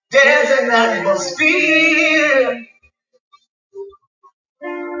 There's an atmosphere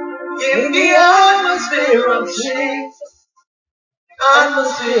in the atmosphere of Jesus.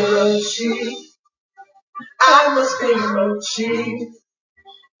 Atmosphere of Jesus. Atmosphere of Jesus.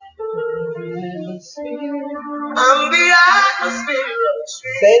 I'm the atmosphere of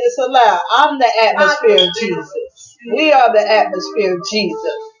Jesus. Say this aloud. I'm the atmosphere of Jesus. We are the atmosphere of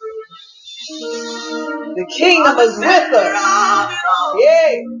Jesus. The kingdom is with us.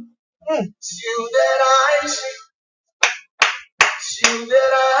 Yay. It's you that I see. It's you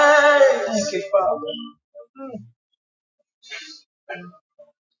that I see. Thank you, Father.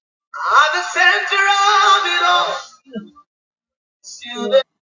 At the center of it all. It's you that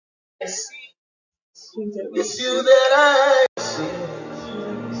I see. It's you that I see.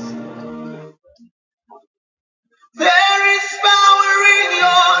 There is power in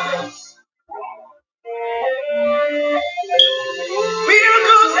your name.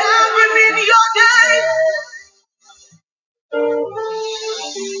 Miracles happen in your name.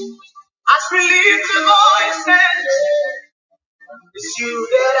 As we lift the voice and it's you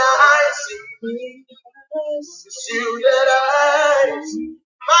that I see. It's you that I see.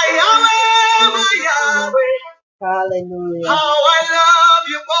 My Yahweh, my Yahweh. Hallelujah. How I love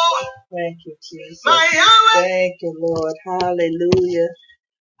you, boy. Thank you, Jesus. My Yahweh. Thank you, Lord. Hallelujah.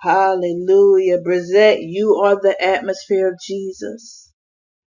 Hallelujah. Brizette, you are the atmosphere of Jesus.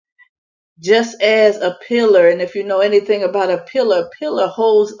 Just as a pillar, and if you know anything about a pillar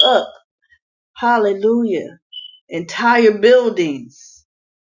holds up. Hallelujah. Entire buildings,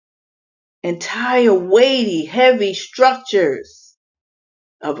 entire weighty, heavy structures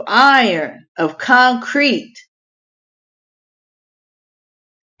of iron, of concrete.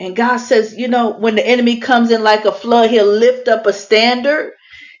 And God says, you know, when the enemy comes in like a flood, he'll lift up a standard.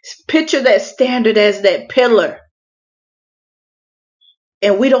 Picture that standard as that pillar.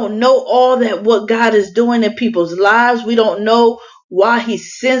 And we don't know all that what God is doing in people's lives. We don't know why he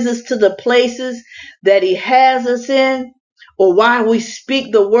sends us to the places that he has us in, or why we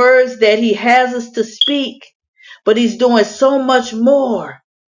speak the words that he has us to speak. But he's doing so much more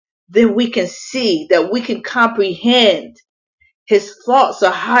than we can see, that we can comprehend. His thoughts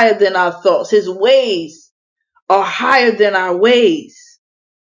are higher than our thoughts. His ways are higher than our ways.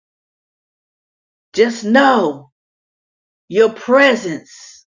 Just know your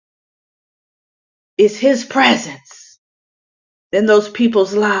presence is his presence in those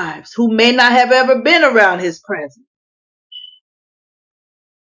people's lives who may not have ever been around his presence.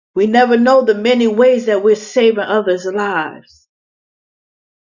 We never know the many ways that we're saving others' lives.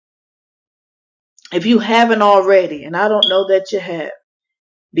 If you haven't already, and I don't know that you have,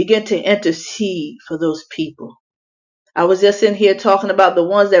 begin to intercede for those people. I was just in here talking about the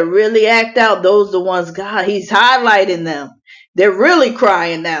ones that really act out. Those the ones God, he's highlighting them. They're really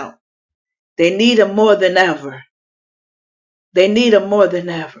crying out. They need him more than ever. They need him more than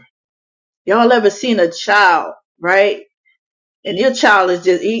ever. Y'all ever seen a child, right? And your child is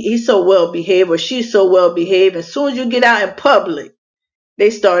just, he's so well behaved or she's so well behaved. As soon as you get out in public, they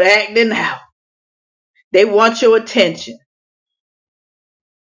start acting out. They want your attention.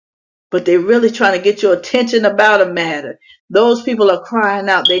 But they're really trying to get your attention about a matter. Those people are crying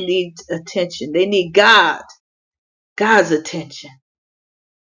out. They need attention. They need God's attention.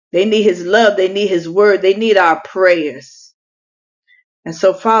 They need his love. They need his word. They need our prayers. And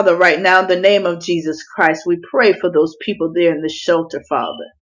so, Father, right now, in the name of Jesus Christ, we pray for those people there in the shelter, Father.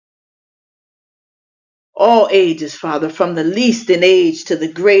 All ages, Father, from the least in age to the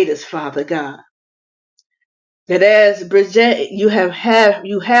greatest, Father God. That as Bridget, you have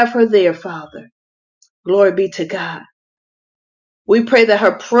her there, Father. Glory be to God. We pray that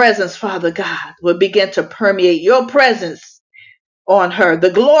her presence, Father God, will begin to permeate your presence on her.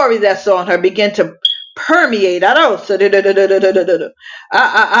 The glory that's on her begin to permeate. I don't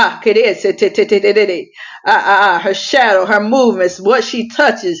her shadow, her movements, what she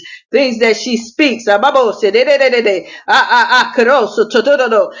touches, things that she speaks. Let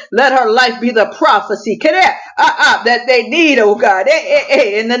her life be the prophecy that they need, oh God.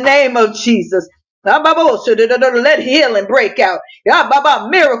 In the name of Jesus. Let healing break out.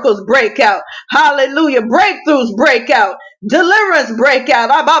 Miracles break out. Hallelujah. Breakthroughs break out. Deliverance break out.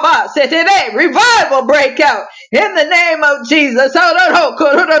 Revival break out. In the name of Jesus.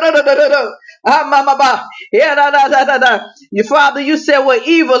 Your Father, you said where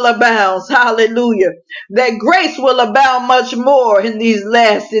evil abounds. Hallelujah. That grace will abound much more in these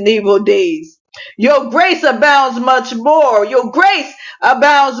last and evil days. Your grace abounds much more. Your grace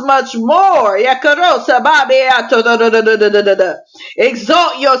abounds much more. Yakarosa babe ato da da da da da da da da.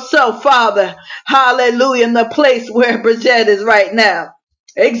 Exalt yourself, Father. Hallelujah. In the place where Bridget is right now.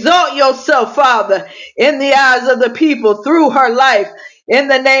 Exalt yourself, Father, in the eyes of the people through her life. In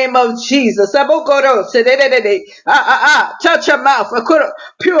the name of Jesus. Abokoro, sedededede. Touch her mouth. Akoro,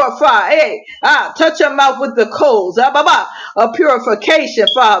 purify. Hey, touch her mouth with the coals. A purification,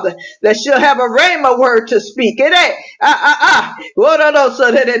 Father, that she'll have a rhema word to speak.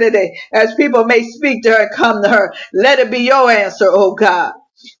 As people may speak to her and come to her, let it be your answer, oh God.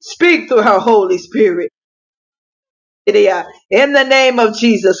 Speak through her Holy Spirit. In the name of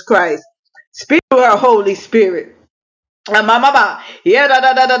Jesus Christ. Speak through her Holy Spirit.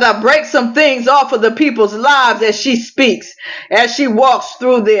 Yeah, break some things off of the people's lives as she speaks, as she walks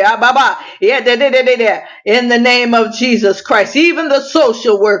through there. Yeah, in the name of Jesus Christ, even the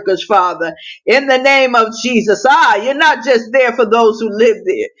social workers, Father, in the name of Jesus. You're not just there for those who live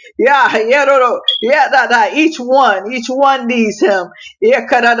there. Each one needs him. Yeah,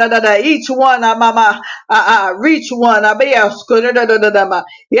 each one, reach one.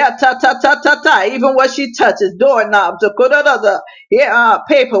 Yeah, even what she touches, doorknobs,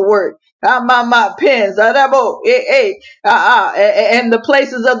 paperwork, pens, and the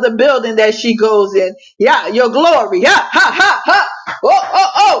places of the building that she goes in. Yeah, your glory. Yeah, ha, ha, ha.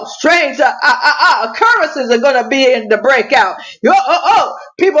 Strange occurrences are going to be in the breakout.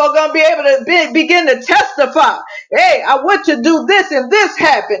 People are going to be able to begin to testify. Hey, I went to do this and this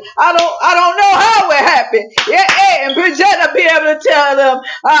happened. I don't know how it happened. Yeah, hey, and Bridget will be able to tell them,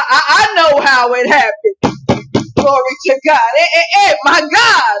 I know how it happened. Glory to God. My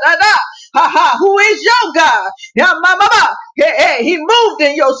God. Who is your God? Yeah, he moved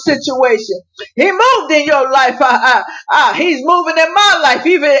in your situation. He moved in your life. He's moving in my life,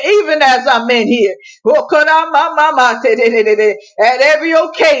 even as I'm in here. At every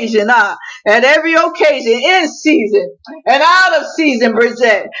occasion, at every occasion, in season and out of season,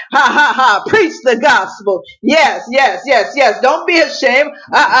 Bridget. Preach the gospel. Yes, yes, yes, yes. Don't be ashamed.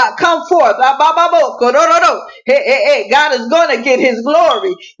 Come forth. God is going to get his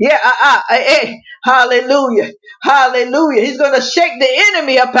glory. Yeah, hallelujah. Hallelujah. He's going to shake the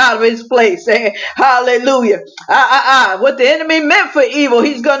enemy up out of his place. Hallelujah. What the enemy meant for evil,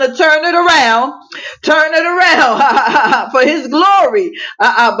 he's going to turn it around. Turn it around for his glory.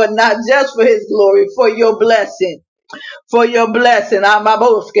 But not just for his glory, for your blessing, for your blessing.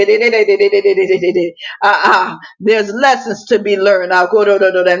 There's lessons to be learned.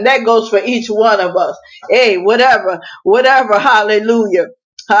 And that goes for each one of us. Hey, whatever, hallelujah.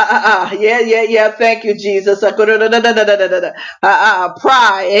 Yeah. Thank you, Jesus. Pride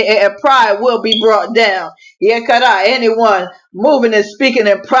will be brought down. Yeah, anyone moving and speaking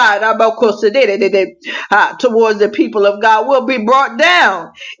in pride towards the people of God will be brought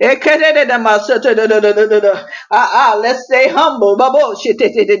down. Let's stay humble.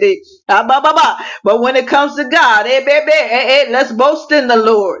 But when it comes to God, let's boast in the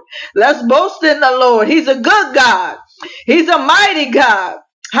Lord. Let's boast in the Lord. He's a good God. He's a mighty God.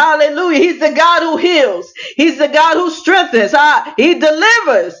 Hallelujah. He's the God who heals. He's the God who strengthens. He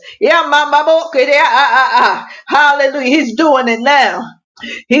delivers. Yeah, hallelujah. He's doing it now.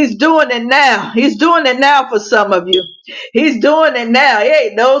 He's doing it now. He's doing it now for some of you. He's doing it now.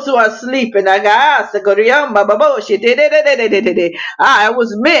 Hey, those who are sleeping. I got it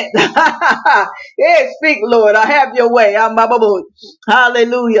was meant. Hey, speak, Lord. I have your way.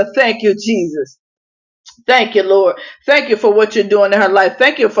 Hallelujah. Thank you, Jesus. Thank you, Lord. Thank you for what you're doing in her life.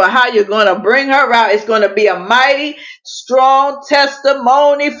 Thank you for how you're going to bring her out. It's going to be a mighty, strong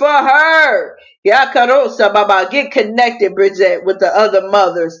testimony for her. Yakarosa Baba. Get connected, Bridget, with the other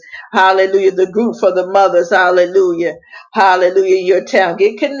mothers. Hallelujah. The group for the mothers. Hallelujah. Hallelujah. Your town.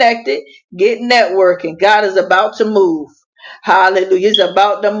 Get connected. Get networking. God is about to move. Hallelujah. He's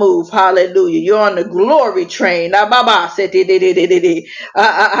about to move. Hallelujah. You're on the glory train. Baba said,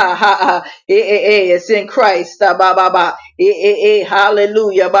 it's in Christ. Hallelujah. It's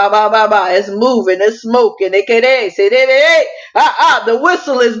moving. It's smoking. The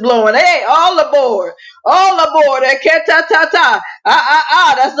whistle is blowing. Hey, all aboard. All aboard. That's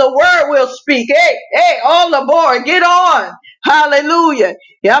the word we'll speak. Hey, all aboard. Get on. Hallelujah.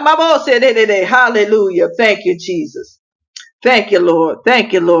 Yeah, my boss said, hallelujah. Thank you, Jesus. Thank you, Lord.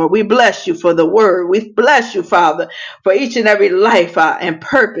 Thank you, Lord. We bless you for the word. We bless you, Father, for each and every life and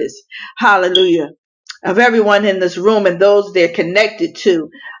purpose. Hallelujah. Of everyone in this room and those they're connected to.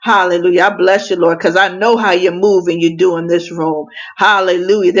 Hallelujah. I bless you, Lord, because I know how you move and you do in this room.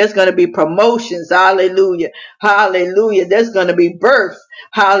 Hallelujah. There's going to be promotions. Hallelujah. Hallelujah. There's going to be birth.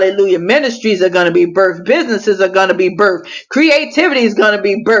 Hallelujah. Ministries are going to be birthed. Businesses are going to be birthed. Creativity is going to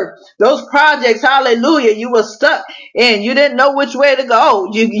be birthed. Those projects, hallelujah, you were stuck in. You didn't know which way to go.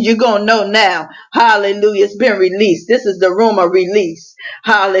 You're going to know now. Hallelujah. It's been released. This is the room of release.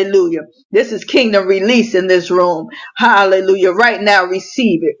 Hallelujah. This is kingdom release in this room. Hallelujah. Right now,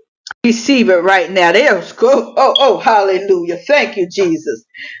 receive it. Receive it right now. There's go. Oh, hallelujah. Thank you, Jesus.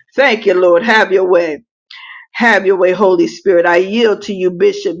 Thank you, Lord. Have your way. Have your way, Holy Spirit. I yield to you,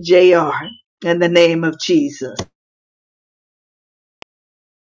 Bishop J.R., in the name of Jesus.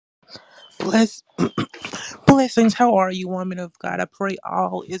 Bless, blessings. How are you, woman of God? I pray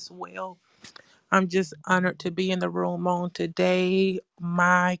all is well. I'm just honored to be in the room on today.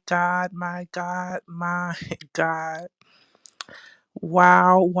 My God, my God, my God.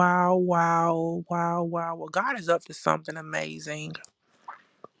 Wow, wow, wow, wow, wow. Well, God is up to something amazing.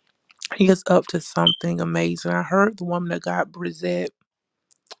 He is up to something amazing. I heard the woman that got Brizette.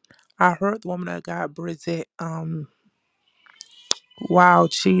 I heard the woman that got Brizette. Wow,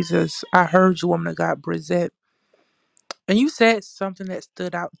 Jesus. I heard you, woman that got Brizette. And you said something that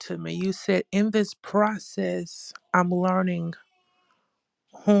stood out to me. You said, in this process, I'm learning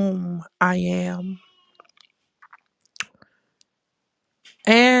whom I am.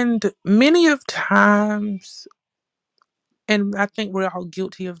 And many of times, and I think we're all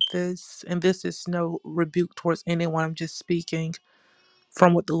guilty of this, and this is no rebuke towards anyone. I'm just speaking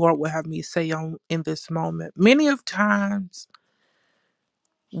from what the Lord will have me say on in this moment. Many of times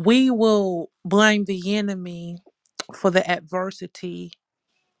we will blame the enemy for the adversity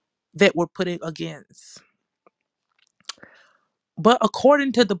that we're putting against. But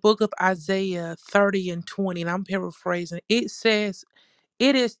according to the book of Isaiah 30 and 20, and I'm paraphrasing, it says,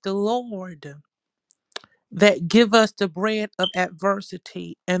 it is the Lord that give us the bread of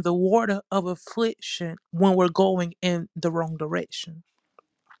adversity and the water of affliction when we're going in the wrong direction.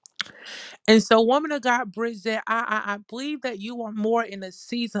 And so, woman of God, Bridget, I believe that you are more in a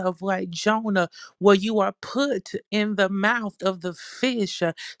season of like Jonah, where you are put in the mouth of the fish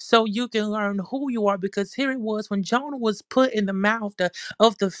so you can learn who you are. Because here it was when Jonah was put in the mouth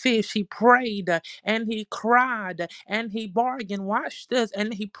of the fish, he prayed and he cried and he bargained. Watch this.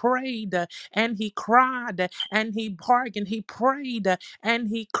 And he prayed and he cried and he bargained. He prayed and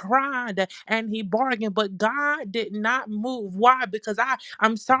he cried and he bargained. But God did not move. Why? Because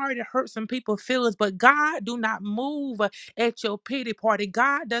I'm sorry to hurt some people's feelings, but God do not move at your pity party.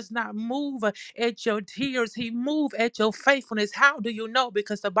 God does not move at your tears. He move at your faithfulness. How do you know?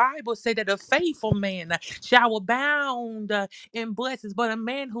 Because the Bible said that a faithful man shall abound in blessings, but a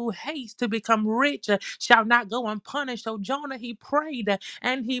man who hates to become rich shall not go unpunished. So Jonah, he prayed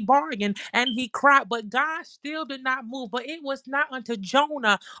and he bargained and he cried, but God still did not move. But it was not until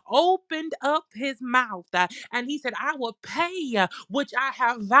Jonah opened up his mouth and he said, I will pay which I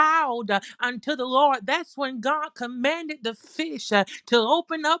have vowed unto the Lord. That's when God commanded the fish to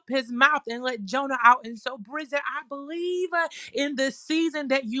open up his mouth and let Jonah out. And so, Bridget, I believe in the season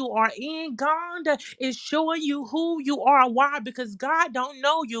that you are in, God is showing you who you are. Why? Because God don't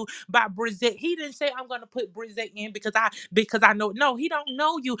know you by Bridget. He didn't say I'm going to put Bridget in because I know. No, he don't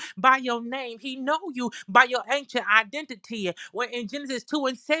know you by your name. He know you by your ancient identity. When in Genesis 2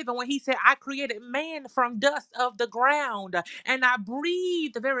 and 7, when he said, I created man from dust of the ground and I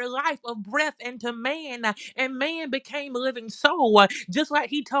breathed the very life of breath into man, and man became a living soul. Just like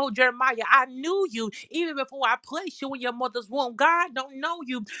he told Jeremiah, I knew you even before I placed you in your mother's womb. God don't know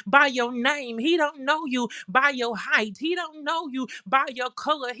you by your name. He don't know you by your height. He don't know you by your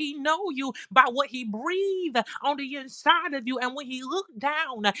color. He know you by what he breathed on the inside of you. And when he looked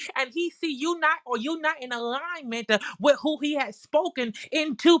down and he see you not, or you not in alignment with who he had spoken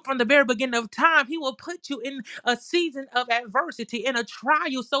into from the very beginning of time, he will put you in a season of adversity, in a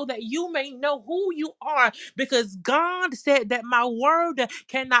trial, so that you may know who you are. Because God said that my word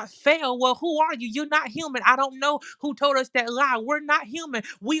cannot fail. Well, who are you? You're not human. I don't know who told us that lie. We're not human.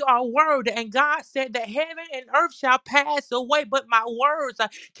 We are word. And God said that heaven and earth shall pass away, but my words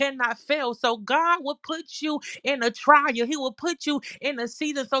cannot fail. So God will put you in a trial. He will put you in a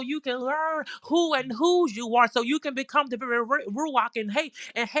season so you can learn who and whose you are, so you can become the very ruach and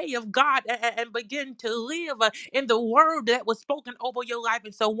hey of God, and begin to live in the word that was spoken over your life.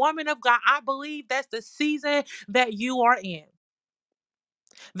 And so, woman of God, I believe that's the season that you are in,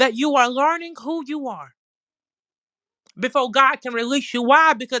 that you are learning who you are before God can release you.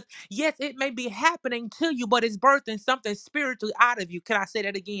 Why? Because yes, it may be happening to you, but it's birthing something spiritually out of you. Can I say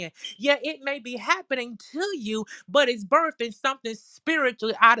that again? Yeah, it may be happening to you, but it's birthing something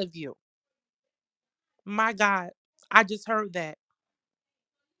spiritually out of you. My God, I just heard that.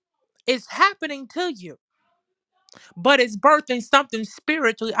 It's happening to you, but it's birthing something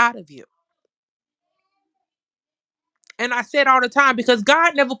spiritually out of you. And I said all the time, because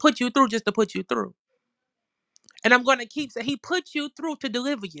God never put you through just to put you through. And I'm going to keep saying, he put you through to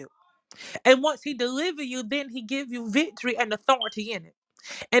deliver you. And once he deliver you, then he give you victory and authority in it.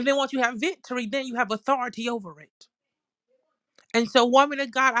 And then once you have victory, then you have authority over it. And so, woman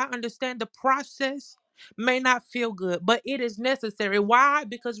of God, I understand the process may not feel good, but it is necessary. Why?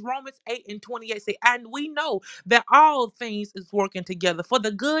 Because Romans 8:28 say, and we know that all things is working together for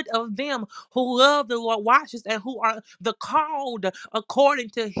the good of them who love the Lord, watches, and who are the called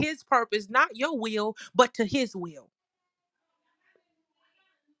according to his purpose, not your will, but to his will.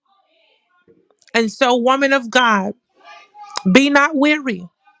 And so, woman of God, be not weary.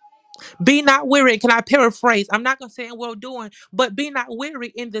 Be not weary. Can I paraphrase? I'm not going to say in well doing, but be not weary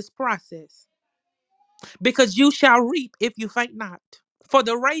in this process, because you shall reap if you faint not. For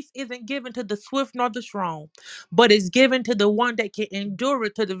the race isn't given to the swift nor the strong, but it's given to the one that can endure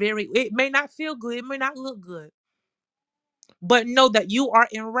it to the very. It may not feel good, it may not look good, but know that you are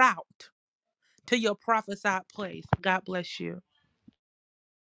en route to your prophesied place. God bless you.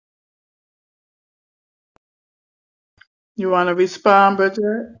 You want to respond,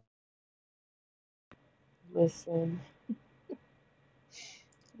 Bridget? Listen,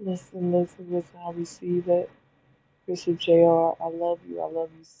 listen. I receive it. Bishop JR, I love you. I love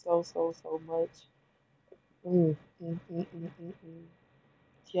you so, so, so much. Mm, mm.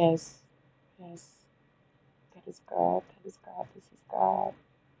 Yes, yes. That is God. That is God. This is God.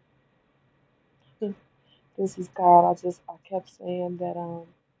 This is God. I kept saying that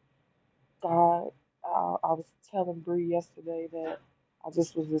God. I was telling Bree yesterday that I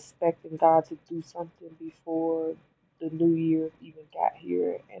just was expecting God to do something before the new year even got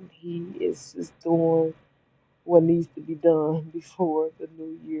here, and He is just doing what needs to be done before the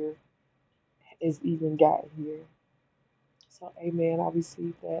new year is even got here. So, Amen. I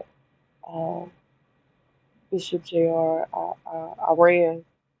received that. Uh, Bishop JR. I ran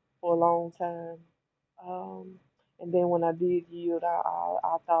for a long time. Um, and then when I did yield,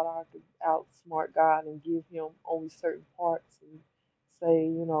 I thought I could outsmart God and give him only certain parts and say,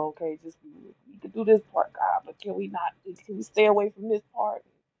 okay, just we could do this part, God, but can we not? Can we stay away from this part?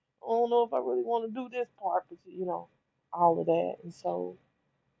 I don't know if I really want to do this part, but all of that. And so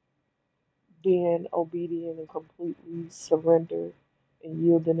being obedient and completely surrendered and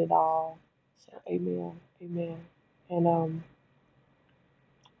yielding it all. So, Amen, Amen,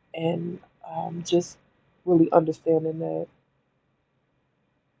 and and just really understanding that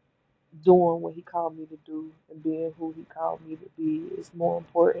doing what he called me to do and being who he called me to be is more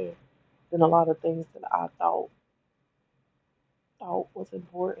important than a lot of things that I thought was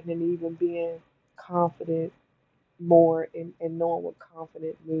important, and even being confident more in knowing what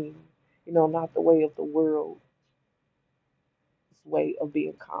confident means. Not the way of the world, it's way of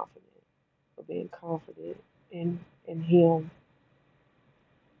being confident, in him.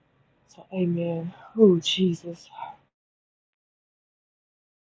 So amen. Oh Jesus.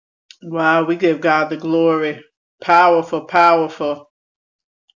 Wow, we give God the glory. Powerful, powerful.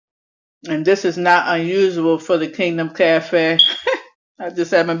 And this is not unusual for the Kingdom Cafe. I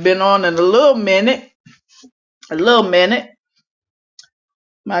just haven't been on in a little minute. A little minute.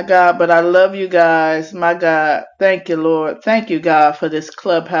 My God, but I love you guys. My God. Thank you, Lord. Thank you, God, for this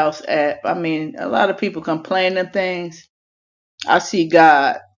Clubhouse app. I mean, a lot of people complaining things. I see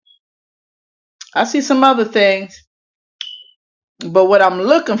God. I see some other things. But what I'm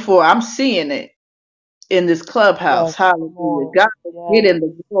looking for, I'm seeing it in this Clubhouse. Yes, come Hallelujah. on. God is Yes. getting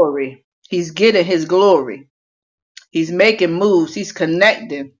the glory. He's getting his glory. He's making moves. He's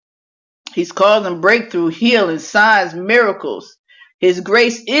connecting. He's causing breakthrough, healing, signs, miracles. His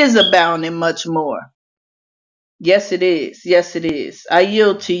grace is abounding much more. Yes, it is. Yes, it is. I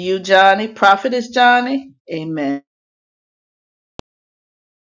yield to you, Johnny. Prophetess Johnny. Amen.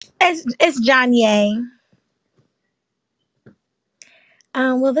 It's Johnny.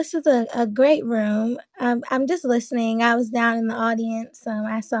 Well, this is a great room. I'm just listening. I was down in the audience.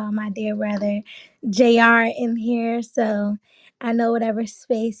 I saw my dear brother JR in here. So I know whatever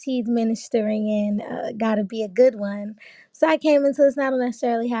space he's ministering in got to be a good one. So I came into this. I don't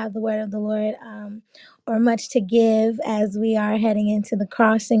necessarily have the word of the Lord or much to give as we are heading into the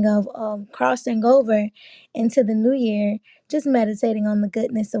crossing over into the new year, just meditating on the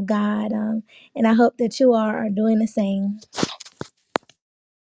goodness of God. And I hope that you all are doing the same.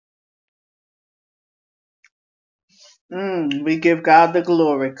 We give God the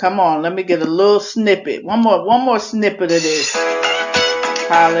glory. Come on, let me get a little snippet. One more snippet of this.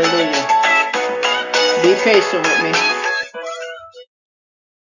 Hallelujah. Be patient with me.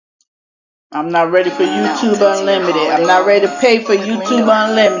 I'm not ready for YouTube Unlimited. I'm not ready to pay for YouTube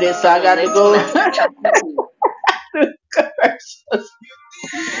Unlimited, so I got to go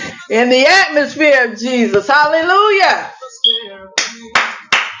in the atmosphere of Jesus. Hallelujah.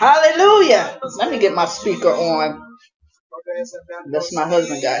 Hallelujah. Let me get my speaker on. Unless my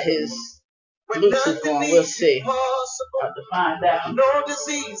husband got his Bluetooth on. We'll see. I'll have to find out. No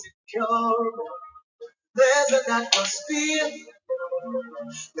disease incurable. There's an atmosphere.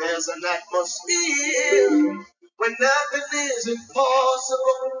 There's an atmosphere when nothing is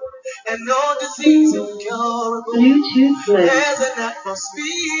impossible and no disease incurable. There's an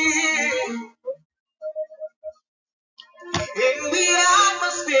atmosphere in the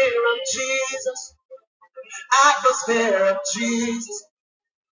atmosphere of Jesus. Atmosphere of Jesus.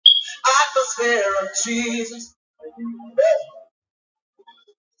 Atmosphere of Jesus.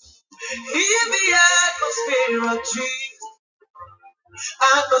 In the atmosphere of Jesus.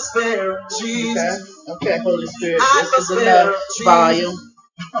 Atmosphere of Jesus. Okay, Holy Spirit, this is enough volume.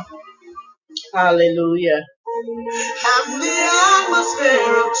 Hallelujah. And the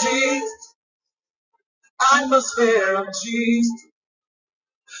atmosphere of Jesus. Atmosphere of Jesus.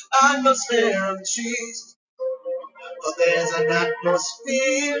 Atmosphere of Jesus. But there's an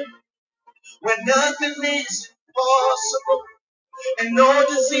atmosphere where nothing is impossible and no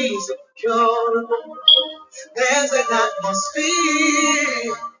disease incurable. There's an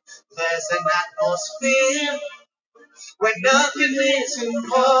atmosphere. There's an atmosphere where nothing is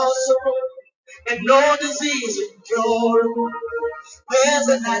impossible and no disease incurable. There's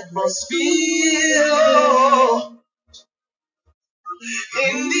an atmosphere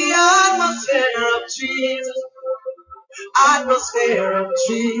in the atmosphere of Jesus. Atmosphere of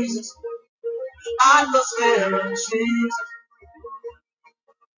Jesus. Atmosphere of Jesus.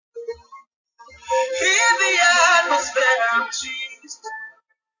 In the atmosphere of Jesus.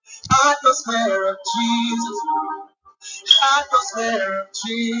 Atmosphere of Jesus. Atmosphere of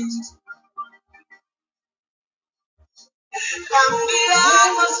Jesus. And the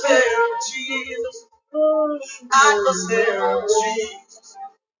atmosphere of Jesus. Atmosphere of Jesus.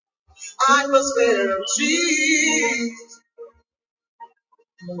 Atmosphere of Jesus.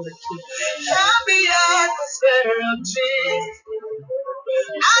 And the atmosphere of Jesus.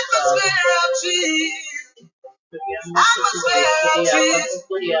 Atmosphere of Jesus. Atmosphere of Jesus.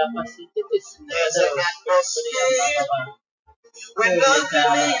 There's an atmosphere when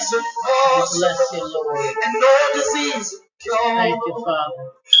nothing is impossible and no disease cure. Thank you,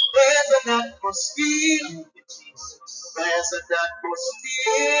 Father. There's an atmosphere. There's an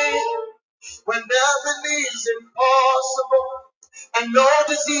atmosphere when nothing is impossible and no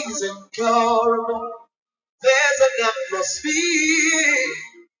disease incurable. There's an atmosphere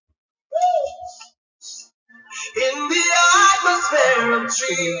in the atmosphere of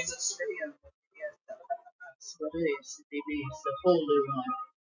Jesus. What is the Holy One,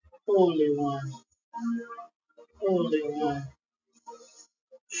 Holy One, Holy One.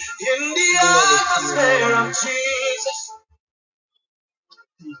 In the atmosphere of Jesus.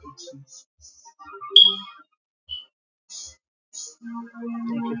 Thank you, Jesus.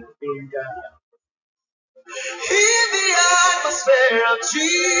 Thank you for being God. In the atmosphere of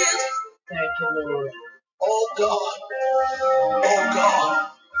Jesus. Thank you, Lord. Oh God. Oh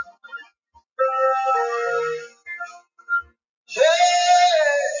God.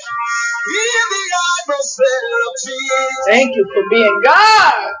 In the atmosphere of Jesus. Thank you for being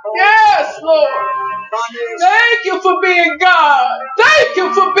God. Yes, Lord. Thank you for being God. Thank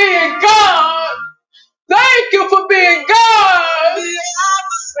you for being God. Thank you for being God.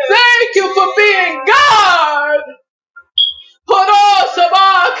 Thank you for being God. Put on some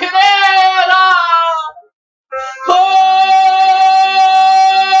Canela. Oh,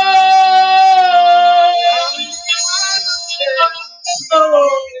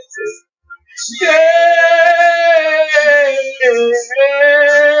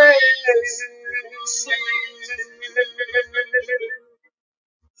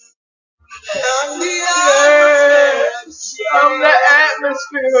 I'm the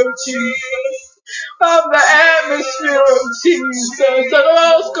atmosphere of Jesus. I'm the atmosphere of Jesus.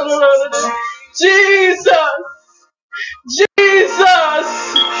 Jesus. Jesus.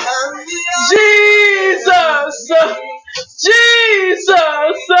 Jesus.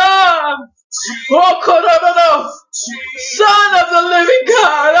 Jesus. Oh, no. Son of the living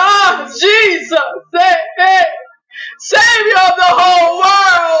God. Ah, Jesus. Hey, hey. Savior of the whole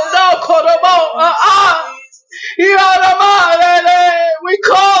world. No, Kodomo. We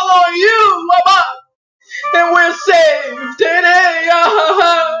call on you, Mama, and we're saved.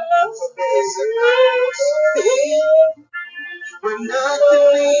 When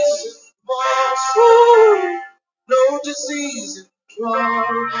nothing is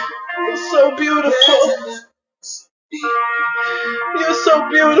You're so beautiful. You're so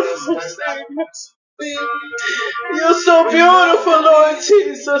beautiful, Savior. You're so beautiful, Lord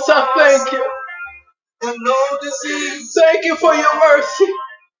Jesus. I thank you. Thank you for your mercy.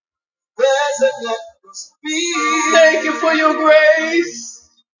 Thank you for your grace.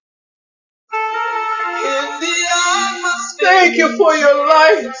 Thank you for your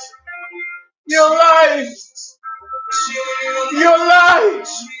life. Your life. Your life.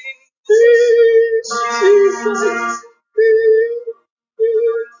 Jesus.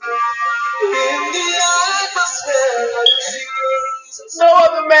 No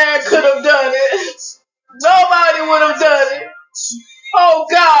other man could have done it. Nobody would have done it. Oh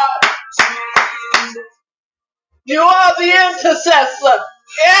God, you are the intercessor.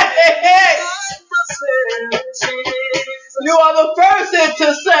 Hey. You are the first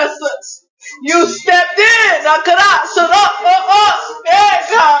intercessor. You stepped in. Nakara, shut up, Hey,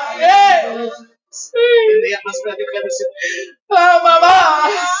 God. Hey. Oh,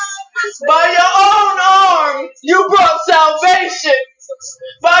 Mama. By your own arm, you brought salvation.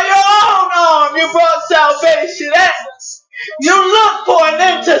 By your own arm, you brought salvation. Hey. You looked for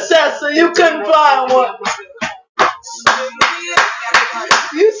an intercessor. You couldn't find one.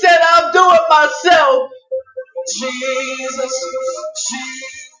 You said, I'll do it myself. Jesus,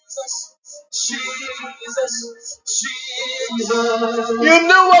 you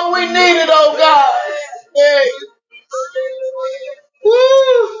knew what we needed, oh God. Hey.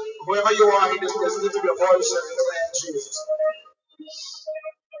 Woo. Wherever you are, just lift up your voice and declare Jesus.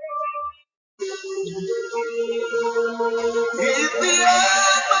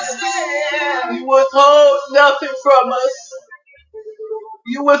 You withhold nothing from us.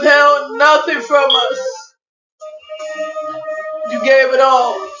 You withheld nothing from us. You gave it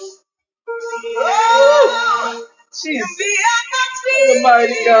all. Oh, Jesus. What a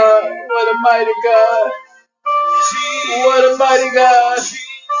mighty God. What a mighty God. What a mighty God.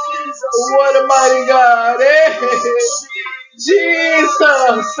 What a mighty God. Hey.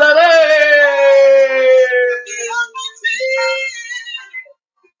 Jesus. Hey.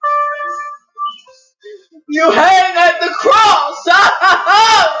 You hang at the cross.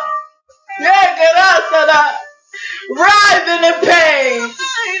 Yeah, gracias. Writhing in pain.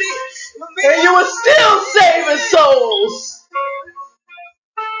 And you were still saving souls.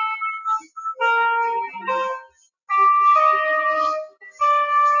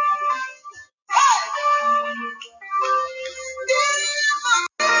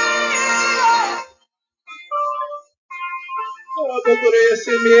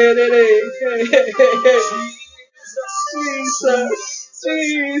 Jesus,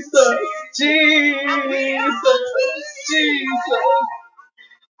 Jesus, Jesus, Jesus,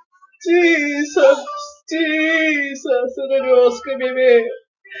 Jesus, Jesus, Dios que me ve.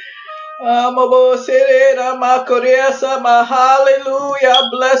 Amabo serena ma coresa ma hallelujah.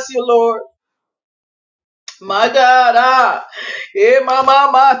 Bless you, Lord. My God,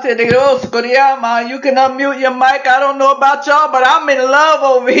 mama, Dios, Koreama. You can unmute your mic. I don't know about y'all, but I'm in love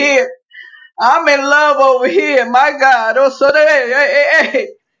over here. I'm in love over here. My God. Oh, so hey.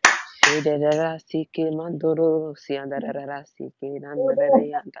 Shederasi ke mandoro si andararasi ke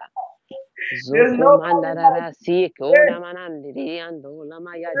nandarayanda. There's Zoko nobody like mandararasi ke ona manandiri ando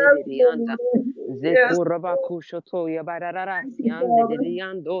lama yadiri anda. yes, Zeku rabakusho to yabararasi andiri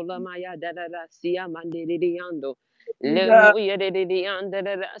ando lama yadararasi amandiri ando. God. Lemu yadiri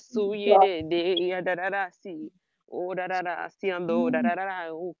andarasu yedede yadararasi. O dararasi ando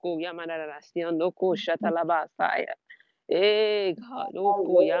darara uko yamanarasi ando ko shatalabasaya. Eh, God,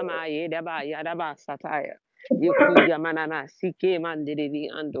 Oku Yama Yedaba Yadaba Sataya. Yoku Yamanana Sike Mandiri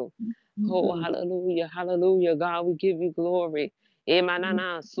Ando. Oh, hallelujah, hallelujah, God, we give you glory.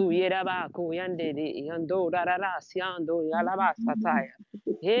 Emanana Su Yedaba Kuyandiri Yando Darara Siando Yalaba Sataya.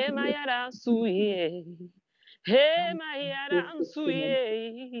 He Mayara Suye. He Mayara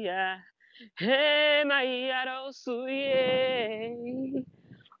Suye. He Mayara Suye.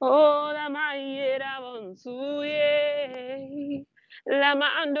 Oh, la mayera bonsuye, la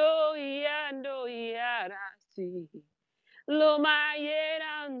mando y arasi. Lo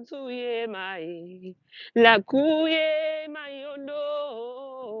mayeran suye mai, la cuye mayondo,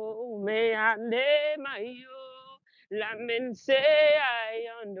 me ande mayo, la mense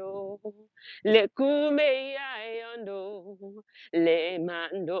ayondo, le cume ayondo, le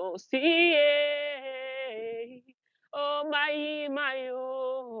mando siye. Oh my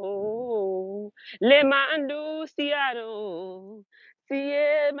oh, le mando siaro,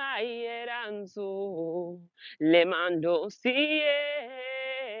 sie my eranzo. Le mando sie,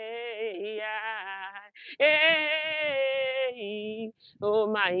 Oh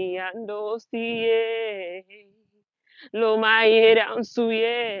my ando siye. Lo my down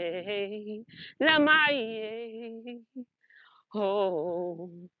suye. La my.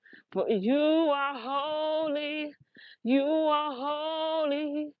 Oh, for you are holy, you are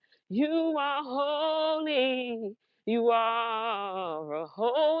holy, you are holy, you are a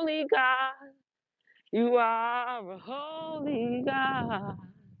holy God, you are a holy God,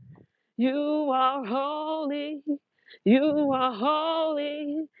 you are holy, you are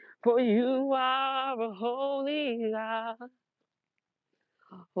holy, for you are a holy God.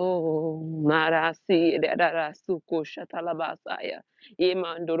 Oh, Marasi, Darasuko, Shatalabasaya,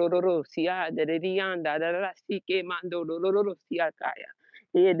 Emandorosia, the Rianda, the Rasike, Mandorosia Kaya,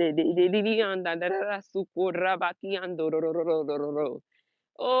 Edianda, the Rasuko, Rabaki, and Dororo.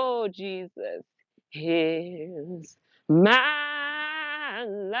 Oh, Jesus, here's my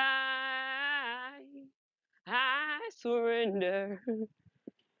life. I surrender,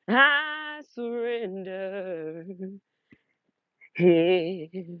 I surrender.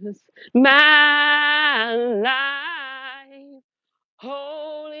 Here's my life,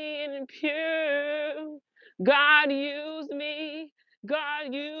 holy and pure. God use me,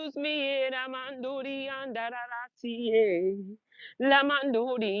 God use me. La mandori andarati, la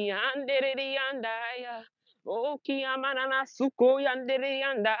mandori andere andaya. O kiamanana suko yandere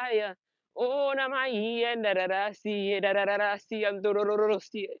andaya. O namai andarasi, andarasi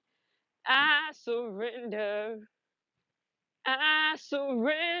andororosi. I surrender. I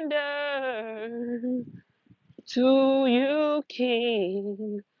surrender to you,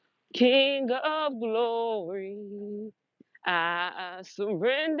 King, King of glory. I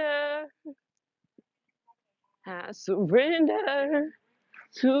surrender, I surrender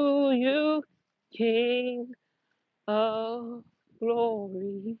to you, King of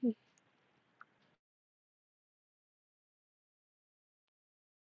glory.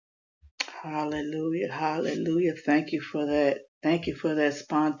 Hallelujah. Hallelujah. Thank you for that. Thank you for that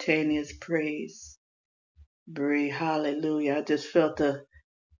spontaneous praise. Bree, hallelujah. I just felt the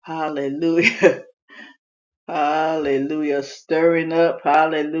hallelujah. Hallelujah. Stirring up.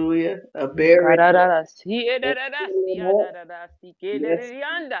 Hallelujah. A berry. Kararara siye A darara stirring siya up. darara sike Yes.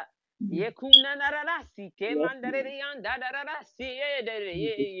 deririanda. Ye kuna narara sike Yes. mandaririanda darara siye dere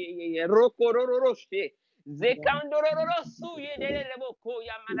ye roko roro she. Zekando roro suye dere boko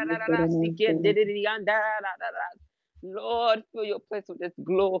ya mandarara sike deririanda darara. Lord, fill your place with this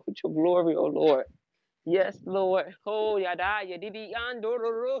glory, with your glory, oh Lord. Yes, Lord. Oh, yada, yadidi ando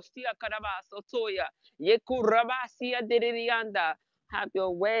rosia karabaso toya. Yekurabasia didianda. Have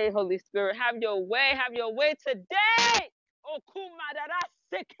your way, Holy Spirit. Have your way. Have your way today. Oh, kumadara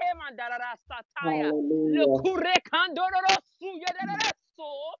sekema darara sataya. Le Hallelujah. kure kandoro suya darara so.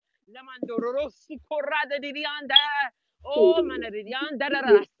 Lamandoro sikorada didianda. Oh, manadidianda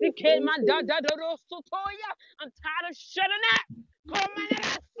darara sikema dadaro sotoya. I'm tired of shutting up. Come on,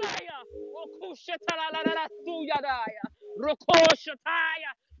 Okushatarararasuyadaya.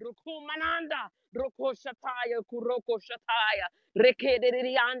 Rokoshataya. Rukumananda. Rokoshataya. Kurokoshataya.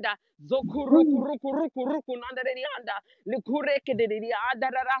 Rekederianda. Zokurukurukurukuruku nanderianda. Likurekederianda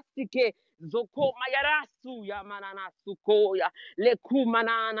rasike. Zoko mayarasuya mananasukoya.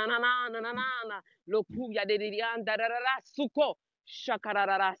 Lekumanana nanana. Lokuya derianda rarasuko.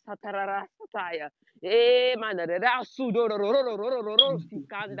 Shakarara satarara sataya. Mana de rasu do ro ro ro ro ro ro ro si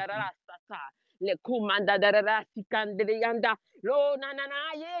kanda rasta ta le kumanda da da si kanda de yanda lo na na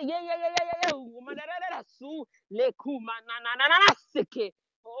na ye mana da rasu le kumana na na na sike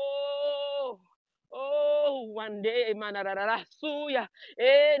oh oh one day mana da rasu ya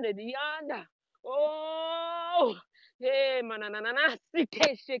ne di yanda oh mana na na na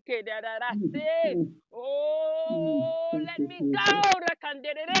sike shike da da se oh Thank let you, me Jesus. go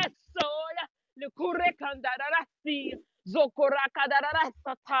rakandere so le kure kandararasi zokora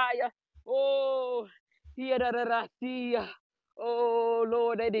kadararasataya oh hierararasia oh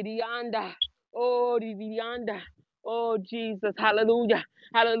Lord edianda oh didianda oh Jesus hallelujah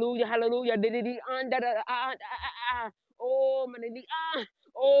hallelujah hallelujah didianda oh manidi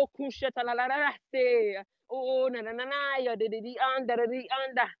oh kushata la la la oh na na na na ya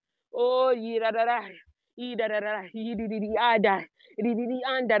didianda oh yirarara yirarara yididi Didi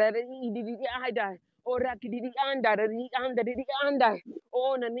anda, didi anda, ora didi anda, didi anda, didi anda,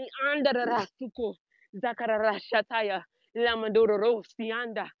 oh nani anda rasuko, zakara shataya, lamandoro rosi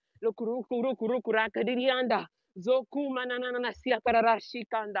anda, lokuruku raka didi anda, zoku manana siakara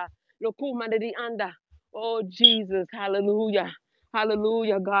rashikanda, lokuma didi anda. Oh Jesus, hallelujah,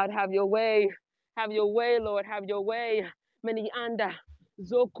 hallelujah, God, have your way, Lord, have your way, many anda,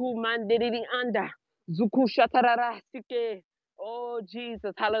 zoku man didi anda, zuku shatarara sike. Oh,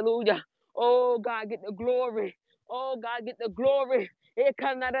 Jesus. Hallelujah. Oh, God, get the glory. Oh, God, get the glory.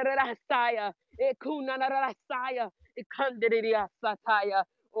 Ekanararasaya. Ekunararasaya. Ekandiriasataya.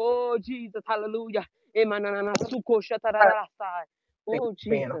 Oh, Jesus. Hallelujah. Emananasukoshatararasai. Think Oh,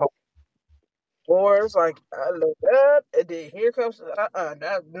 being Jesus. hope. Boy, it's like I look up and then here comes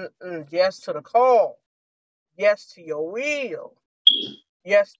yes to the call. Yes to your will.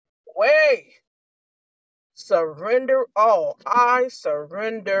 Yes to the way. Surrender all. I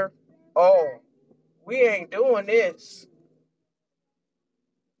surrender all. We ain't doing this.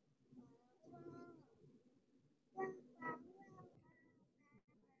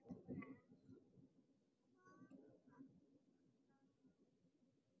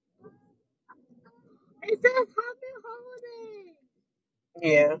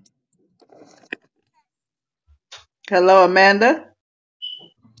 Yeah. Hello, Amanda.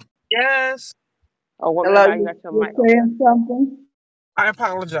 Yes. Oh, woman of Hello, God, you got your you mic open. saying something? I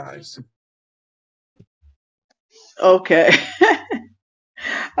apologize. Okay.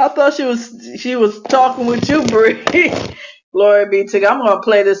 I thought she was talking with you, Bree. Glory be to God. I'm gonna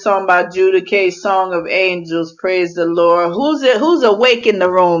play this song by Judah K. Song of Angels. Praise the Lord. Who's it? Who's awake in the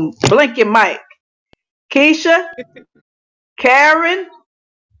room? Blinking Mike. Keisha, Karen,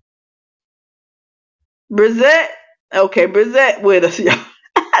 Brizette. Okay, Brizette with us, y'all.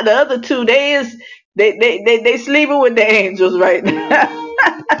 The other two, they sleeping with the angels right now.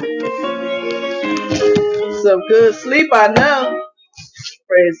 Some good sleep, I know.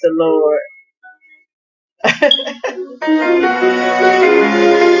 Praise the Lord.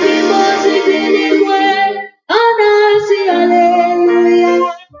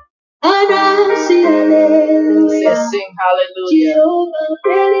 Let's sing hallelujah.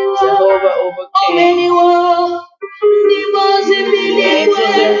 Jehovah overcame. The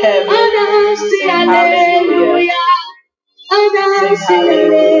angels in heaven sing hallelujah. Sing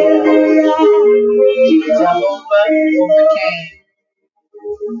hallelujah. Jehovah overcame.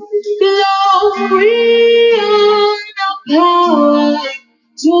 Glory and power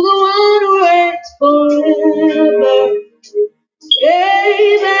to the one who reigns forever.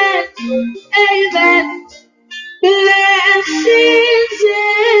 Amen. Amen. Blessings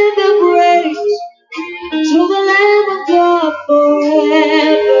and the praise to the Lamb of God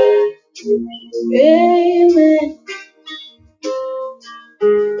forever. Amen.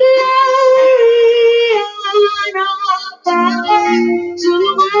 Glory and power to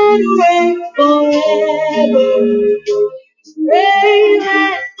the one who reigns forever.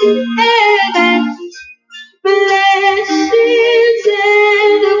 Amen. Amen. Blessings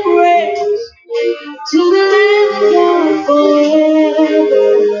and the praise to the Lamb of God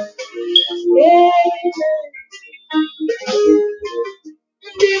forever. Amen.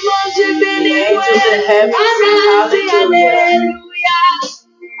 The angels in heaven sing hallelujah.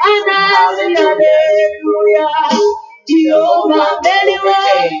 Hallelujah. Jehovah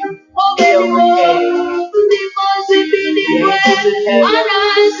overcame. He overcame. The angels in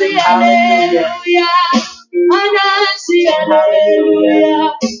heaven sing hallelujah.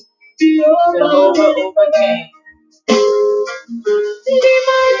 Hallelujah. Jehovah overcame.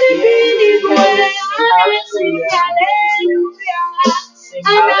 The angels in heaven sing hallelujah. Sing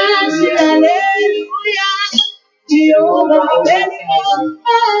hallelujah. Jehovah overcame.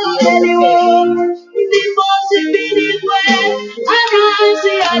 He overcame.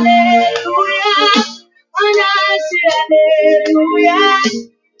 Hallelujah.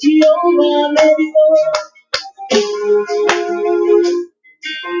 Jehovah overcame.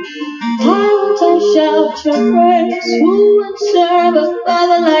 How I shout your praise, who would serve a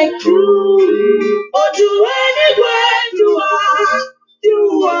father like you? Or do anywhere you are.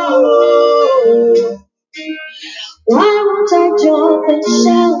 Why won't I jump and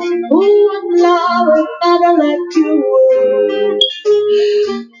shout, who would love a father like you?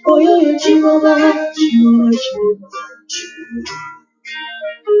 Oh, you're Jehovah, Jehovah.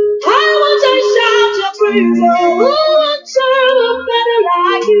 I want to shout your praise, oh, who would serve a better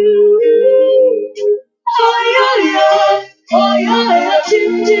like you? Oh, yeah, yeah, oh, yeah, yeah,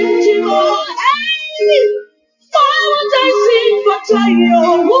 chim, chim, chim, oh, hey. Why would I sing for joy,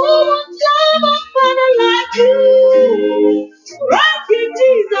 oh, who would serve a better like you? Rock you,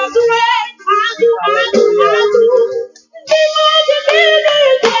 Jesus, reign, I do, I do, I do.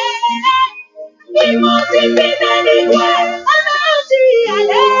 Imagine it, we must be anywhere. And I see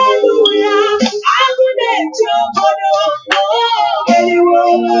hallelujah. I will let your God know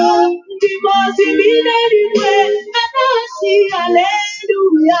anywhere. We must be anywhere. And I see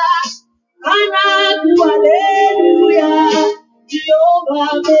hallelujah. And I do hallelujah.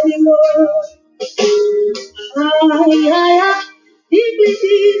 Jehovah anymore.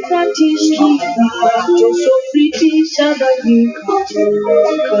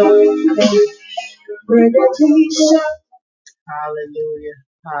 Hallelujah.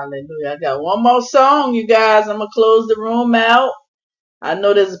 Hallelujah. I got one more song, you guys. I'm going to close the room out. I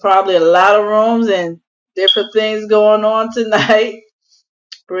know there's probably a lot of rooms and different things going on tonight.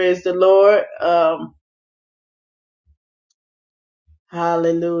 Praise the Lord.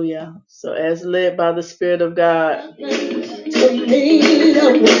 Hallelujah. So as led by the Spirit of God. To me,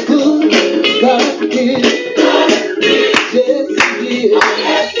 that was good. God did. Yes,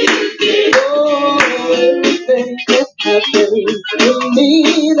 He did. Oh, everything that happened to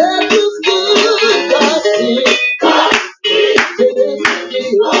me, that was good. God did. Yes, He did.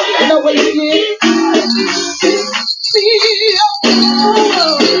 You know what He did? Me,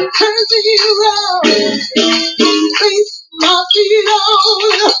 oh, turn me around. Place my feet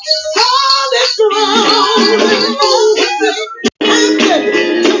on solid ground.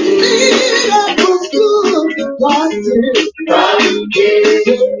 Happened to me that was good. God did. God did.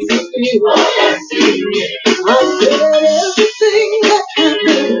 Yes, He did. I said everything that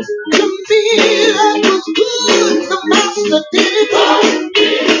happened to me that was good. The Master did it.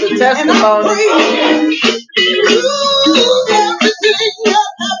 It's a testimony. And I praise everything that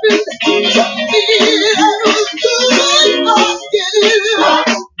happened to me that was good. God did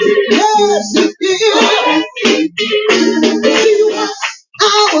it. Yes, He did. See,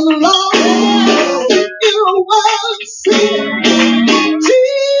 I was lost in one sin.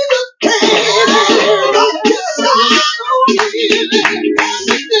 Jesus came and rocked his side on me.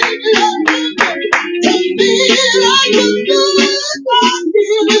 Everything that happened to me, I was good. God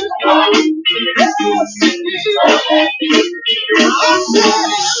did it. Yes, He did. I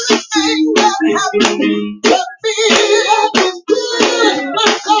said everything that happened to me, I was good.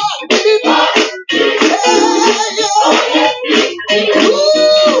 My God did it. Yeah, yeah.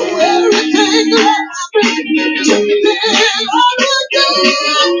 Ooh, everything that happened to me, I was good.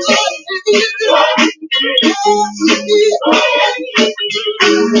 God did it. Yes, He did.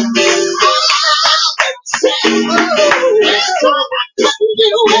 So I couldn't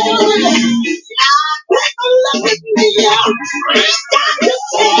get away. Take a look at me. I got to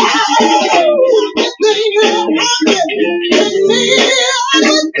say, everything that happened to me, I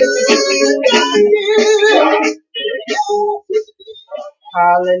was good. God did it.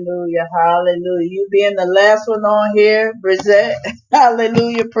 Hallelujah, hallelujah. You being the last one on here, Brizette.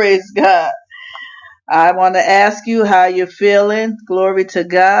 Hallelujah, praise God. I want to ask you how you're feeling. Glory to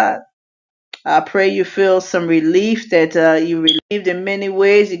God. I pray you feel some relief, that you relieved in many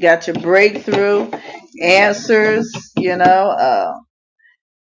ways. You got your breakthrough, answers,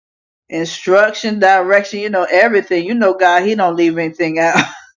 instruction, direction, everything. God, He don't leave anything out.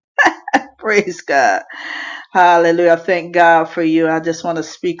 Praise God. Hallelujah. I thank God for you. I just want to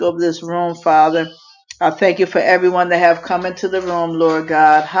speak over this room, Father. I thank you for everyone that have come into the room, Lord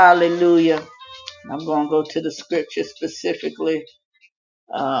God. Hallelujah. I'm going to go to the scripture specifically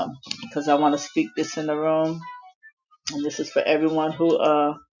because I want to speak this in the room. And this is for everyone who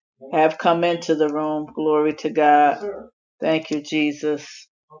have come into the room. Glory to God. Thank you, Jesus.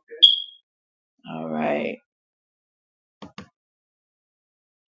 All right.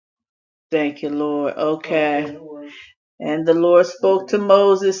 Thank you, Lord. Okay. And the Lord spoke to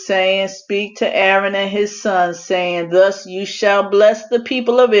Moses, saying, Speak to Aaron and his sons, saying, Thus you shall bless the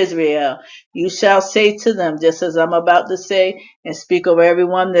people of Israel. You shall say to them, just as I'm about to say, and speak over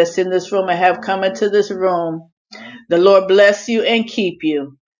everyone that's in this room and have come into this room. The Lord bless you and keep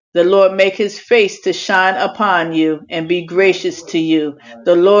you. The Lord make his face to shine upon you and be gracious to you.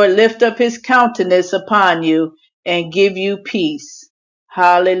 The Lord lift up his countenance upon you and give you peace.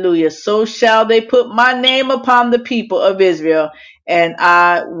 Hallelujah. So shall they put my name upon the people of Israel, and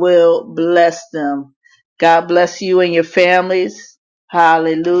I will bless them. God bless you and your families.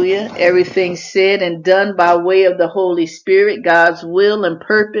 Hallelujah. Everything said and done by way of the Holy Spirit, God's will and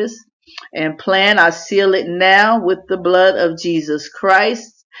purpose and plan. I seal it now with the blood of Jesus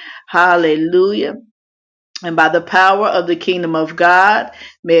Christ. Hallelujah. And by the power of the kingdom of God,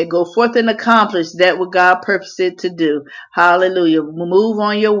 may it go forth and accomplish that what God purposed it to do. Hallelujah. Move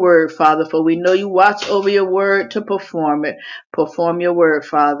on your word, Father, for we know you watch over your word to perform it. Perform your word,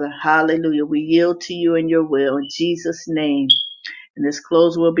 Father. Hallelujah. We yield to you and your will in Jesus' name. And this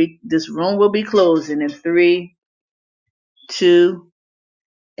room will be closing in 3, 2,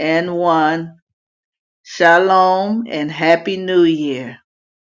 and 1. Shalom and Happy New Year.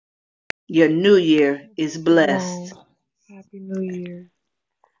 Your new year is blessed. Shalom. Happy New Year.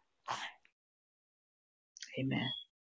 Amen.